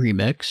Sway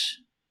Remix,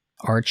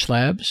 Arch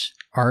Labs,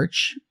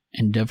 Arch,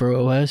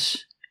 EndeavourOS,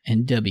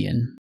 and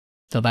Debian.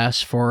 The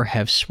last four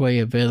have Sway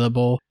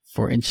available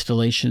for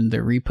installation in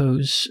their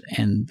repos,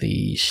 and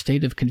the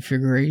state of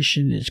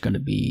configuration is going to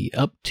be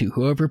up to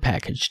whoever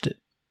packaged it.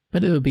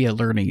 But it'll be a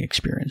learning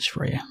experience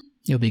for you.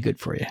 It'll be good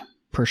for you.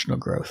 Personal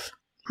growth.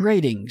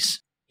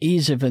 Ratings.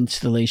 Ease of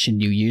installation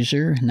new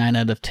user, 9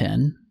 out of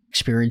 10.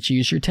 Experienced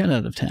user, 10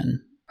 out of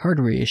 10.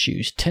 Hardware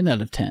issues, 10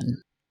 out of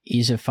 10.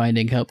 Ease of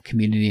finding help,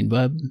 community and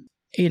web,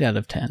 8 out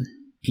of 10.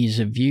 Ease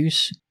of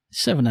use,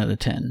 7 out of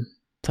 10.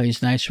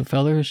 Plays nice with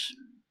others,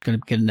 gonna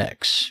get an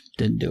X.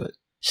 Didn't do it.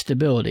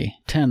 Stability,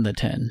 10 out of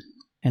 10.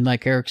 And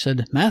like Eric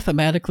said,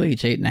 mathematically,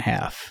 it's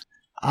 8.5.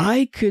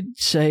 I could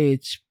say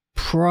it's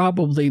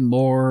probably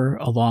more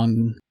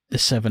along the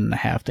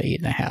 7.5 to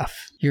 8.5.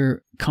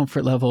 Your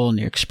comfort level and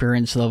your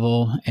experience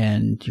level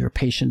and your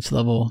patience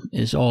level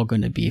is all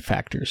going to be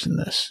factors in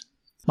this.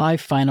 My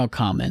final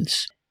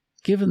comments.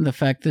 Given the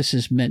fact this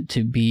is meant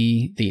to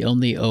be the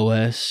only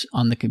OS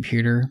on the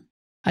computer,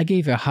 I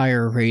gave a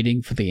higher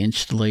rating for the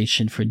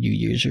installation for new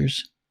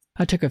users.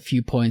 I took a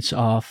few points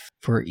off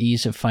for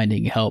ease of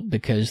finding help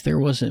because there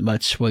wasn't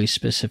much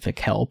Sway-specific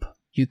help.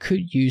 You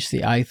could use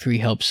the i3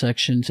 help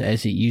sections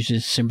as it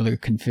uses similar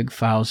config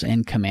files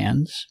and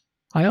commands.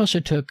 I also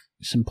took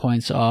some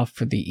points off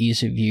for the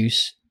ease of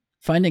use.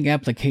 Finding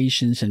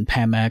applications in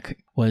PAMAC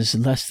was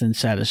less than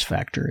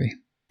satisfactory.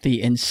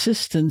 The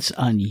insistence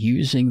on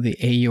using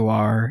the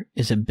AUR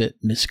is a bit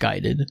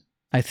misguided.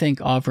 I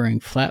think offering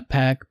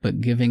Flatpak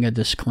but giving a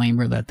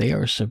disclaimer that they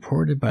are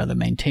supported by the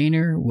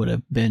maintainer would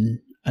have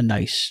been a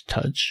nice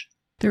touch.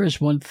 There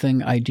is one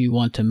thing I do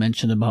want to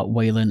mention about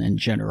Wayland in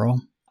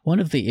general. One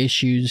of the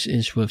issues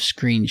is with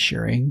screen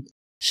sharing.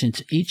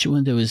 Since each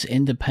window is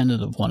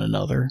independent of one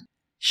another,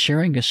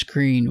 sharing a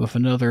screen with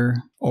another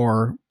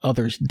or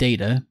others'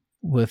 data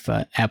with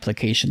an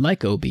application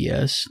like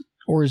OBS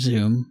or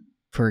Zoom,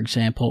 for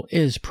example,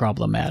 is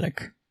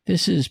problematic.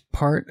 This is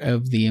part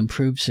of the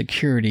improved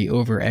security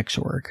over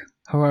Xorg.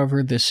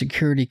 However, the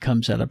security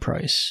comes at a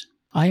price.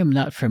 I am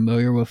not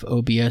familiar with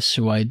OBS,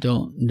 so I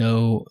don't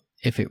know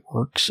if it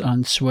works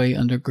on Sway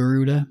under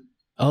Garuda.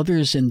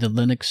 Others in the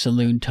Linux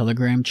Saloon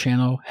Telegram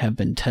channel have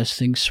been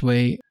testing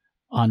Sway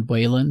on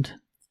Wayland.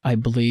 I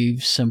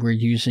believe some were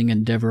using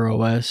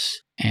EndeavourOS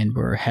and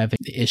were having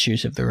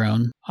issues of their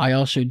own. I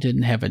also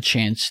didn't have a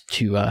chance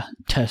to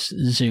test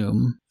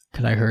Zoom,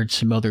 because I heard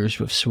some others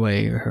with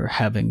Sway are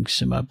having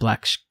some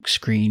black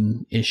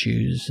screen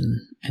issues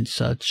and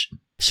such.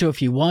 So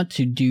if you want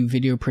to do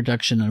video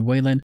production on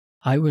Wayland,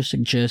 I would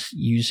suggest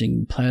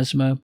using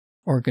Plasma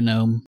or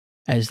GNOME,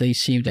 as they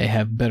seem to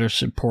have better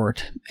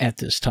support at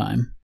this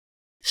time.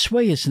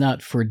 Sway is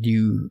not for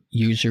new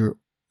user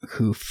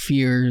who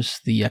fears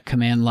the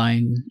command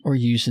line or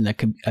using a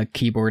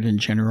keyboard in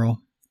general.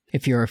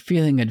 If you are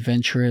feeling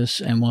adventurous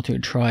and want to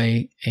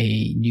try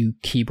a new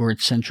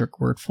keyboard-centric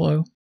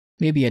workflow,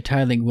 maybe a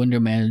tiling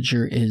window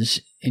manager is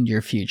in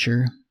your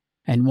future.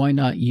 And why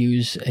not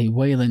use a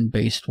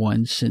Wayland-based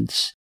one,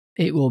 since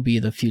it will be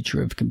the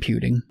future of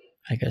computing?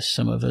 I guess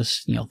some of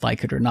us,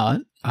 like it or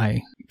not,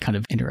 I'm kind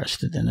of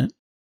interested in it.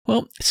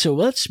 Well, so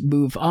let's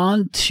move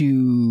on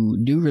to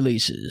new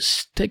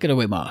releases. Take it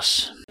away,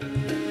 Moss.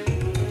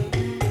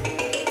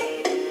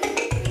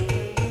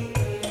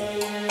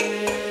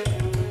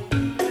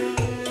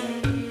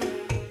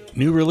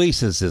 New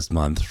releases this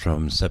month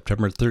from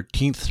September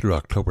 13th through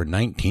October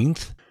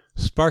 19th.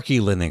 Sparky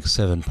Linux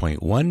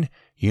 7.1,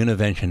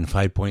 Univention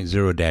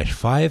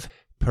 5.0-5,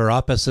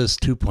 Parapasus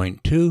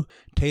 2.2,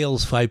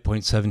 Tails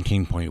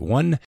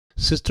 5.17.1,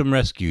 System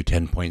Rescue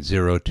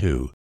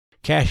 10.02,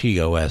 Cache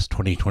OS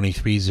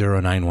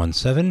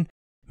 2023-0917,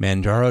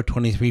 Manjaro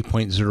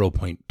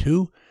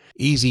 23.0.2,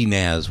 Easy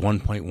NAS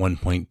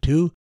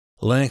 1.1.2,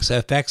 Linux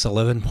FX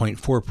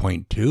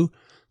 11.4.2,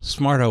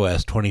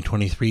 SmartOS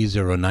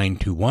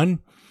 2023-0921,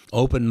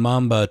 Open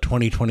Mamba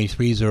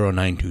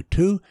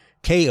 2023-0922,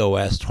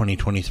 KOS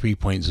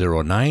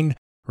 2023.09,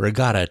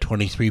 Regatta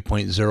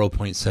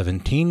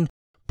 23.0.17,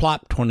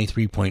 Plop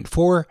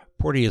 23.4,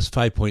 Porteous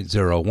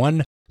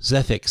 5.01,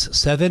 Zephyx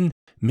 7,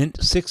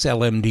 Mint 6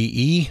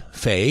 LMDE,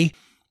 Fay,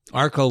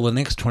 Arco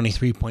Linux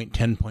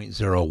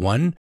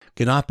 23.10.01,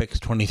 Gnopix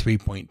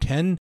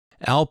 23.10,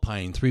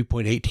 Alpine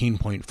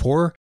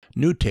 3.18.4,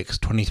 Nutix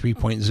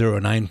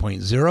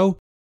 23.09.0,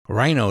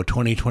 Rhino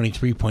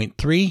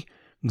 2023.3,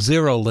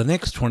 Xero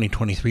Linux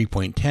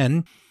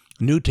 2023.10,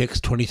 Nutix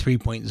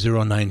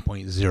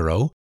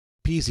 23.09.0,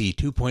 PZ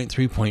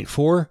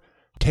 2.3.4,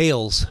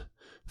 Tails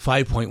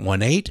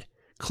 5.18,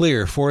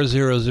 Clear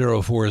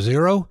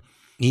 40040,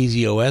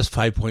 EasyOS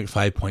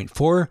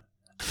 5.5.4,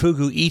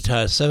 Fugu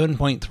Ita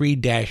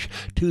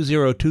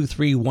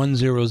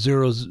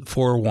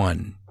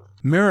 7.3-20231041,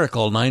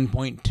 Miracle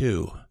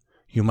 9.2.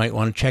 You might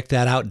want to check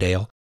that out,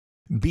 Dale.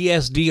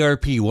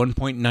 BSDRP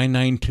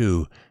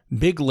 1.992,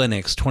 Big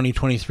Linux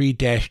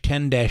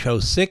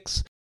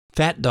 2023-10-06,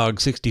 FatDog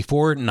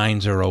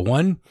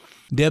 64-901,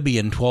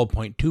 Debian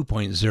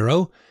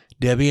 12.2.0,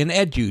 Debian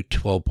Edu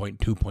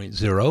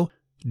 12.2.0,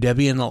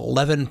 Debian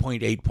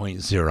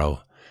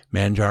 11.8.0,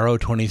 Manjaro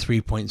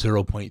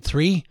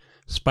 23.0.3,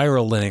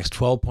 Spiral Linux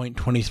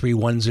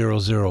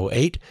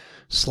 12.23.1008,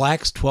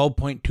 Slacks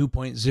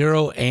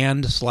 12.2.0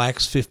 and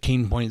Slacks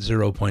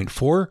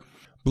 15.0.4,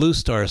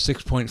 Bluestar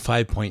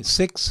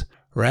 6.5.6,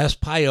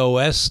 Raspberry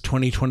OS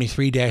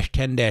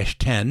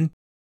 2023-10-10,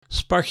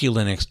 Sparky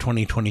Linux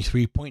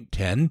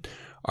 2023.10,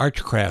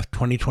 Archcraft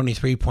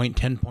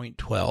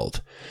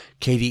 2023.10.12,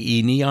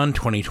 KDE Neon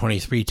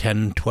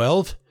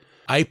 2023-10-12,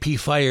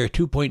 IPFire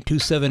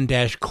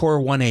 2.27-Core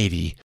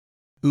 180,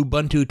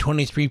 Ubuntu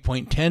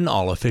 23.10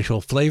 all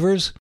official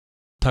flavors,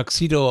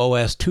 Tuxedo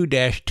OS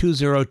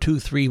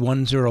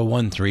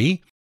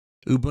 2-20231013,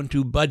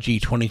 Ubuntu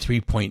Budgie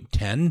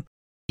 23.10,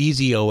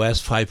 Easy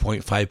OS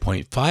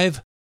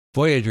 5.5.5,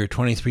 Voyager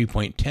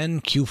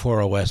 23.10,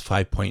 Q4 OS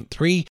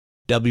 5.3,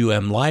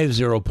 WM Live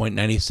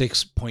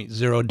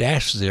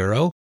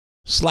 0.96.0-0,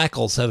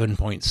 Slackle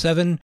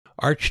 7.7,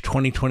 Arch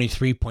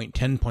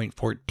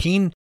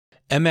 2023.10.14,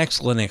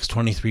 MX Linux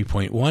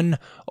 23.1,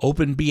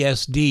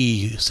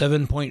 OpenBSD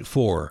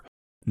 7.4,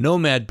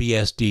 Nomad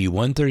BSD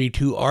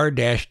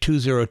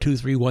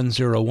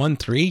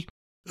 132R-20231013,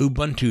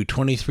 Ubuntu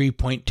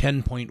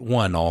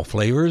 23.10.1 all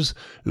flavors,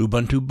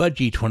 Ubuntu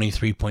Budgie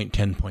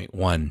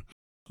 23.10.1,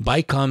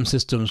 Bicom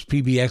Systems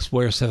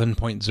PBXware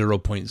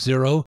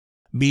 7.0.0,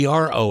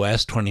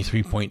 BROS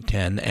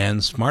 23.10,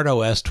 and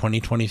SmartOS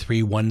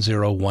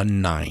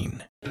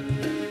 2023-1019.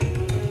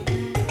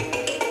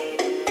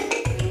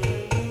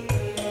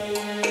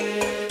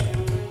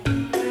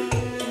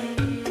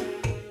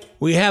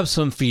 We have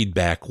some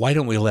feedback. Why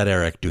don't we let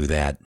Eric do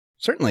that?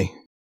 Certainly.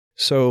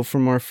 So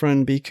from our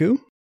friend Biku,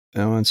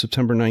 on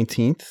September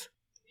 19th,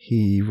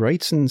 he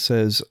writes and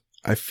says,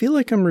 I feel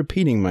like I'm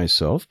repeating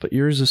myself, but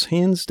yours is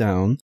hands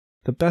down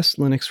the best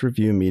Linux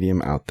review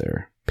medium out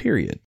there.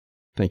 Period.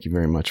 Thank you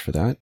very much for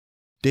that.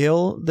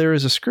 Dale, there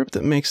is a script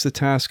that makes the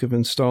task of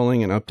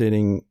installing and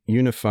updating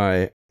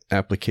Unify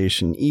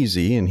application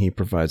easy, and he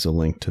provides a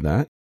link to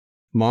that.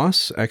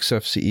 Moss,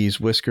 XFCE's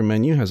Whisker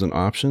menu, has an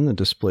option that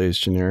displays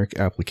generic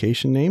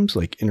application names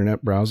like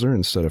Internet Browser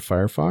instead of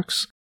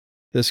Firefox.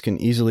 This can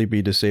easily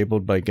be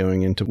disabled by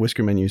going into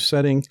Whisker menu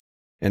setting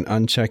and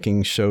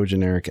unchecking Show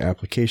Generic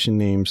Application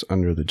Names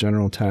under the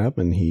General tab,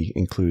 and he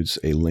includes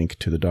a link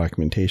to the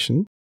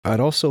documentation. I'd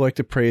also like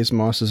to praise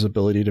Moss's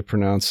ability to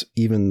pronounce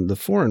even the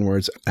foreign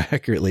words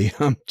accurately.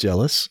 I'm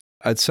jealous.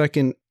 I'd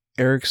second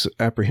Eric's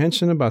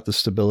apprehension about the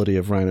stability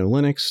of Rhino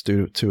Linux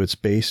due to its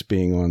base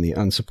being on the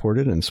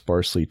unsupported and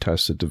sparsely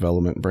tested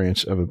development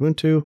branch of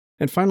Ubuntu,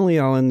 And finally,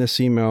 I'll end this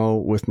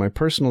email with my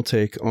personal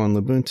take on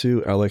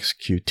Lubuntu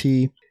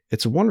LXQT.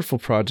 It's a wonderful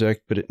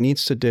project, but it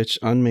needs to ditch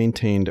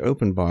unmaintained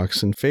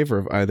OpenBox in favor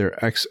of either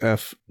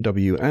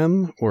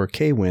XFWM or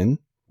KWin.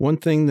 One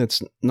thing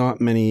that's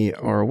not many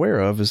are aware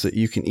of is that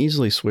you can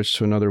easily switch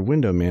to another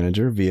window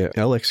manager via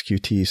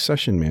LXQT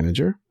Session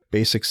Manager,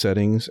 Basic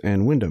Settings,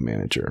 and Window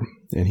Manager.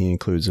 And he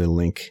includes a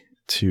link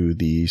to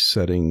the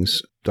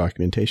settings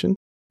documentation.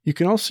 You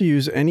can also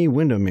use any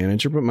window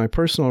manager, but my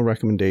personal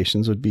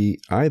recommendations would be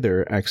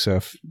either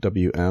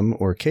XFWM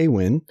or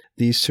KWin.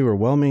 These two are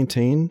well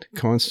maintained,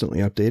 constantly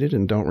updated,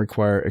 and don't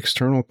require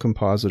external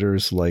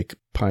compositors like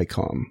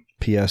PyCom.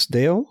 P.S.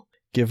 Dale,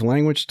 give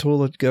Language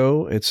Tool a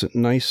go. It's a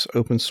nice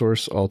open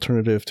source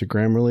alternative to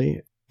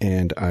Grammarly,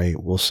 and I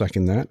will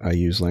second that. I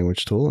use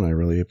Language Tool, and I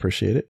really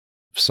appreciate it.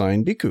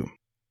 Signed, Biku.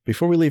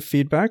 Before we leave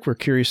feedback, we're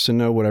curious to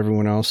know what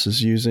everyone else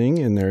is using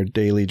in their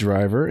daily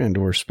driver and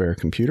or spare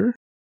computer.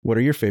 What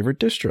are your favorite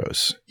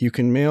distros? You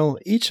can mail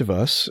each of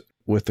us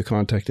with the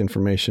contact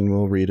information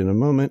we'll read in a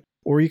moment,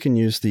 or you can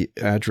use the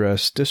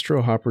address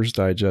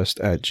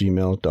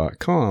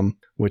distrohoppersdigest@gmail.com,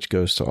 which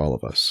goes to all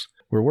of us.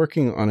 We're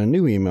working on a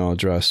new email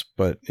address,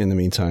 but in the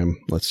meantime,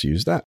 let's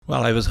use that.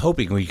 Well, I was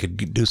hoping we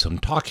could do some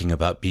talking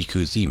about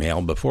Biku's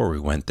email before we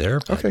went there.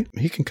 Okay,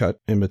 he can cut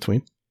in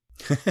between.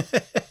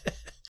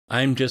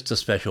 I'm just a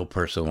special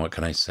person, what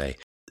can I say?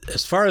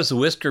 As far as the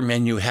Whisker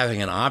menu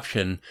having an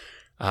option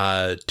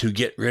to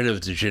get rid of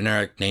the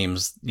generic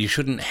names, you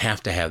shouldn't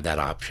have to have that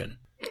option.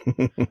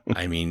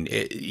 I mean,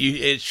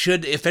 it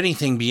should, if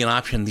anything, be an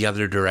option the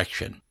other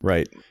direction.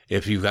 Right.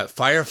 If you've got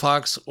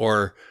Firefox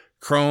or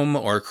Chrome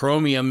or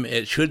Chromium,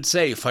 it should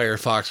say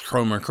Firefox,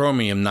 Chrome, or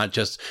Chromium, not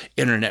just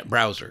Internet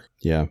Browser.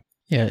 Yeah.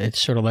 Yeah,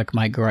 it's sort of like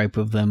my gripe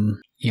of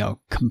them,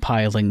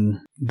 compiling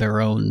their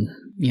own,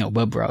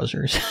 web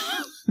browsers.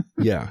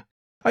 Yeah.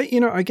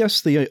 I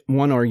guess the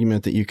one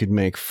argument that you could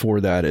make for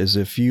that is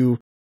if you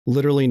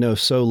literally know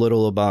so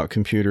little about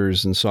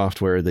computers and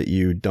software that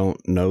you don't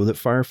know that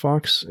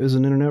Firefox is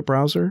an internet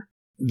browser,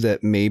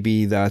 that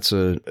maybe that's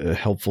a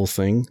helpful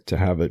thing to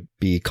have it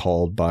be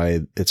called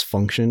by its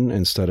function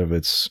instead of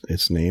its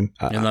name.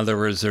 In other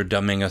words, they're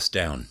dumbing us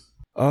down.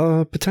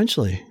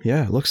 Potentially.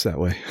 Yeah, it looks that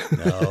way.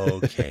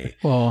 Okay.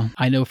 Well,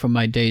 I know from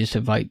my days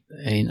of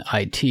in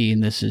IT,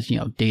 and this is,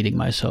 dating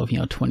myself,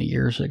 20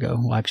 years ago.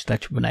 Well, actually,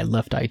 that's when I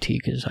left IT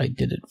because I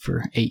did it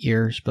for 8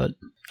 years, but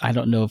I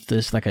don't know if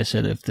this, like I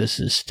said, if this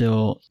is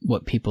still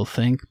what people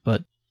think,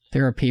 but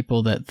there are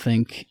people that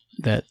think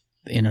that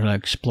the Internet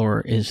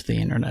Explorer is the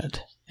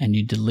Internet, and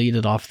you delete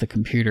it off the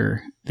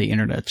computer, the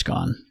Internet's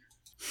gone.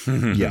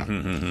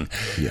 Yeah.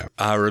 Yeah.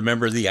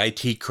 Remember the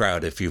IT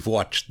Crowd, if you've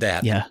watched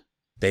that. Yeah.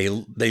 They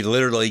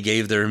literally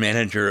gave their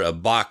manager a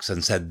box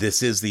and said,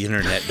 "This is the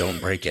Internet,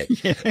 don't break it."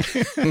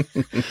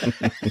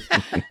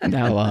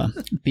 Now,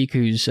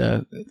 Biku's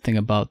thing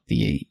about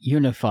the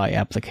Unify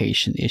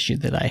application issue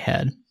that I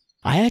had,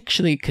 I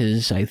actually,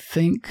 because I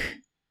think,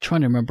 trying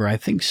to remember, I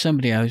think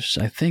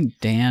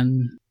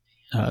Dan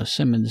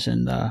Simmons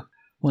and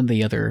one of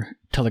the other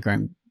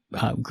Telegram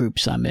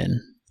groups I'm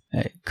in,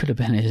 it could have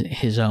been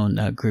his own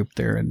group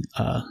there in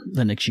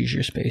Linux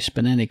user space,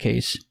 but in any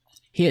case,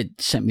 he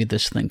had sent me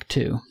this link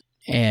too.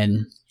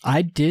 And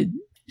I did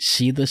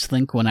see this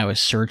link when I was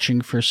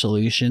searching for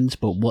solutions,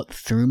 but what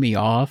threw me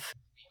off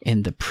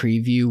in the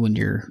preview when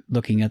you're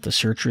looking at the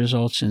search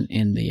results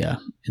in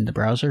the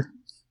browser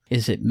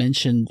is it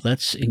mentioned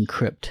let's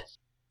encrypt.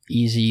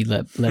 Easy,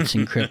 let's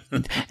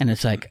encrypt. And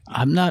it's like,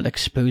 I'm not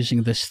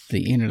exposing this to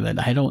the internet.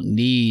 I don't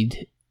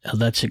need a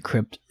let's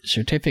encrypt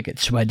certificate.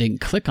 So I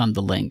didn't click on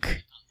the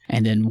link.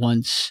 And then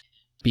once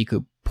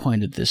Biku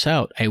pointed this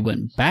out, I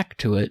went back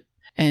to it.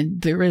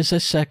 And there is a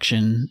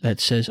section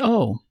that says,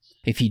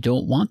 if you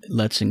don't want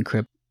let's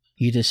encrypt,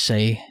 you just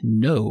say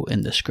no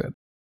in the script.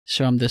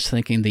 So I'm just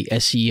thinking the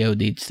SEO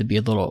needs to be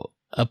a little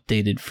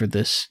updated for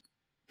this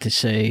to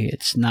say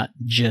it's not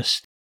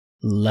just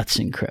let's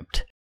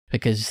encrypt.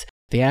 Because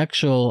the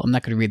actual, I'm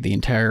not going to read the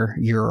entire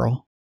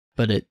URL,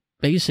 but it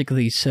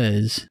basically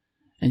says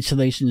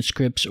installation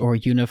scripts or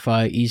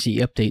Unify Easy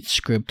Update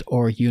script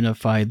or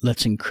Unify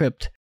Let's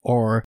Encrypt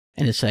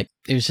and it's like,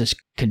 it was just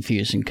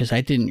confusing because I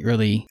didn't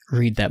really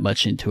read that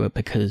much into it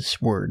because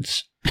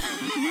words.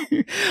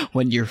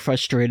 When you're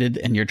frustrated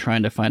and you're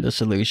trying to find a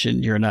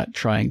solution, you're not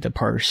trying to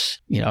parse,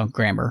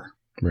 grammar.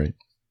 Right.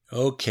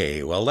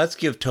 Okay, well, let's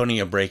give Tony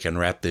a break and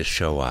wrap this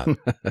show up.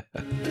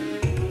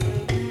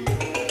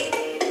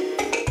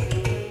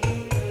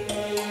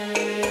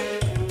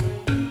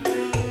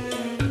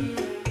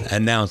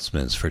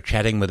 Announcements. For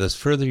chatting with us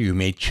further, you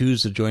may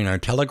choose to join our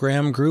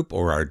Telegram group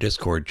or our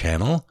Discord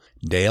channel.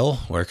 Dale,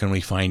 where can we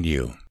find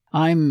you?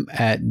 I'm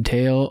at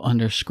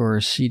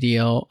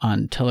Dale_CDL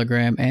on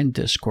Telegram and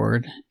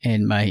Discord,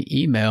 and my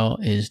email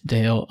is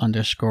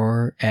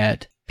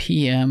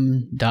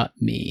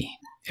Dale_@pm.me.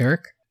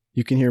 Eric?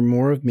 You can hear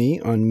more of me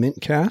on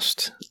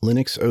Mintcast,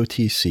 Linux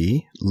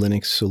OTC,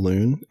 Linux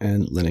Saloon,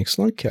 and Linux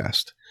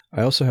Lungcast.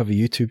 I also have a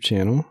YouTube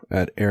channel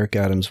at Eric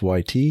Adams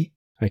YT.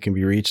 I can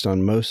be reached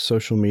on most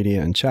social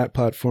media and chat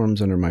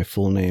platforms under my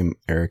full name,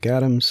 Eric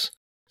Adams.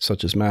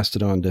 such as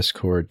Mastodon,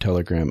 Discord,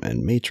 Telegram,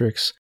 and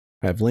Matrix.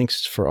 I have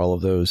links for all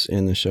of those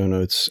in the show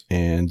notes,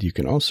 and you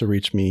can also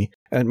reach me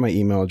at my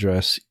email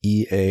address,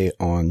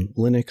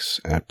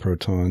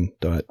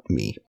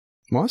 eaonlinux@proton.me.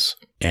 Moss?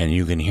 And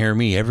you can hear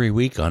me every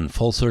week on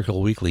Full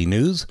Circle Weekly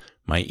News.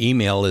 My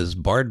email is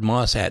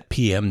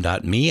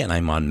bardmoss@pm.me, and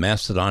I'm on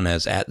Mastodon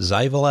as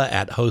 @Zyvola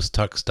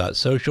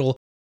 @hosttux.social.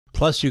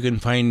 Plus, you can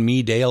find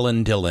me, Dale,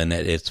 and Dylan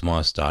at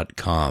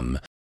itsmoss.com.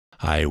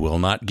 I will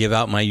not give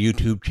out my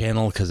YouTube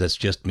channel because it's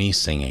just me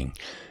singing.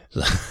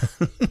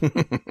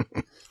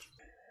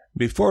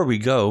 Before we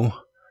go,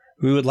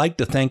 we would like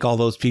to thank all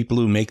those people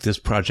who make this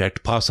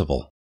project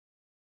possible.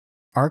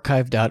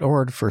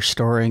 Archive.org for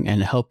storing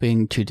and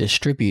helping to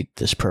distribute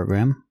this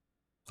program.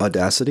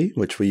 Audacity,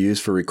 which we use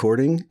for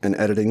recording and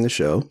editing the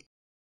show.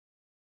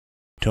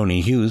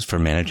 Tony Hughes for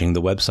managing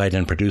the website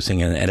and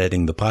producing and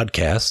editing the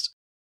podcast.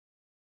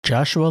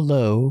 Joshua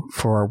Lowe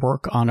for our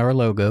work on our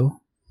logo.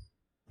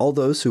 All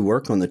those who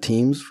work on the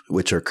teams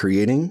which are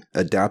creating,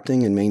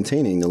 adapting, and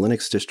maintaining the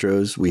Linux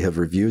distros we have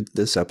reviewed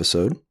this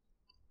episode.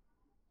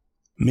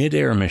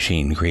 Mid-Air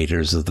Machine,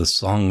 creators of the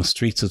song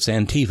Streets of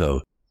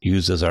Santivo,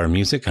 used as our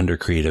music under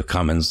Creative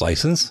Commons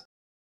license.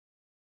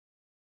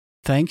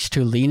 Thanks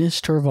to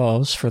Linus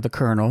Torvalds for the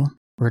kernel,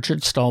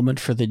 Richard Stallman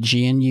for the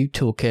GNU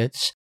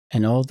toolkits,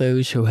 and all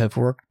those who have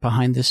worked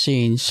behind the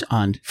scenes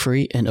on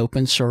free and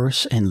open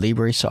source and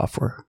Libre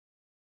software.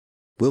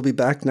 We'll be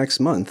back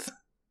next month.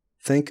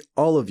 Thank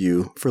all of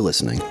you for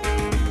listening.